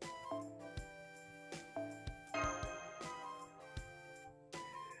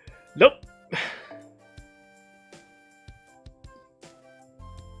 Nope.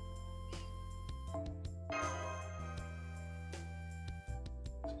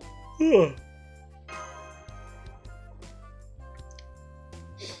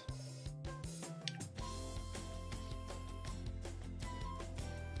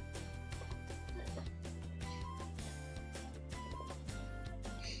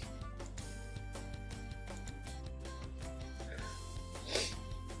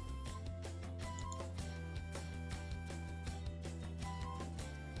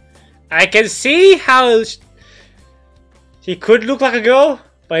 I can see how he could look like a girl,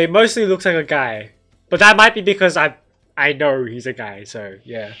 but he mostly looks like a guy. But that might be because I know he's a guy, so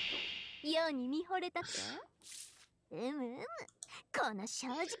yeah.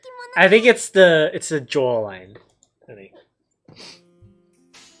 I think it's the jawline. I think.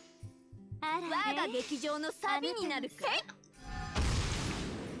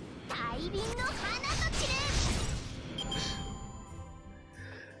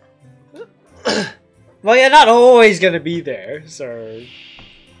 Well, you're not always gonna be there, so...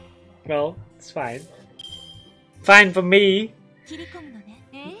 Well, it's fine. Fine for me.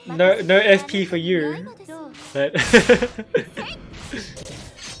 No FP for you. But...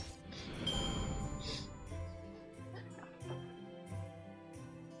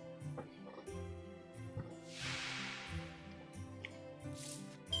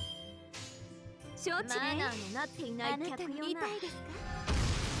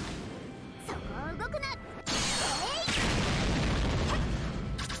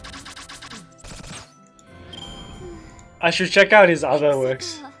 I should check out his other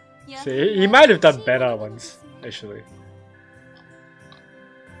works. See, he might have done better ones. actually.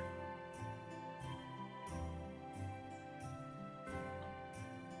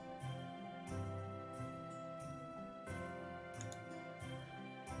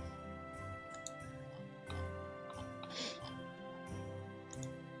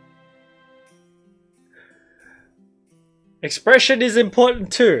 Expression is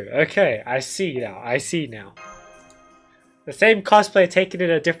important too. Okay, I see now. I see now. The same cosplay taken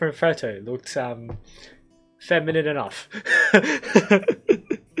in a different photo looks feminine enough.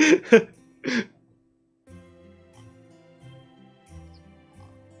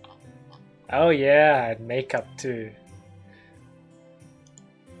 Oh yeah, and makeup too.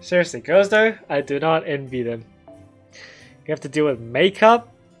 Seriously, girls though, I do not envy them. You have to deal with makeup.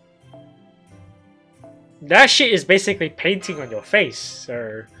 That shit is basically painting on your face,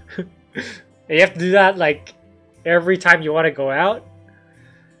 so you have to do that like every time you want to go out.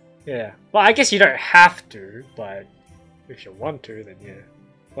 Yeah. Well, I guess you don't have to, but if you want to, then yeah.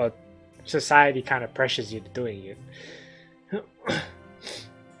 Well, society kind of pressures you to doing it.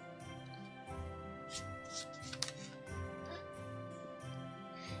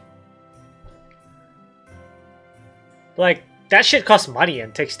 Like, that shit costs money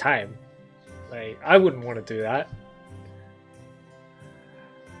and takes time. Like, I wouldn't want to do that.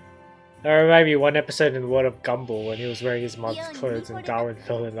 That reminded me one episode in the World of Gumball when he was wearing his mom's clothes and Darwin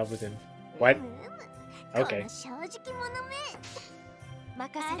fell in love with him. What? Okay.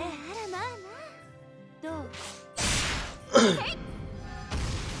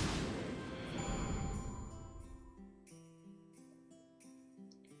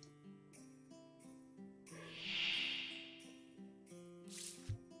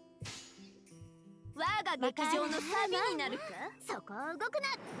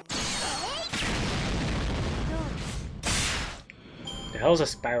 The hell's a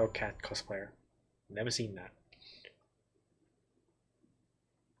Spiral Cat cosplayer? Never seen that.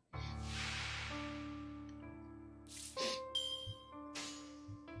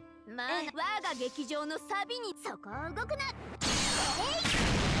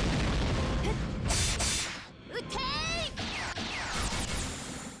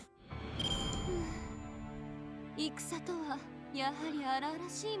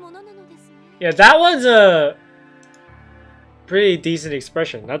 Yeah, that one's a pretty decent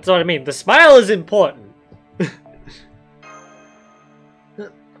expression. That's what I mean. The smile is important.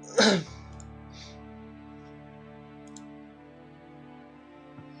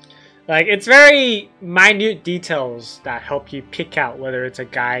 Like, it's very minute details that help you pick out whether it's a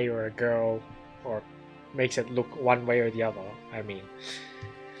guy or a girl, or makes it look one way or the other, I mean.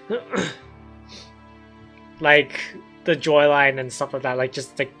 Like, the jawline and stuff like that, like,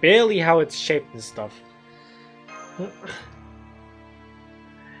 just like barely how it's shaped and stuff.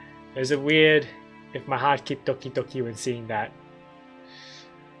 Is it weird if my heart keep doki doki when seeing that?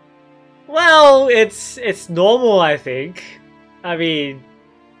 Well, it's normal, I think. I mean,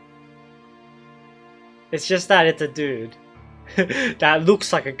 it's just that it's a dude that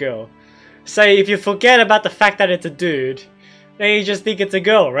looks like a girl. So if you forget about the fact that it's a dude, then you just think it's a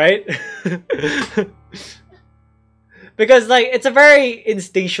girl, right? Because, like, it's a very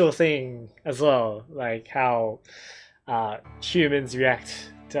instinctual thing as well, like how humans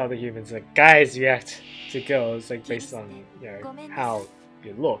react to other humans, like guys react to girls, like based on, you know, how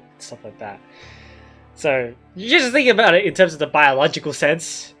you look, stuff like that. So you just think about it in terms of the biological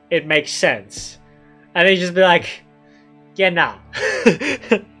sense, it makes sense, and then you just be like, yeah, nah.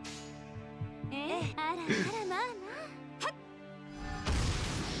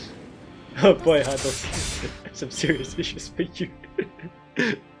 Oh boy, Handel, some serious issues for you.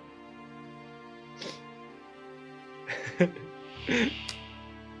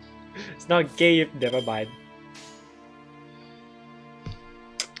 It's not gay, never mind.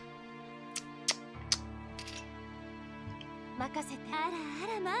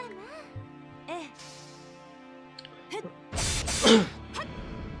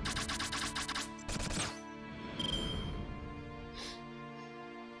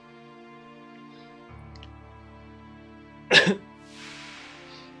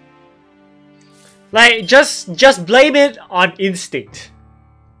 Like, just blame it on instinct,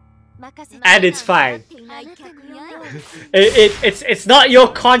 and it's fine. It's not your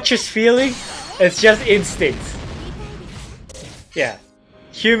conscious feeling, it's just instinct. Yeah,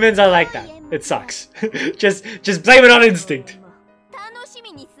 humans are like that. It sucks. just blame it on instinct.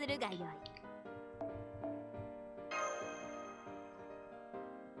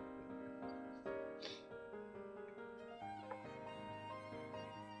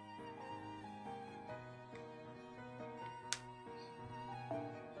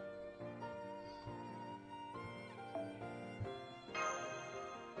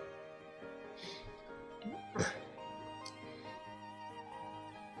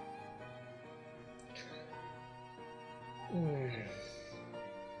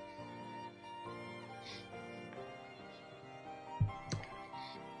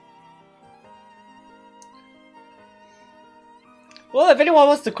 Well, if anyone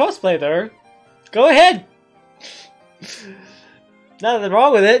wants to crossplay though, go ahead. Nothing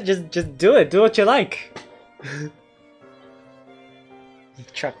wrong with it. Just do it. Do what you like.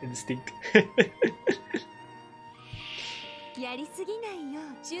 Trap instinct.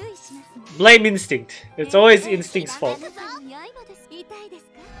 Blame instinct. It's always instinct's fault.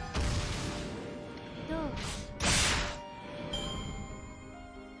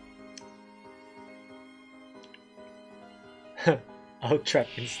 I'll trap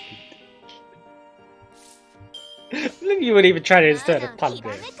instinct. Look, you would even try to insert a pun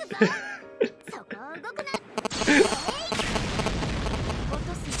there.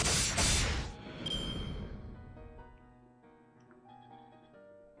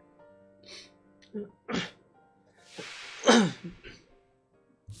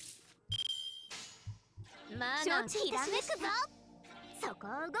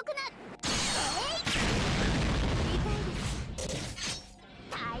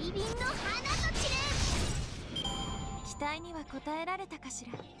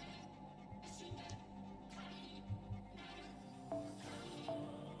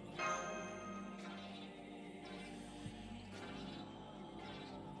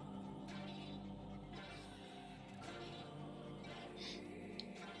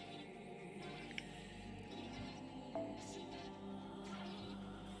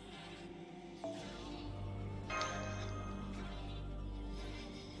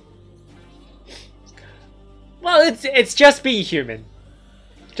 Well, it's just be human.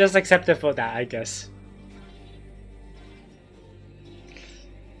 Just accept it for that, I guess.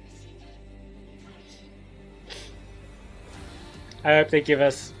 I hope they give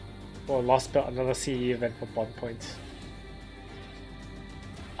us, or Lost Belt, another CE event for bond points.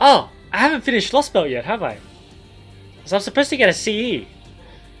 Oh, I haven't finished Lost Belt yet, have I? So I'm supposed to get a CE.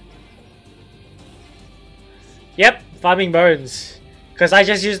 Yep, farming bones. Because I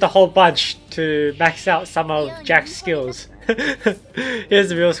just used a whole bunch to max out some of Jack's skills. Here's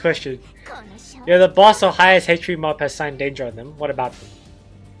the real question. You're the boss or highest HP mob has signed danger on them. What about them?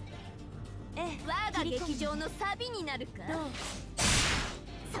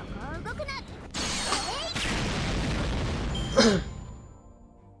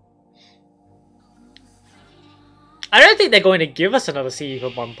 I don't think they're going to give us another CE for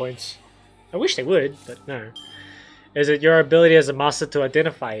 1 points. I wish they would, but no. Is it your ability as a master to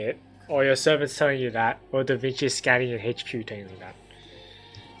identify it, or your servants telling you that, or Da Vinci scanning your HQ telling you that?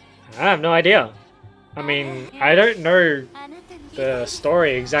 I have no idea. I mean, I don't know the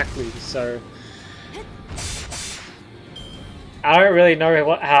story exactly, so I don't really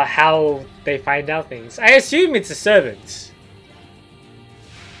know how they find out things. I assume it's the servants.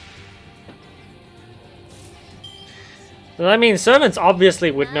 Well, I mean, servants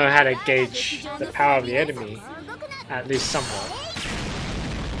obviously would know how to gauge the power of the enemy, at least somewhat.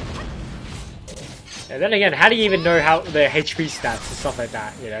 And then again, how do you even know how their HP stats and stuff like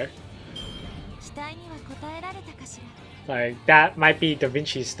that, you know? Like, that might be Da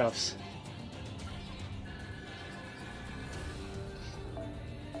Vinci stuffs.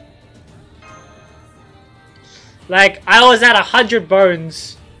 Like, I was at 100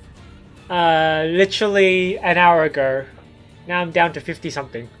 bones literally an hour ago. Now I'm down to 50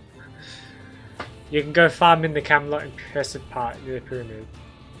 something. You can go farm in the Camelot and Crescent part of the pyramid.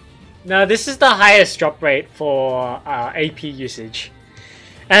 Now this is the highest drop rate for AP usage.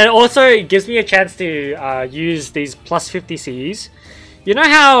 And also it gives me a chance to use these plus 50 Cs. You know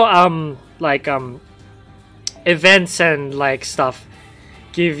how events and like stuff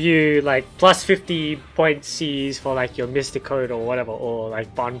give you like plus 50 point Cs for like your Mystic Code or whatever, or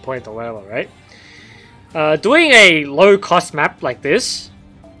like bond point or whatever, right? Doing a low cost map like this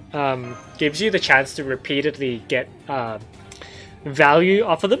gives you the chance to repeatedly get value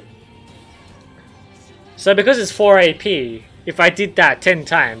off of them. So because it's 4 AP, if I did that 10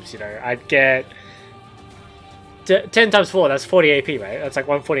 times, you know, I'd get 10 times 4, that's 40 AP, right? That's like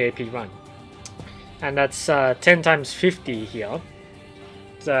 140 AP run. And that's 10 times 50 here.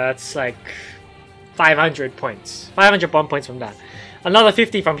 So that's like 500 points. 500 bond points from that. Another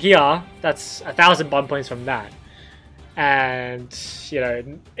 50 from here, that's 1,000 bond points from that. And, you know,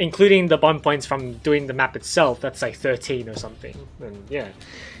 including the bond points from doing the map itself, that's like 13 or something. And yeah.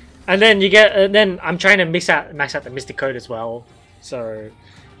 And then you get, then I'm trying to max out the Mystic Code as well. So,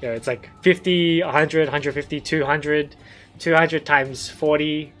 you know, it's like 50, 100, 150, 200, 200 times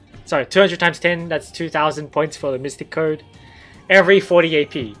 40. Sorry, 200 times 10, that's 2,000 points for the Mystic Code. Every 40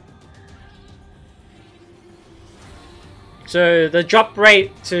 AP. So the drop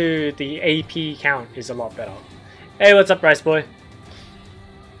rate to the AP count is a lot better. Hey, what's up, Rice Boy?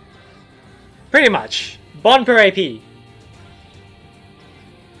 Pretty much. Bond per AP.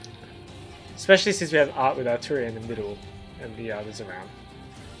 Especially since we have art with Arturia in the middle and the others around.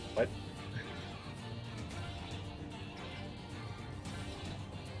 What?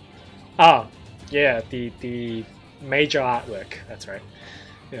 Oh, yeah, the major artwork. That's right.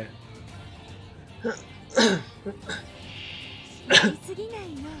 Yeah.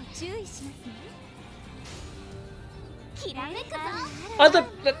 Oh,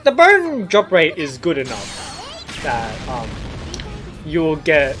 the burn drop rate is good enough that you'll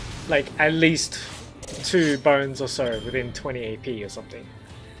get like at least 2 bones or so within 20 AP or something.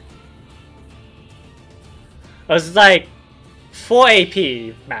 It's like 4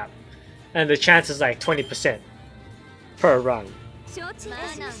 AP map, and the chance is like 20% per run.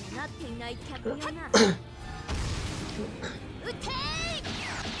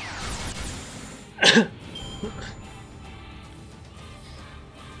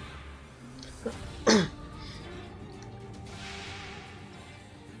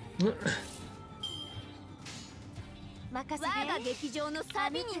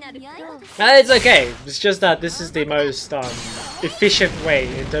 It's okay. It's just that this is the most efficient way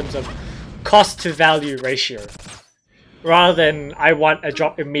in terms of cost to value ratio. Rather than I want a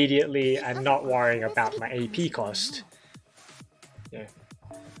drop immediately and not worrying about my AP cost. Yeah.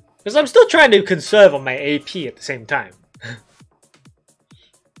 Because I'm still trying to conserve on my AP at the same time.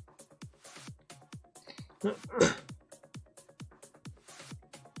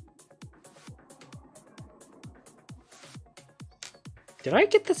 Did I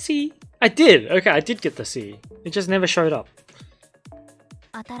get the C? I did! Okay, I did get the C. It just never showed up.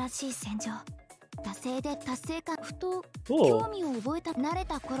 Ooh.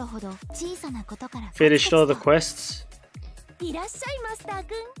 Finished all the quests.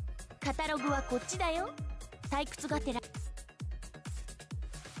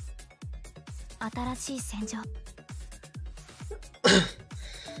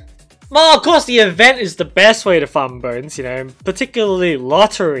 Well, of course, the event is the best way to farm bones, you know, particularly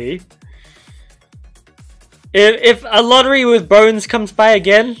lottery. If a lottery with bones comes by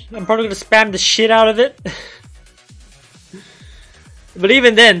again, I'm probably going to spam the shit out of it. But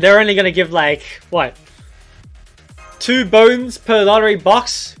even then, they're only going to give like, what? 2 bones per lottery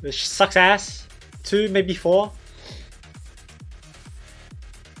box, which sucks ass. 2, maybe 4.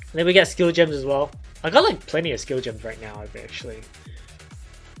 And then we get skill gems as well. I got like plenty of skill gems right now, actually.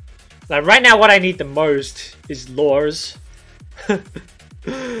 Like right now what I need the most is lores.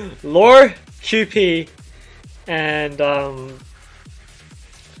 Lore, QP, and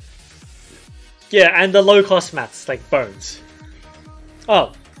yeah, and the low cost mats like bones.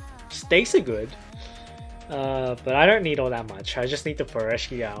 Oh, steaks are good. But I don't need all that much. I just need the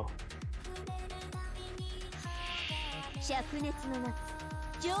Foreshki Yao.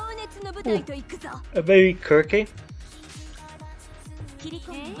 Maybe Kirky?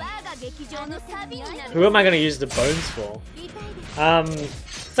 Who am I gonna use the bones for?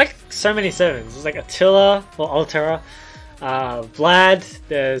 It's like so many sevens. There's like Attila or Altera, Vlad.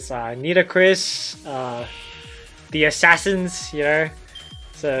 There's Nitocris, the assassins. You know,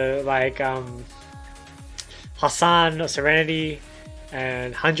 so like Hassan or Serenity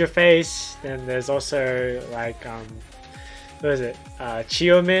and Hungerface. Then there's also like what is it?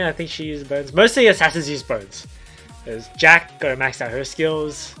 Chiyomin. I think she uses bones. Mostly assassins use bones. There's Jack, gotta max out her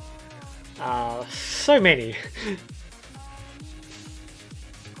skills. So many.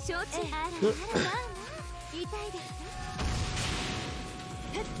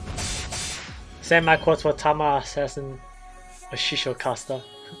 Send my quotes for Tama Assassin, a Shisho caster.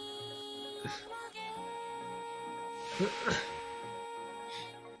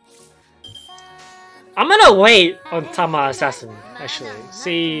 I'm gonna wait on Tama Assassin, actually.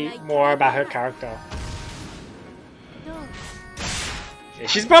 See more about her character. Yeah,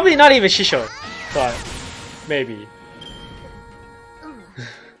 she's probably not even Shisho, but maybe.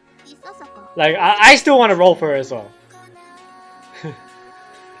 Like, I still want to roll for her as well.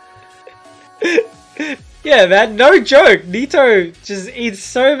 Yeah, man, no joke. Nito just eats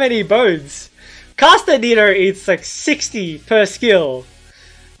so many bones. Caster Nito eats like 60 per skill.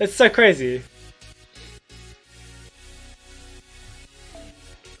 It's so crazy.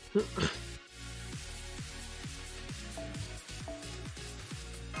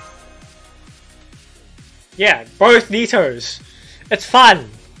 Yeah, both Nitos. It's fun.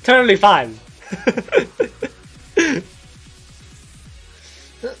 Totally fun.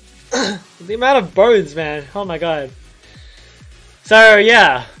 The amount of bones, man. Oh my god. So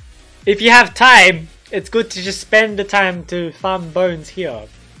yeah, if you have time, it's good to just spend the time to farm bones here.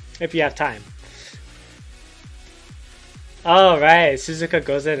 If you have time. Alright, Suzuka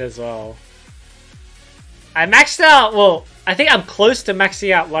goes in as well. I maxed out, well, I think I'm close to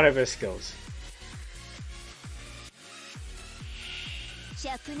maxing out one of her skills.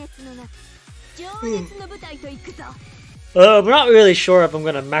 I'm not really sure if I'm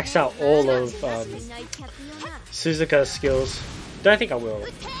gonna max out all of Suzuka's skills. Don't think I will.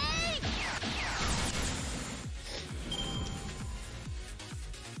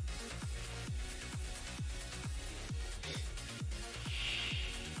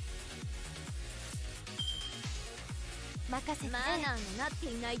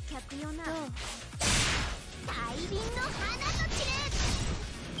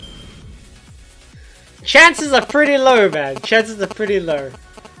 Chances are pretty low, man. Chances are pretty low.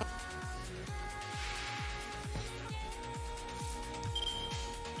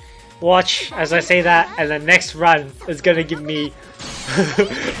 Watch as I say that, and the next run is gonna give me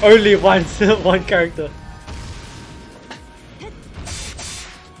only one character.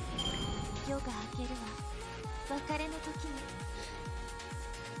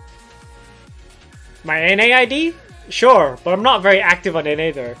 My NA ID? Sure, but I'm not very active on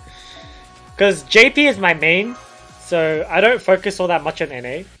NA though. Because JP is my main, so I don't focus all that much on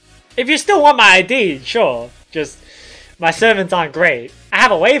NA. If you still want my ID, sure. Just, my servants aren't great. I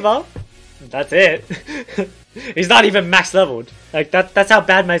have a waiver. That's it. He's not even max leveled. Like that's how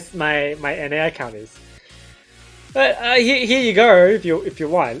bad my NA account is. But here you go if you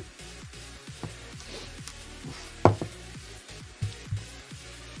want.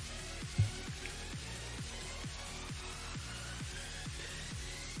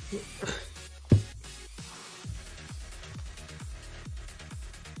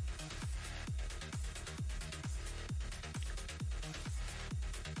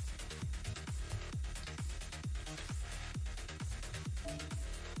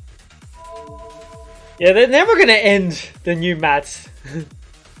 Yeah, they're never gonna end the new mats.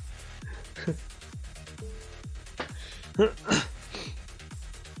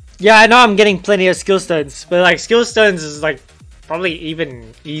 Yeah, I know I'm getting plenty of skill stones, but like skill stones is like probably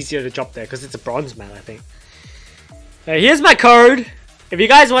even easier to drop there because it's a bronze mat, I think. Here's my code. If you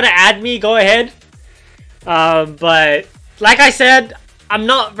guys want to add me, go ahead. But like I said, I'm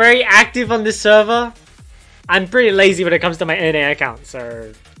not very active on this server. I'm pretty lazy when it comes to my NA account,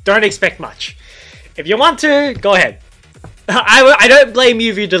 so don't expect much. If you want to, go ahead. I don't blame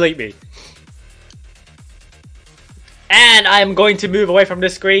you if you delete me. And I'm going to move away from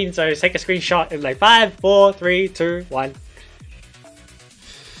this screen, so take a screenshot in like 5, 4, 3, 2, 1.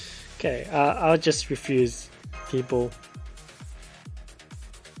 Okay, I'll just refuse people.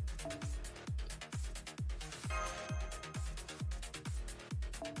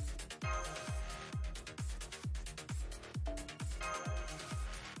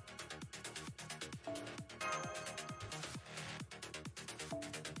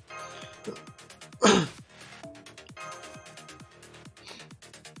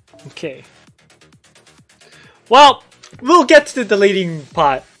 Okay. Well, we'll get to the deleting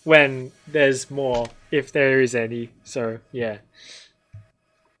part when there's more, if there is any. So yeah.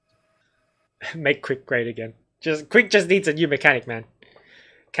 Make Quick great again. Quick just needs a new mechanic, man.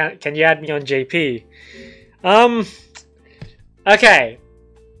 Can you add me on JP? Okay.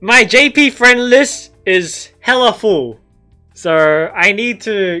 My JP friend list is hella full. So I need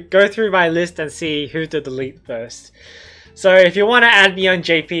to go through my list and see who to delete first. So if you want to add me on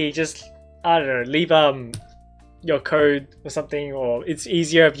JP, just, I don't know, leave your code or something, or it's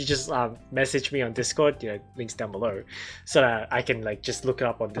easier if you just message me on Discord, you know, links down below, so that I can like just look it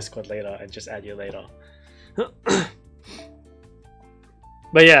up on Discord later and just add you later. But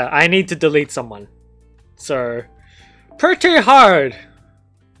yeah, I need to delete someone. So, pretty hard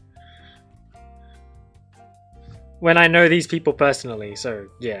when I know these people personally, so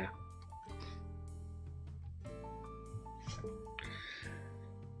yeah.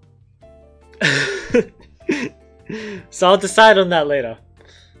 So I'll decide on that later.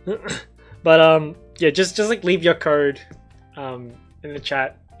 But yeah, just like leave your code in the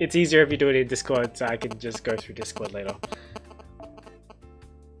chat. It's easier if you do it in Discord, so I can just go through Discord later.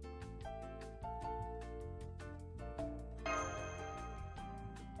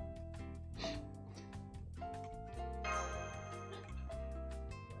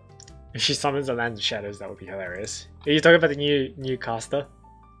 If she summons a Land of Shadows, that would be hilarious. Are you talking about the new caster?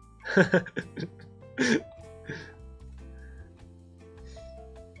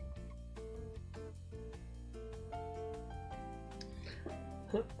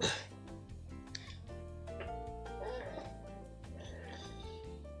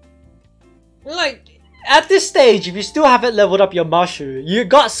 Like, at this stage, if you still haven't leveled up your Mashu, you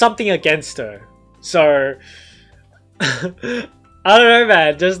got something against her. So, I don't know,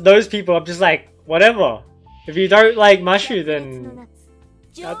 man. Just those people, I'm just like, whatever. If you don't like Mashu, then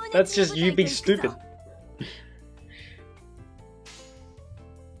that's just you being stupid.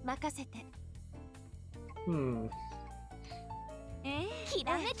 Hmm.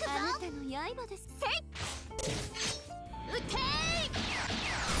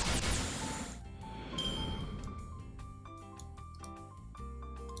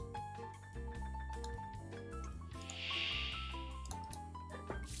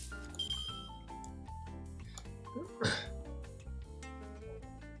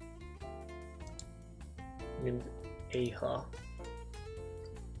 Named Aha.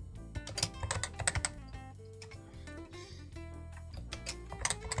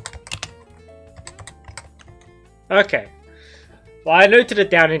 Okay. Well, I noted it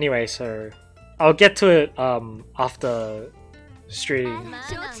down anyway, so I'll get to it after stream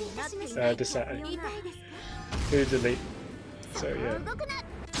this Saturday. To delete. So yeah.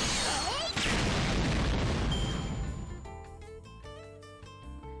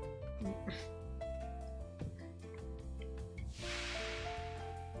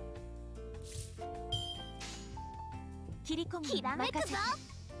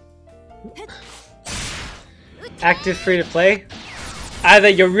 Active free to play. Either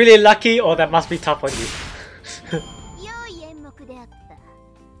you're really lucky or that must be tough on you.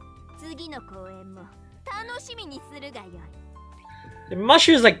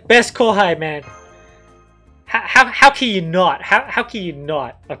 Mushu is like best kohai, man. How can you not? How can you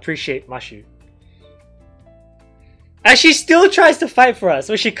not appreciate Mushu? And she still tries to fight for us,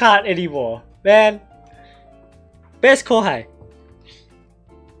 but she can't anymore, man. Best kohai.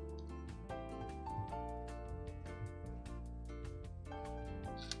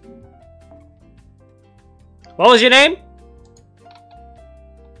 What was your name?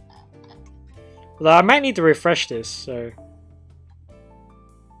 Well, I might need to refresh this, so...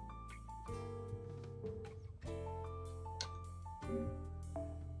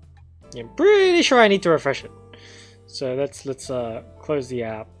 Yeah, I'm pretty sure I need to refresh it. So let's close the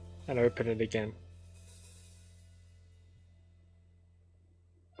app and open it again.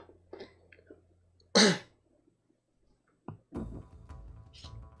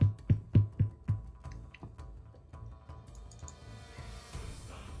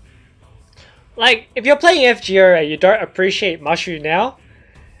 Like, if you're playing FGO and you don't appreciate Mushu now,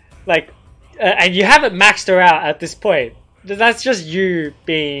 like, and you haven't maxed her out at this point, that's just you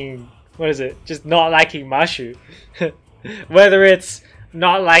being, what is it, just not liking Mushu. Whether it's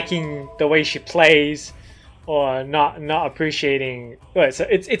not liking the way she plays, or not appreciating, right, so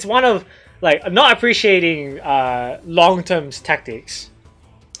it's one of, like, not appreciating long-term tactics,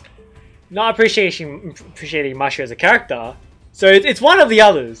 not appreciating Mushu as a character, so it's one of the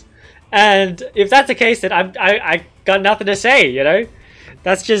others. And if that's the case, then I got nothing to say, you know?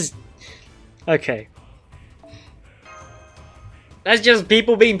 That's just... Okay. That's just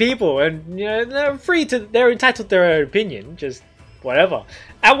people being people, and, you know, they're entitled to their own opinion, just whatever.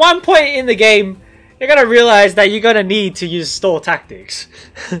 At one point in the game, you're gonna realize that you're gonna need to use stall tactics.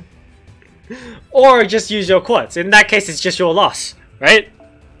 Or just use your quads. In that case, it's just your loss, right?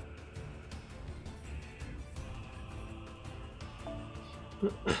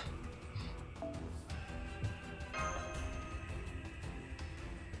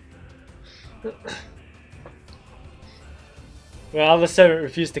 Well, the servant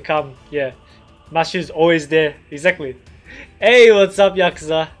refused to come. Yeah, Mashu's always there. Exactly. Hey, what's up,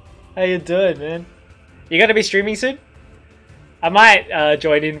 Yakuza? How you doing, man? You gonna be streaming soon? I might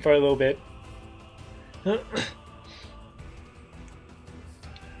join in for a little bit.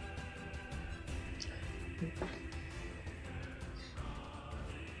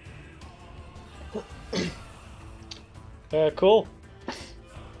 Cool.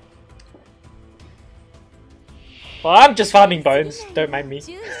 Well, I'm just farming bones, don't mind me.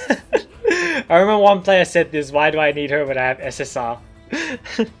 I remember one player said this, why do I need her when I have SSR?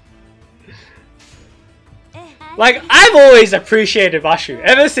 Like, I've always appreciated Mashu,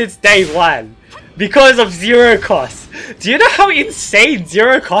 ever since day one, because of zero cost. Do you know how insane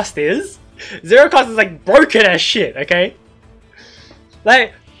zero cost is? Zero cost is like broken as shit, okay?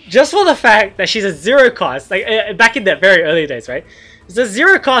 Like, just for the fact that she's a zero cost, like back in the very early days, right? It's a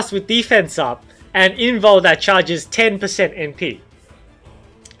zero cost with defense up, and invul that charges 10% NP.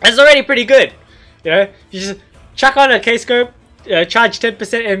 That's already pretty good. You know, you just chuck on a K-scope, charge 10%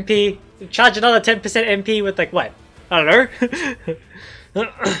 NP, charge another 10% NP with like what? I don't know.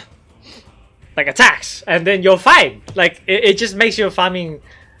 Like attacks, and then you're fine. Like it just makes your farming.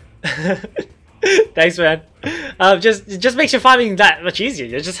 Thanks, man. It just makes your farming that much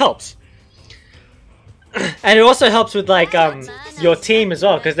easier. It just helps. And it also helps with like your team as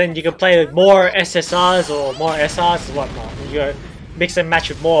well, because then you can play more SSRs or more SRs and whatnot. And you mix and match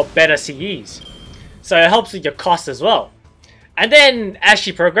with more better CEs, so it helps with your cost as well. And then as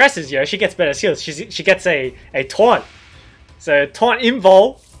she progresses, you know, she gets better skills. She gets a taunt. So taunt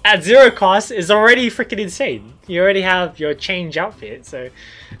invul at 0 cost is already freaking insane. You already have your change outfit, so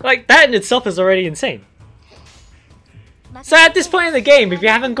like that in itself is already insane. So at this point in the game, if you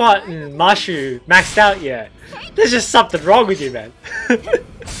haven't gotten Mashu maxed out yet, there's just something wrong with you, man.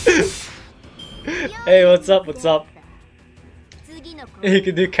 Hey, what's up? What's up? You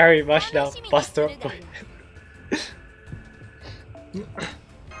can do carry Mash now. Buster up.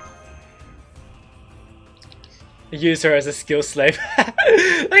 Use her as a skill slave.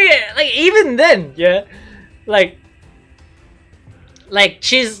 like even then, yeah, like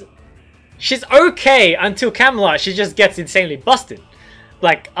she's okay until Camelot. She just gets insanely busted.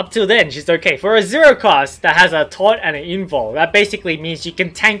 Like up till then, she's okay. For a 0 cost that has a taunt and an invul, that basically means you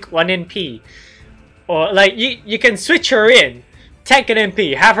can tank 1 NP, or like you can switch her in, tank an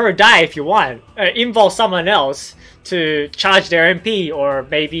MP, have her die if you want, invul someone else to charge their MP, or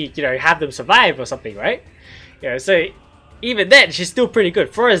maybe, you know, have them survive or something, right? Yeah, so even then, she's still pretty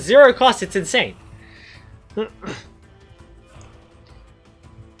good. For a 0 cost, it's insane.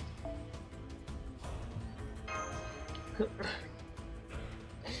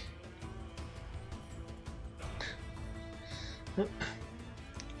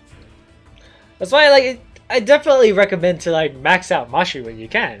 That's why, like, I definitely recommend to like max out Mashu when you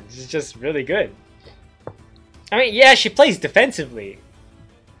can. It's just really good. I mean, yeah, she plays defensively,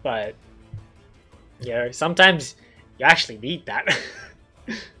 but you know, sometimes you actually need that.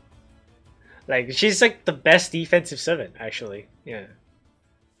 Like, she's like the best defensive servant, actually. Yeah.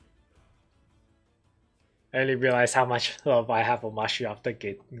 I only realized how much love I have for Mashu after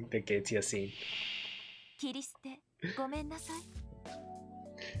the Gatia scene.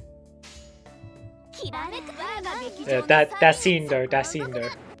 Yeah, that scene though,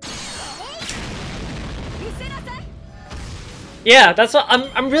 Yeah, that's what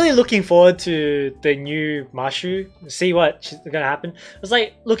I'm really looking forward to the new Mashu. See what's gonna happen. It's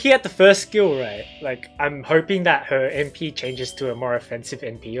like looking at the first skill, right? Like I'm hoping that her MP changes to a more offensive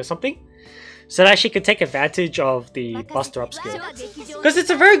MP or something, so that she could take advantage of the Buster Up skill. Because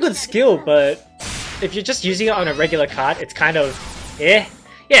it's a very good skill, but if you're just using it on a regular card, it's kind of eh.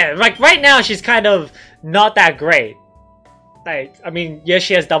 Yeah, like right now she's kind of not that great. Like, I mean, yes,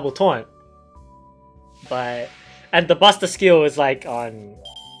 she has double taunt, but and the Buster skill is like on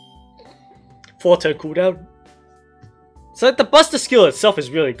 4-turn cooldown. So the Buster skill itself is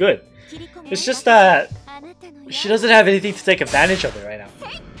really good. It's just that she doesn't have anything to take advantage of it right now.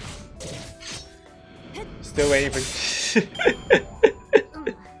 Still waiting for.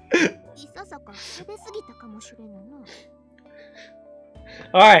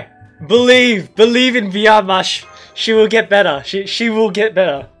 Alright, believe in VR Mash. She will get better. She will get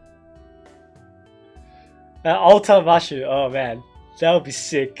better. Alta Mashu, oh man, that would be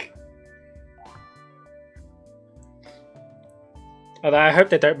sick. Although I hope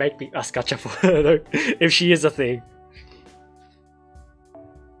they don't make me us gacha for her if she is a thing.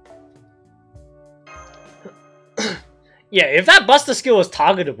 Yeah, if that Buster skill was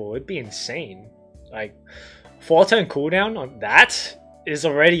targetable, it'd be insane. Like, 4-turn cooldown on that is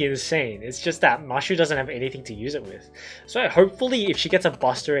already insane. It's just that Mashu doesn't have anything to use it with. So hopefully if she gets a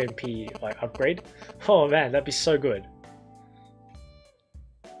Buster MP like upgrade, oh man, that'd be so good.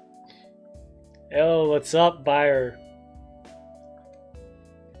 Yo, what's up, buyer?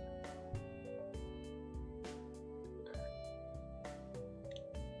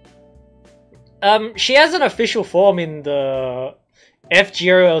 She has an official form in the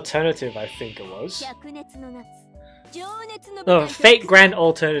F-Geo alternative, I think it was. No, Fate Grand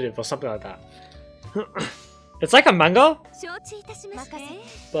Alternative or something like that. It's like a manga,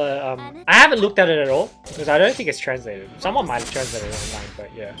 but I haven't looked at it at all because I don't think it's translated. Someone might have translated it online,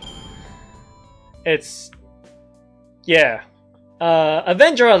 but yeah. It's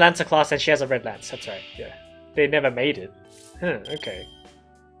Avenger or Lancer class, and she has a red lance. That's right. Yeah, they never made it. Huh, okay.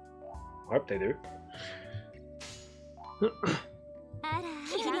 I hope they do.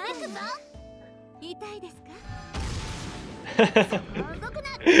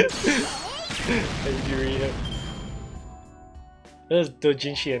 There's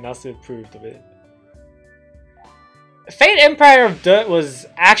Dojinshi and Nasu approved of it. Fate Empire of Dirt was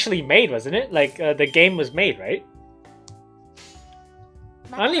actually made, wasn't it? Like, the game was made, right?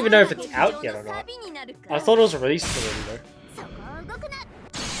 I don't even know if it's out yet or not. I thought it was released already though.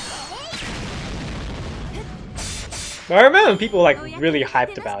 But I remember people were, like, really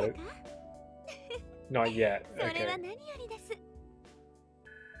hyped about it. Not yet, okay.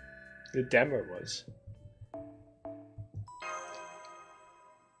 The demo was.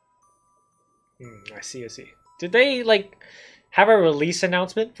 I see. Did they, like, have a release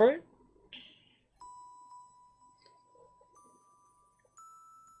announcement for it?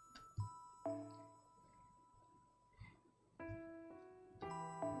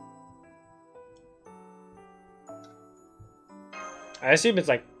 I assume it's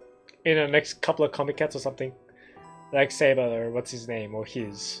like in the next couple of Comic Cats or something. Like Saber or what's his name or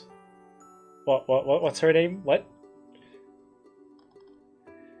his. What's her name? What?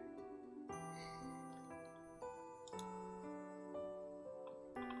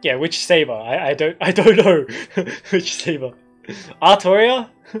 Yeah, which Saber? I don't know which Saber. Artoria?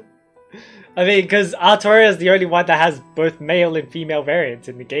 I mean, because Artoria is the only one that has both male and female variants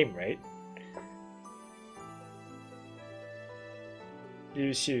in the game, right?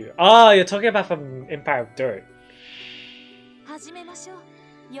 Liu Xiu. Oh, you're talking about from Empire of Dirt.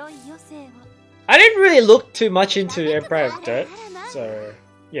 I didn't really look too much into Empire of Dirt, so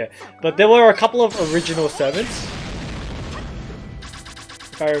yeah. But there were a couple of original servants,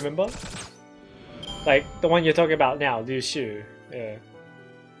 if I remember. Like the one you're talking about now, Liu Xiu. Yeah.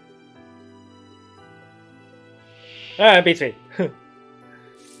 Alright, beats me.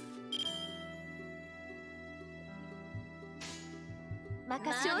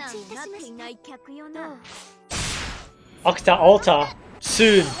 Octa Alta.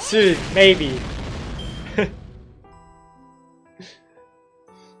 Soon, maybe.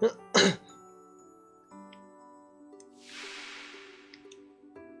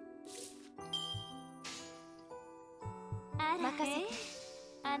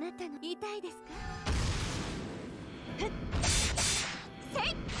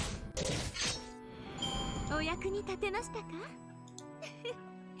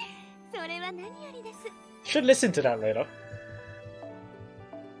 Should listen to that later.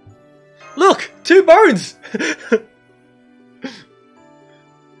 Look! 2 bones!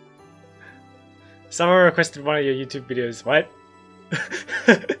 Someone requested one of your YouTube videos. What?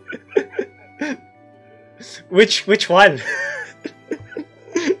 Which one?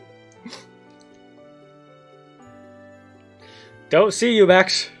 Don't see you,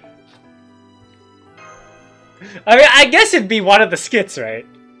 Max. I mean, I guess it'd be one of the skits, right?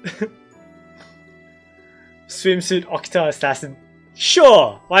 Swimsuit Octa Assassin.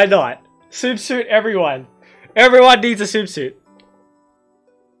 Sure, why not? Swimsuit, everyone. Everyone needs a swimsuit.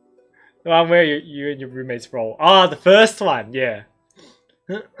 The one where you and your roommates roll. Ah, the first one, yeah.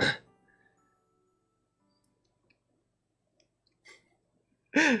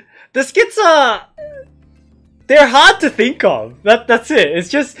 The skits are... they're hard to think of. That's it. It's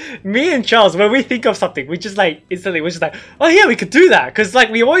just me and Charles, when we think of something, we just like instantly, we're just like, oh yeah, we could do that. Because like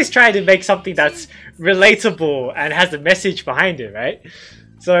we always try to make something that's relatable and has a message behind it, right?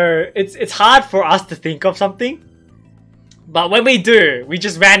 So it's hard for us to think of something. But when we do, we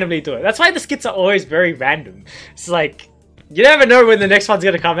just randomly do it. That's why the skits are always very random. It's like, you never know when the next one's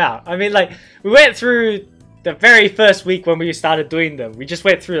going to come out. I mean, like, we went through the very first week when we started doing them. We just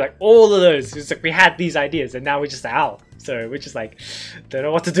went through like all of those. It's like we had these ideas and now we're just out. So we're just like, don't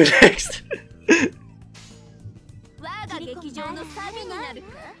know what to do next.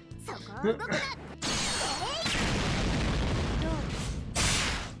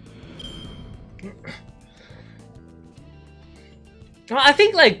 Well, I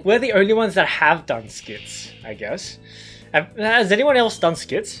think like we're the only ones that have done skits, I guess. Has anyone else done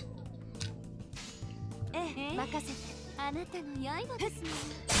skits?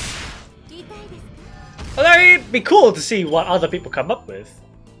 Although it'd be cool to see what other people come up with.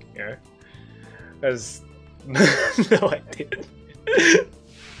 You know? There's no idea.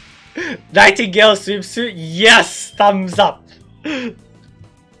 Nightingale swimsuit, yes! Thumbs up!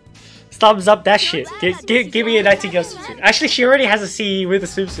 Thumbs up that shit. Give me a Nightingale swimsuit. Actually, she already has a CE with a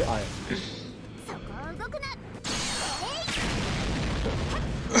swimsuit on it.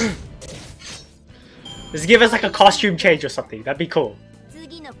 Just give us like a costume change or something. That'd be cool.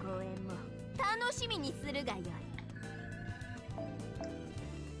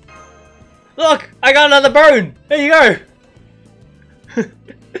 Look! I got another bone! There you go!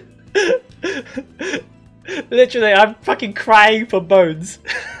 Literally, I'm fucking crying for bones.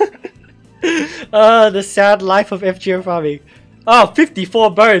 The sad life of FGO farming. Oh,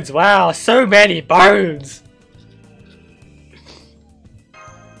 54 bones! Wow, so many bones!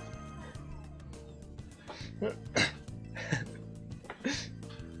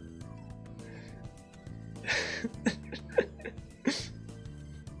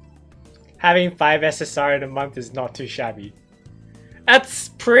 Having 5 SSR in a month is not too shabby. That's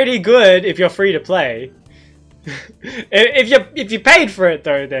pretty good if you're free to play. If you paid for it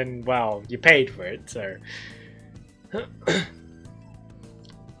though, then well, you paid for it, so.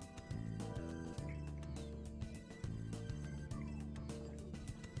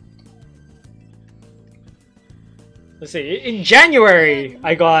 Let's see. In January,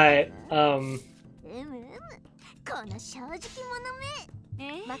 I got who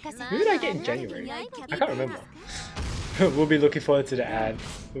did I get in January? I can't remember. We'll be looking forward to the ad.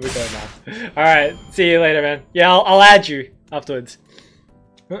 We'll be going now. All right. See you later, man. Yeah, I'll add you afterwards.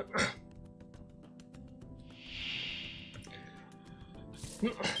 I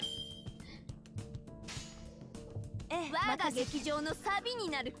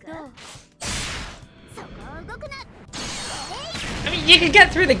mean, you can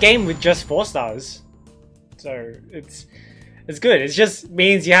get through the game with just 4 stars, so it's good. It just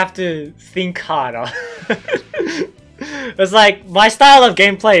means you have to think harder. It's like my style of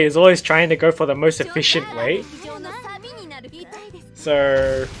gameplay is always trying to go for the most efficient way.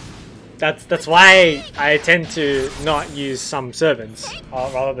 So that's why I tend to not use some servants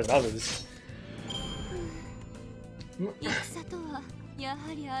rather than others.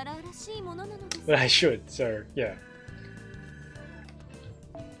 But I should, so yeah.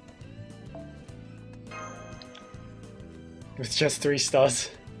 With just 3 stars.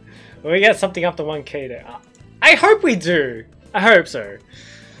 Will we get something up to 1k there? I hope we do. I hope so.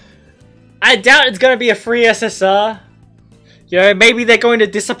 I doubt it's gonna be a free SSR. You know, maybe they're going to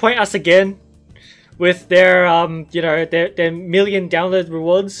disappoint us again with their you know, their million download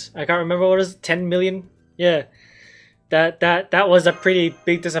rewards. I can't remember what it is, 10 million. Yeah, that was a pretty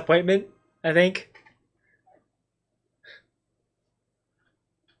big disappointment, I think.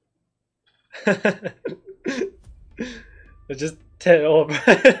 Just 10 orb.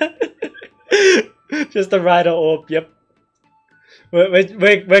 Just a rider orb. Yep.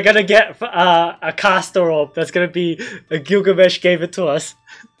 We're gonna get a caster orb. That's gonna be a Gilgamesh gave it to us,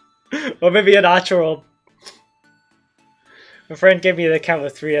 or maybe an archer orb. My friend gave me the account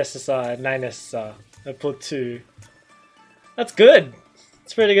with 3 SSR and 9 SSR. I pulled 2. That's good.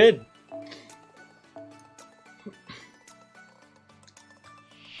 It's pretty good.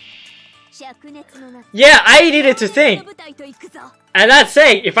 Yeah, I needed to think. And that's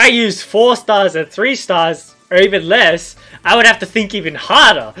saying, if I use 4 stars and 3 stars, or even less, I would have to think even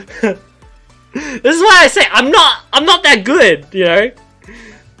harder. This is why I say I'm not that good, you know?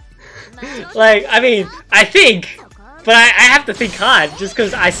 Like, I mean, I think, but I have to think hard just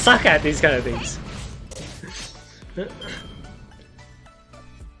because I suck at these kind of things.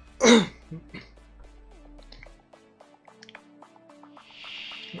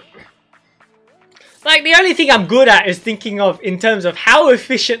 Like, the only thing I'm good at is thinking of in terms of how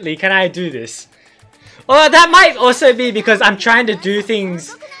efficiently can I do this. Or that might also be because I'm trying to do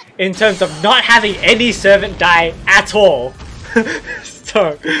things in terms of not having any servant die at all.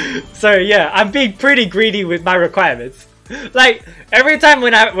 So yeah, I'm being pretty greedy with my requirements. Like, every time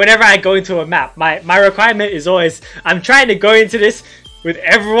whenever I go into a map, my requirement is always, I'm trying to go into this with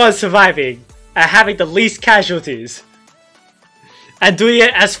everyone surviving and having the least casualties. And doing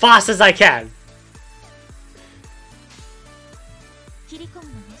it as fast as I can.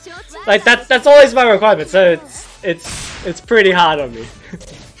 Like, that's always my requirement, so it's pretty hard on me.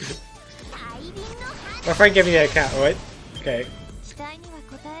 My friend gave me the account, right? Okay.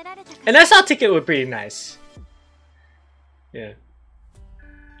 An SR ticket would be nice. Yeah.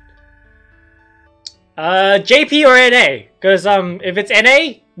 JP or NA? Because if it's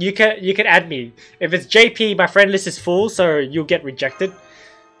NA, you can add me. If it's JP, my friend list is full, so you'll get rejected.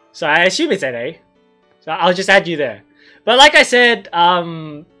 So I assume it's NA. So I'll just add you there. But like I said,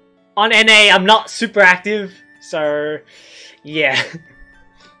 on NA, I'm not super active, so yeah.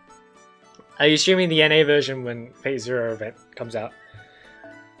 Are you streaming the NA version when Phase 0 event comes out?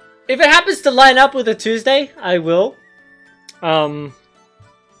 If it happens to line up with a Tuesday, I will.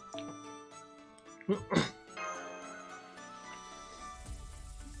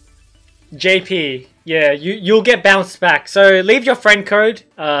 JP, yeah, you'll get bounced back. So leave your friend code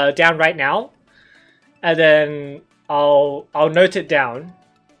down right now, and then I'll note it down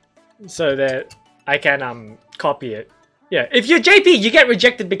so that I can copy it. Yeah, if you're JP, you get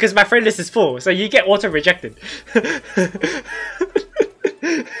rejected because my friend list is full, so you get auto rejected.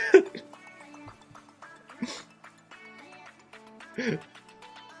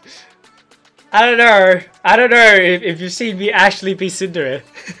 I don't know if you've seen me actually be Cinderella.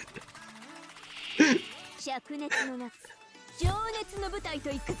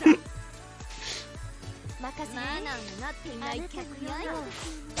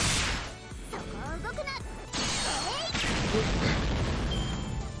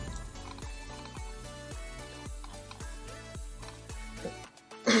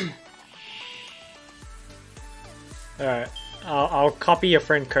 Alright, I'll copy your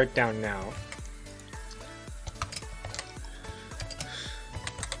friend code down now.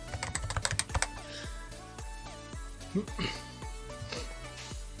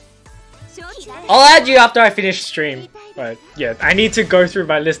 I'll add you after I finish stream. But yeah, I need to go through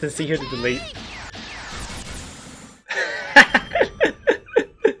my list and see who to delete.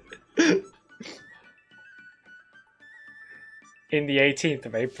 In the 18th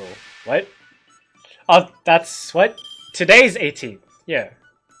of April. What? Oh, that's what? Today's 18th. Yeah.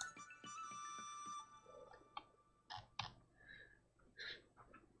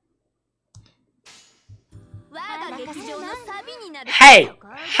 Hey!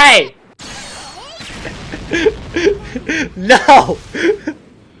 Hey! No!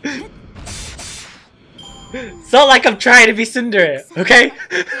 It's not like I'm trying to be tsundere, okay?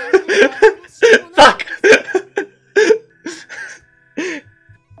 Fuck!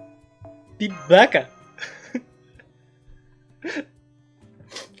 Be baka.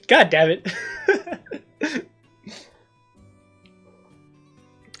 God damn it.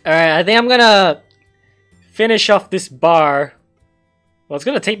 Alright, I think I'm gonna finish off this bar. Well, it's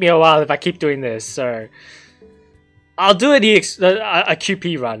gonna take me a while if I keep doing this, so I'll do a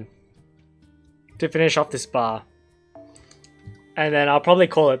QP run to finish off this bar, and then I'll probably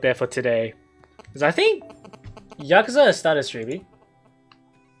call it there for today. Because I think Yakuza has started streaming.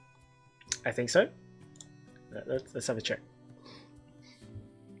 I think so. Let's have a check.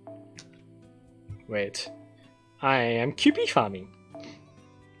 Wait, I am QP farming.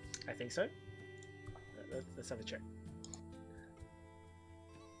 I think so. Let's have a check.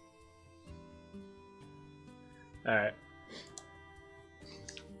 Alright.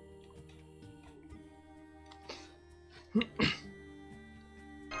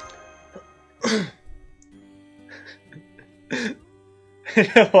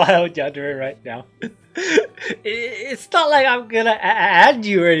 Why would y'all do it right now? It's not like I'm gonna add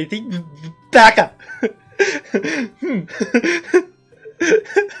you or anything. Back up!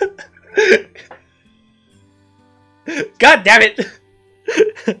 God damn it!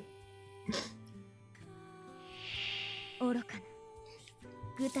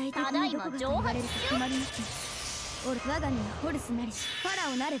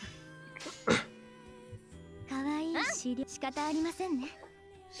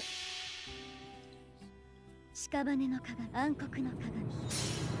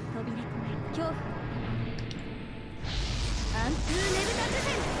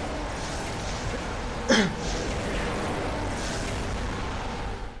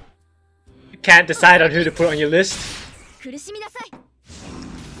 Can't decide on who to put on your list.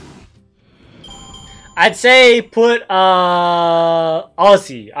 I'd say put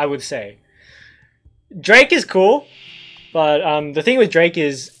Ozzy, I would say. Drake is cool, but the thing with Drake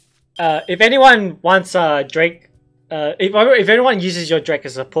is if anyone wants Drake, if anyone uses your Drake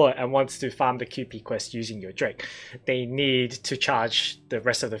as support and wants to farm the QP quest using your Drake, they need to charge the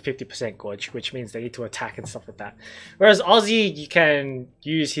rest of the 50% gorge, which means they need to attack and stuff like that. Whereas Ozzy, you can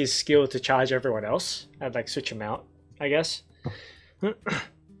use his skill to charge everyone else and like switch him out, I guess.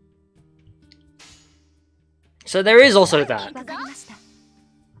 So there is also that.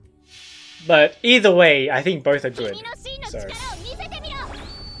 But either way, I think both are good. So.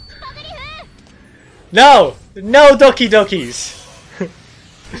 No! No Doki Dokis!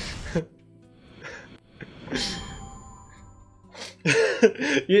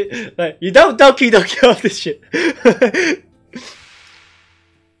 you don't Doki Doki all this shit.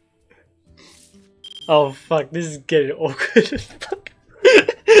 Oh fuck, this is getting awkward as fuck.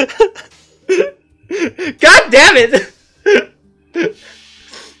 God damn it!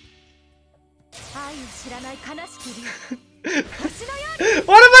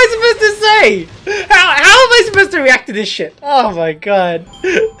 What am I supposed to say? How am I supposed to react to this shit? Oh my god.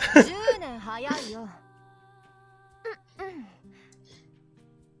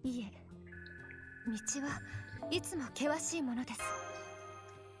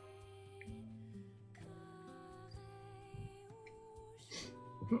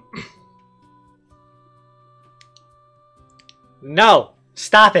 No!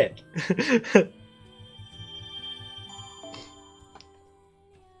 Stop it!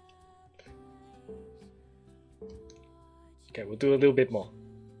 Okay, we'll do a little bit more.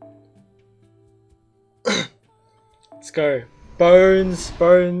 Let's go. Bones,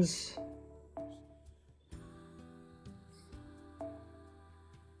 bones.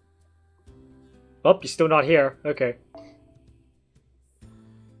 Oh, you're still not here. Okay.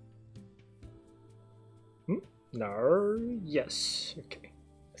 No. Yes. Okay.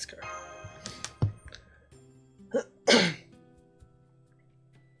 Let's go.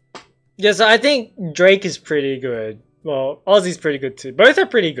 Yes, I think Drake is pretty good. Well, Ozzy's pretty good too. Both are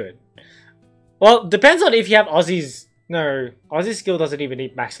pretty good. Well, depends on if you have Ozzy's... No, Ozzy's skill doesn't even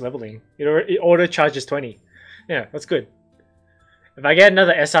need max leveling. It auto charges 20. Yeah, that's good. If I get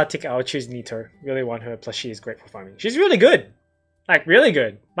another SR ticket, I'll choose Nito. Really want her, plus she is great for farming. She's really good. Like, really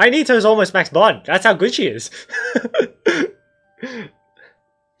good. My Nito is almost max bond. That's how good she is.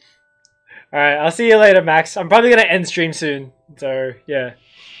 Alright, I'll see you later, Max. I'm probably gonna end stream soon. So, yeah.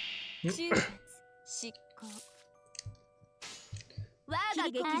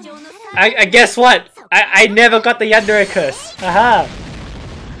 I guess what? I never got the Yandere curse. Aha!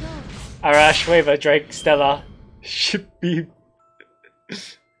 Arash, Waver, Drake, Stella. Ship beam.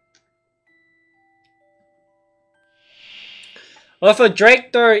 Well, for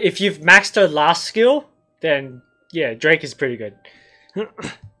Drake though, if you've maxed her last skill, then yeah, Drake is pretty good.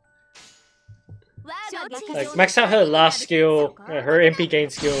 Like, max out her last skill, her MP gain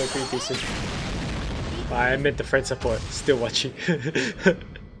skill is pretty decent. I admit the friend support, still watching.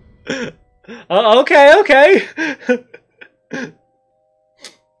 Oh, okay, okay.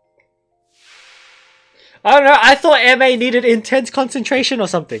 I don't know, I thought MA needed intense concentration or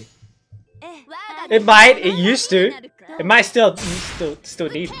something. It might, it used to. It might still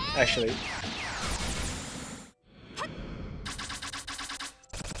need, actually.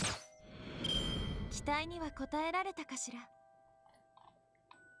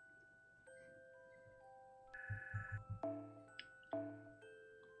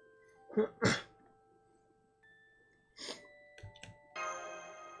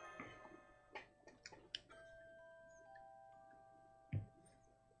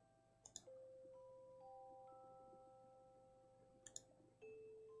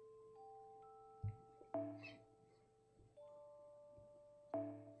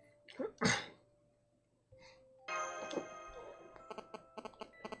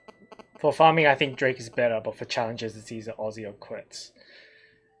 For farming, I think Drake is better, but for challenges, it's either Aussie or Quetz.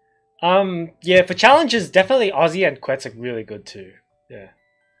 Yeah, for challenges, definitely Aussie and Quetz are really good too. Yeah.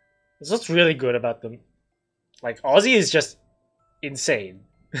 That's what's really good about them. Like, Aussie is just insane.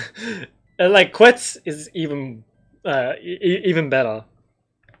 And like, Quetz is even even better.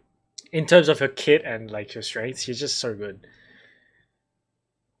 In terms of her kit and like her strengths, she's just so good.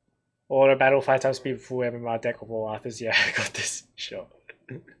 Auto battle 5 times speed full MMR deck of all Arthurs. Yeah, I got this. Sure.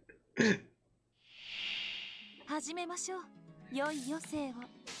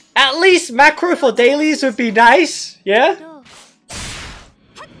 At least macro for dailies would be nice, yeah?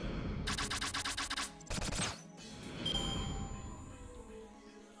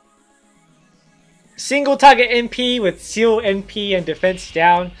 Single target MP with seal NP and defense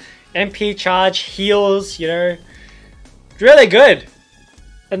down. MP charge, heals, you know. Really good.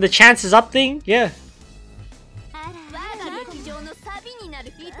 And the chances up thing, yeah.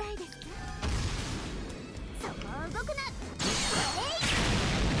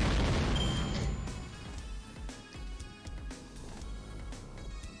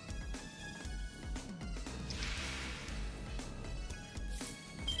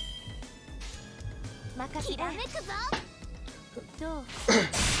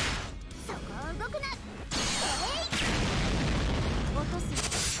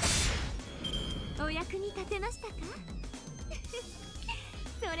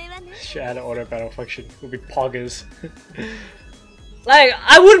 Should add an auto battle function. It would be poggers. Like,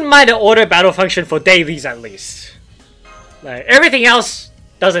 I wouldn't mind an auto battle function for dailies at least. Like, everything else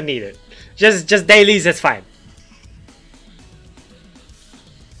doesn't need it. Just dailies, that's fine.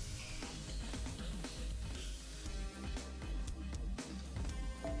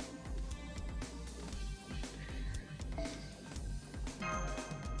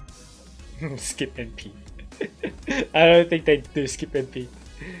 Skip NP. I don't think they do skip NP.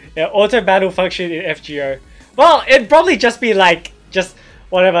 Yeah, auto battle function in FGO. Well, it'd probably just be like, just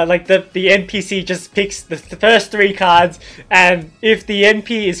whatever, like the NPC just picks the first 3 cards, and if the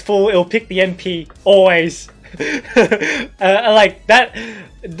NP is full, it'll pick the NP always. Like that,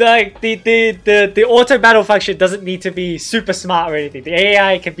 like the auto battle function doesn't need to be super smart or anything. The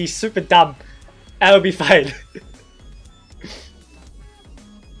AI can be super dumb, and it'll be fine.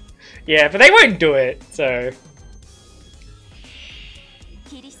 Yeah, but they won't do it, so.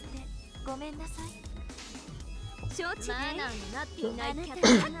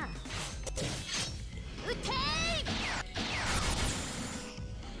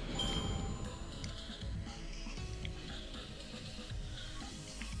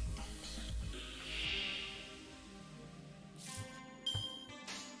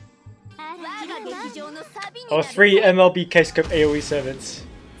 Or 3 MLB K-Scope AoE servants.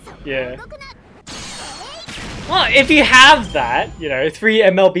 Yeah. Well, if you have that, you know, 3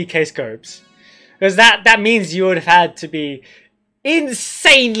 MLB K-Scopes. Because that means you would have had to be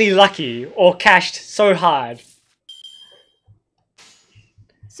insanely lucky or cashed so hard.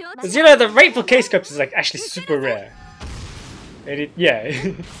 Because you know the rate for K-scopes is like actually super rare. And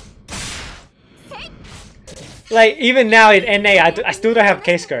yeah. Like even now in NA I still don't have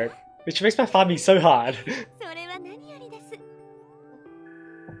K-scope, which makes my farming so hard.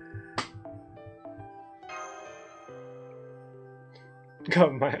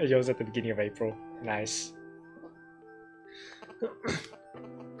 Got my yours at the beginning of April. Nice.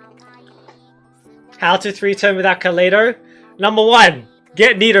 How to 3-turn without Kaleido? Number 1,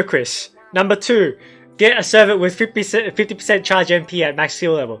 get Nidochris. Number 2, get a servant with 50% charge MP at max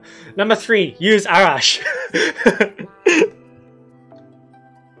skill level. Number 3, use Arash.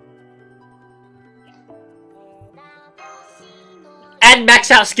 And max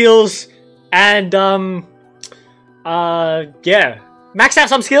out skills. And yeah. Max out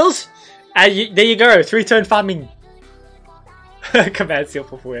some skills. And there you go, 3-turn farming. Command seal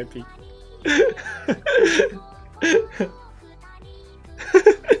for full MP.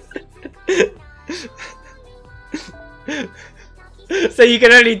 So you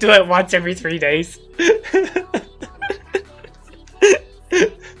can only do it once every 3 days.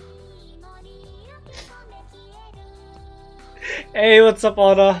 Hey, what's up,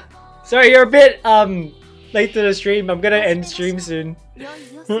 Honor? Sorry, you're a bit late to the stream. I'm gonna end stream soon.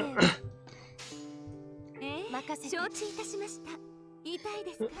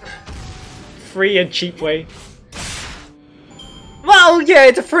 Free and cheap way. Well, yeah,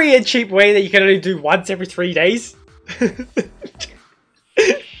 it's a free and cheap way that you can only do once every 3 days.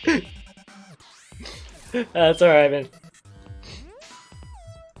 That's alright, man.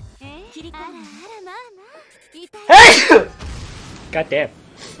 Hey! God damn.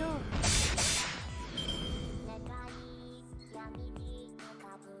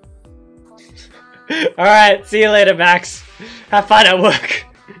 Alright, see you later, Max. Have fun at work.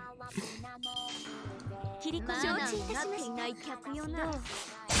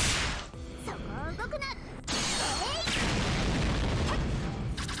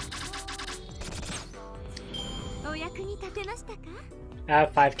 I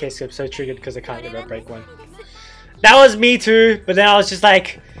have 5k skips, so triggered because I can't ever break one. That was me too, but then I was just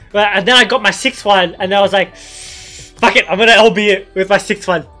like, and then I got my 6th one, and I was like, fuck it, I'm gonna LB it with my 6th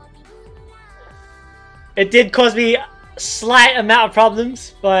one. It did cause me a slight amount of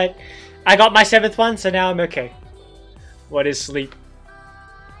problems, but I got my 7th one, so now I'm okay. What is sleep?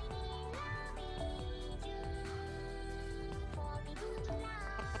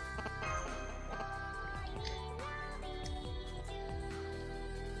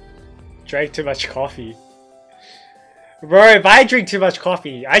 Drank too much coffee. Bro, if I drink too much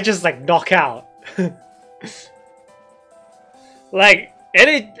coffee, I just like knock out. Like,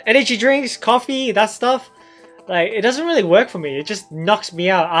 energy drinks, coffee, that stuff, like, it doesn't really work for me. It just knocks me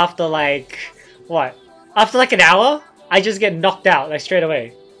out after like, what? After like an hour, I just get knocked out, like straight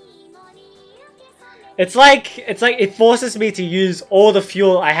away. It's like it forces me to use all the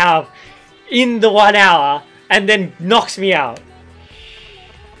fuel I have in the 1 hour and then knocks me out.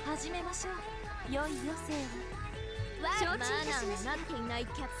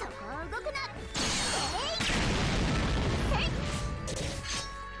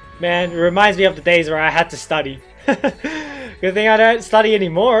 Man, it reminds me of the days where I had to study. Good thing I don't study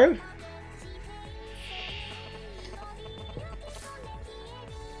anymore.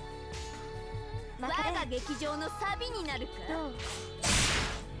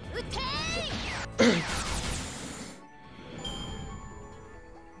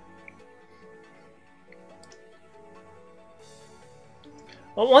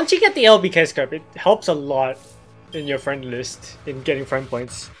 Well, once you get the LBK scope, it helps a lot in your friend list, in getting friend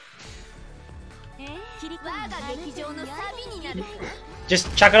points.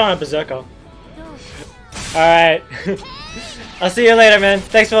 Just chuck it on a berserker. Alright. I'll see you later, man.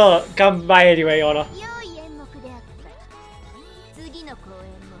 Thanks for coming by anyway, Honor.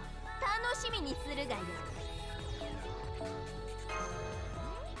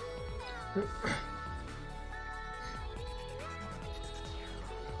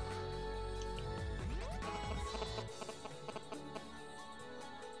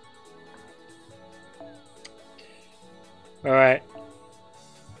 Alright.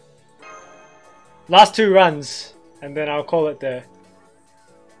 Last 2 runs, and then I'll call it there.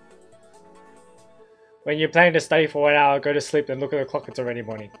 When you're planning to study for 1 hour, go to sleep, then look at the clock, it's already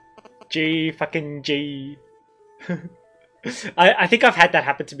morning. G fucking G. I think I've had that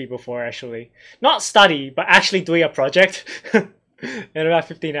happen to me before, actually. Not study, but actually doing a project. In about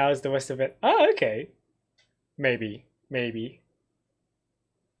 15 hours, the rest of it. Oh, okay. Maybe. Maybe.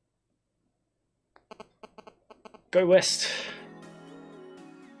 Go west.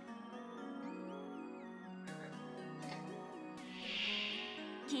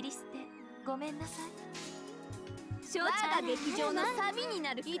 切り捨てごめんなさい。我が劇場のサビに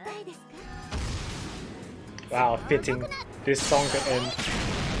なるか。痛いですか。 Wow, fitting. This song could end.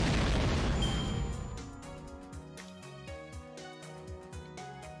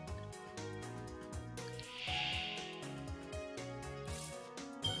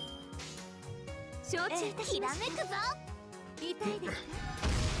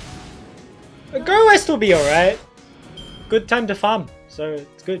 Go West will be alright. Good time to farm, so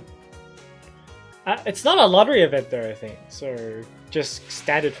it's good. It's not a lottery event though, I think, so just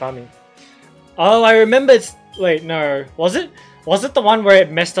standard farming. Oh, I remember it's... Wait, no. Was it? Was it the one where it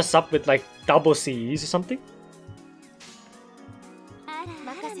messed us up with like double C's or something?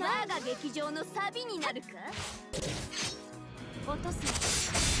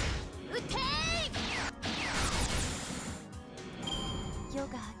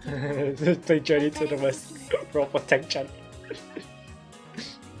 Play Journey to the West. Roll for Tank Chan.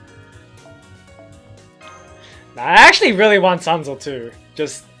 Nah, I actually really want Sanzo too.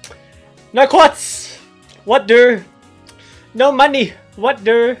 Just... No quartz! What do? No money! What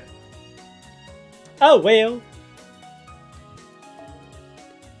do? Oh well.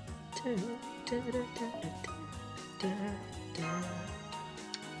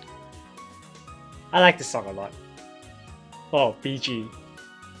 I like this song a lot. Oh, BG.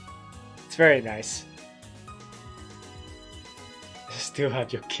 It's very nice. Still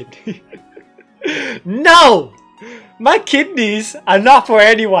have your kidney. No! My kidneys are not for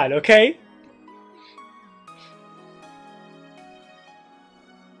anyone, okay?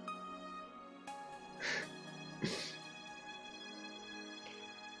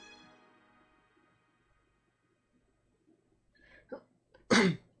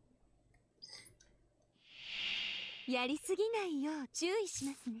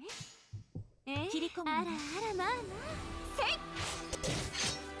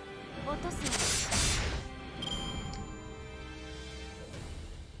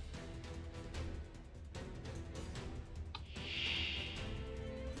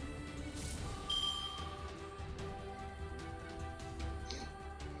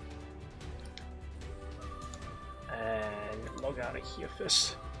 And log out of here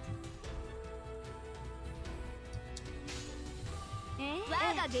first.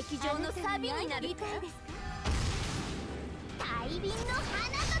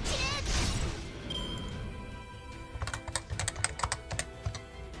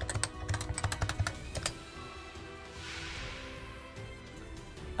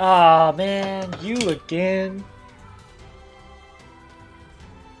 Ah man, you again.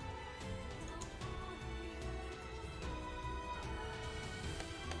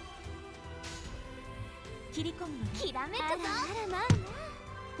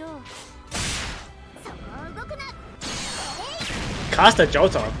 Cast a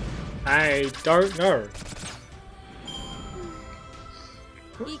Jota? I don't know.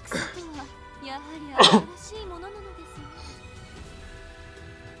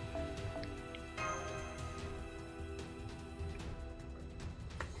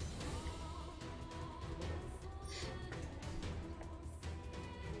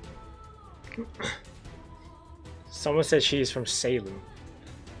 Someone said she is from Salem.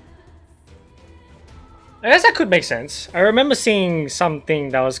 I guess that could make sense. I remember seeing something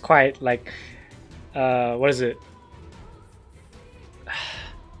that was quite like, what is it?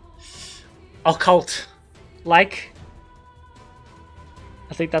 Occult, like.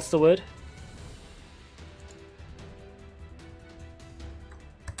 I think that's the word.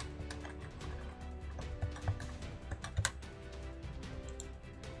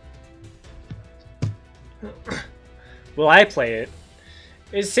 Will I play it?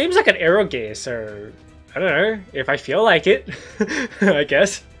 It seems like an arrow gear, so I don't know if I feel like it. I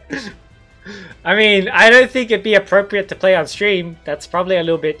guess. I mean, I don't think it'd be appropriate to play on stream. That's probably a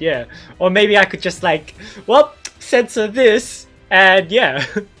little bit, yeah. Or maybe I could just like, well, censor this and yeah.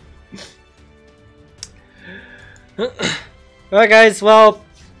 Alright guys, well,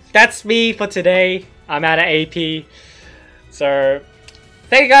 that's me for today. I'm out of AP. So,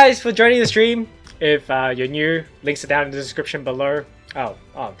 thank you guys for joining the stream. If you're new, links are down in the description below. Oh,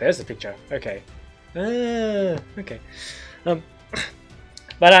 there's the picture. Okay. Okay.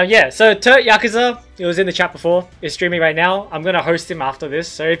 But yeah, so Turt Yakuza, it was in the chat before, is streaming right now. I'm gonna host him after this.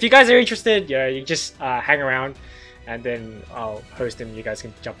 So if you guys are interested, yeah, you just hang around and then I'll host him. You guys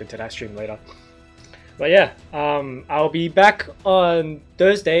can jump into that stream later. But yeah, I'll be back on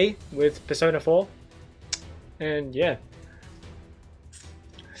Thursday with Persona 4. And yeah.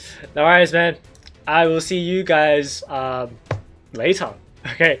 No worries, man. I will see you guys later.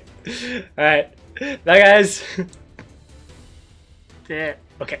 Okay. Alright. Bye, guys. Yeah.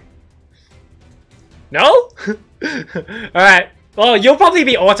 Okay. No? Alright. Well, you'll probably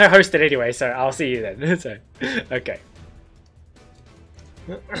be auto-hosted anyway, so I'll see you then. So, okay.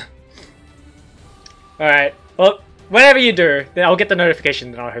 Alright. Well, whatever you do, then I'll get the notification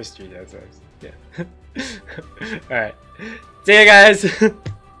and I'll host you. So, yeah. Alright. See you guys!